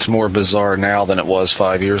 it's more bizarre now than it was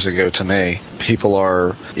 5 years ago to me. People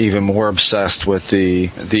are even more obsessed with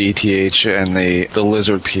the ETH and the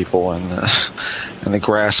lizard people and the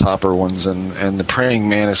grasshopper ones and the praying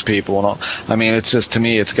mantis people and all. I mean, it's just, to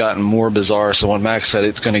me, it's gotten more bizarre. So when Max said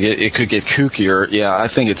it could get kookier, yeah, I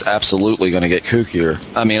think it's absolutely going to get kookier.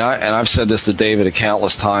 I mean, I've said this to David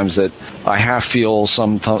countless times that I feel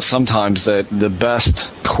sometimes that the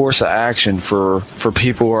best course of action for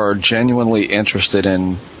people who are genuinely interested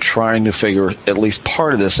in trying to figure at least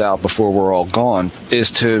part of this out before we're all gone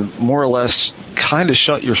is to more or less kind of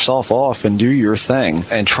shut yourself off and do your thing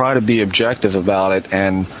and try to be objective about it.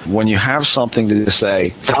 And when you have something to say,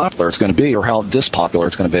 how popular it's going to be or how dispopular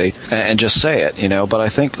it's going to be, and just say it, But I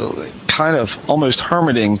think kind of almost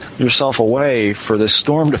hermiting yourself away for this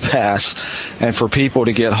storm to pass and for people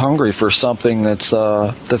to get hungry for something that's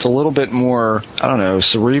a little bit more, I don't know,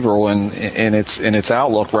 cerebral in its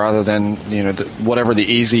outlook rather than whatever the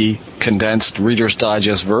easy condensed Reader's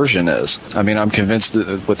Digest version is. I mean, I'm convinced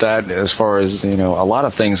that with that, as far as a lot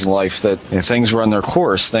of things in life, that things run their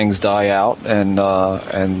course, things die out,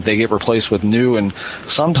 and they get replaced with new and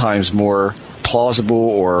sometimes more plausible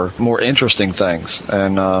or more interesting things.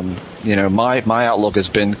 And my outlook has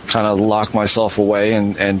been kind of lock myself away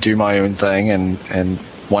and do my own thing, and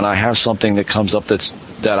when I have something that comes up that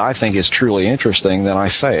I think is truly interesting, then I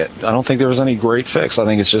say it. I don't think there's any great fix. I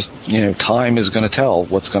think it's just, time is going to tell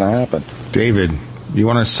what's going to happen. David, you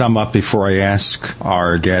want to sum up before I ask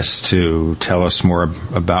our guests to tell us more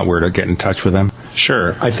about where to get in touch with them?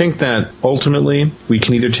 Sure. I think that ultimately we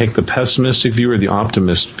can either take the pessimistic view or the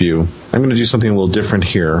optimist view. I'm going to do something a little different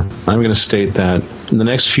here. I'm going to state that in the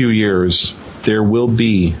next few years, there will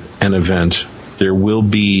be an event, there will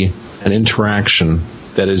be an interaction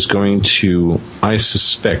that is going to, I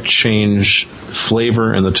suspect, change the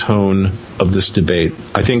flavor and the tone of this debate.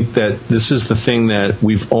 I think that this is the thing that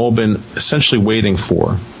we've all been essentially waiting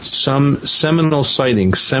for. Some seminal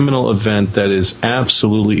sighting, seminal event that is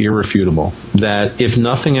absolutely irrefutable, that, if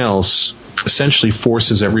nothing else, essentially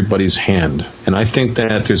forces everybody's hand. And I think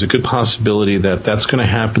that there's a good possibility that that's going to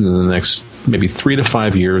happen in the next maybe 3 to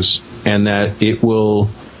 5 years, and that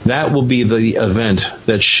that will be the event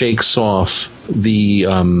that shakes off the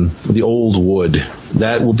old wood.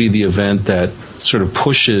 That will be the event that sort of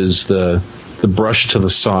pushes the brush to the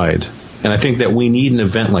side. And I think that we need an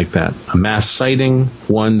event like that, a mass sighting,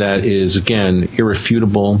 one that is, again,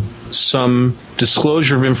 irrefutable, some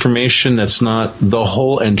disclosure of information that's not the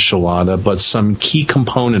whole enchilada, but some key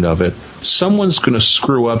component of it. Someone's going to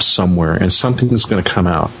screw up somewhere, and something's going to come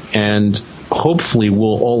out. And hopefully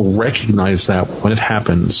we'll all recognize that when it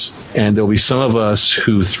happens, and there'll be some of us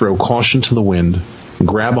who throw caution to the wind,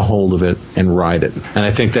 grab a hold of it, and ride it. And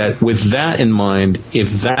I think that with that in mind,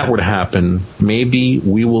 if that were to happen, maybe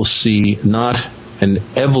we will see not an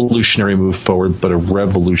evolutionary move forward, but a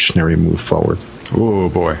revolutionary move forward. Oh,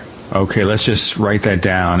 boy. Okay, let's just write that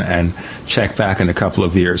down and check back in a couple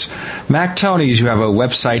of years. Mac Tonnies, you have a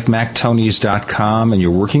website, mactonnies.com, and you're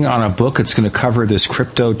working on a book that's going to cover this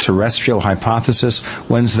crypto-terrestrial hypothesis.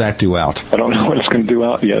 When's that due out? I don't know when it's going to due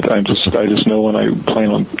out yet. I just know when I plan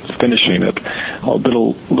on finishing it. A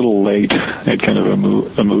little late. I had kind of a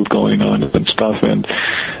move going on and stuff, and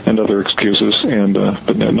other excuses.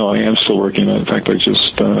 But no, I am still working on it. In fact, I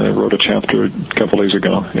just wrote a chapter a couple days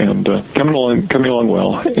ago, and coming along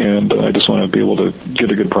well. And I just want to be able to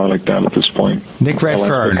get a good product out at this point. Nick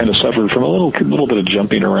Redfern. I kind of suffered from a little bit of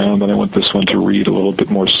jumping around, and I want this one to read a little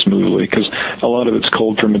bit more smoothly, because a lot of it's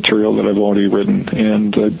cold from material that I've already written,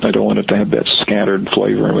 and I don't want it to have that scattered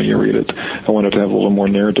flavor when you read it. I want it to have a little more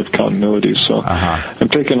narrative continuity. So I'm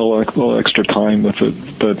taking a little extra time with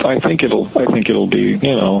it, but I think it'll be,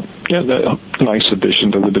 a nice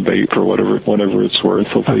addition to the debate for whatever it's worth.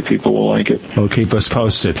 Hopefully people will like it. We'll keep us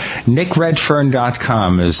posted.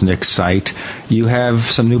 NickRedfern.com is Nick's site. You have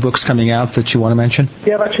some new books coming out that you want to mention?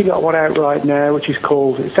 Yeah, I've actually got one out right now, which is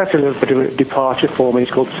called, it's actually a little bit of a departure for me,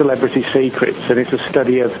 it's called Celebrity Secrets, and it's a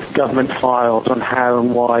study of government files on how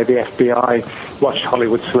and why the FBI watched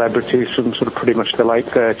Hollywood celebrities from sort of pretty much the late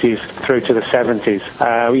 30s through to the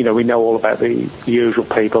 70s. We know all about the usual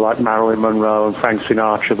people like Marilyn Monroe and Frank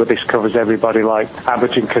Sinatra, but this covers everybody like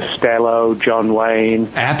Abbott and Costello, John Wayne.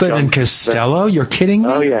 Abbott and Costello? You're kidding me?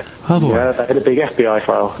 Oh, yeah. Oh, boy. Yeah, they had a big FBI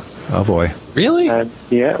file. Oh, boy. Really?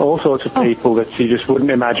 Yeah, all sorts of people that you just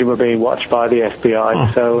wouldn't imagine were being watched by the FBI.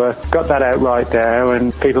 Oh. So got that out right there,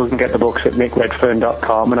 and people can get the books at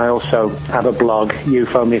nickredfern.com, and I also have a blog,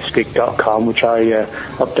 ufomystic.com, which I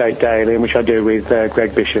update daily, and which I do with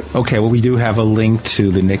Greg Bishop. Okay, well, we do have a link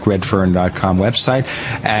to the nickredfern.com website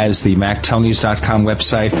as the mactonnies.com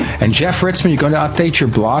website. And Jeff Ritzmann, you're going to update your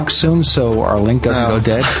blog soon so our link doesn't go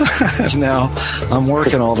dead? No, I'm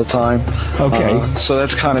working all the time. Okay. So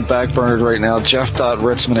that's kind of backburnered right now.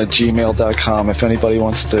 Jeff.ritzmann@gmail.com. If anybody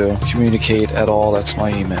wants to communicate at all, that's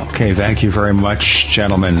my email. Okay, thank you very much,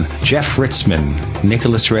 gentlemen. Jeff Ritzmann,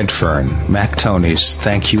 Nicholas Redfern, Mac Tonnies,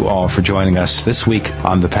 thank you all for joining us this week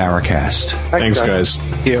on the Paracast. Thanks, guys.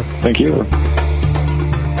 Thank you. Thank you.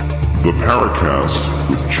 The Paracast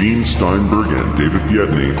with Gene Steinberg and David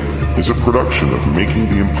Biedney is a production of Making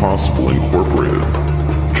the Impossible Incorporated.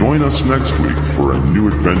 Join us next week for a new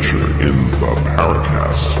adventure in the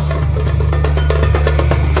Paracast.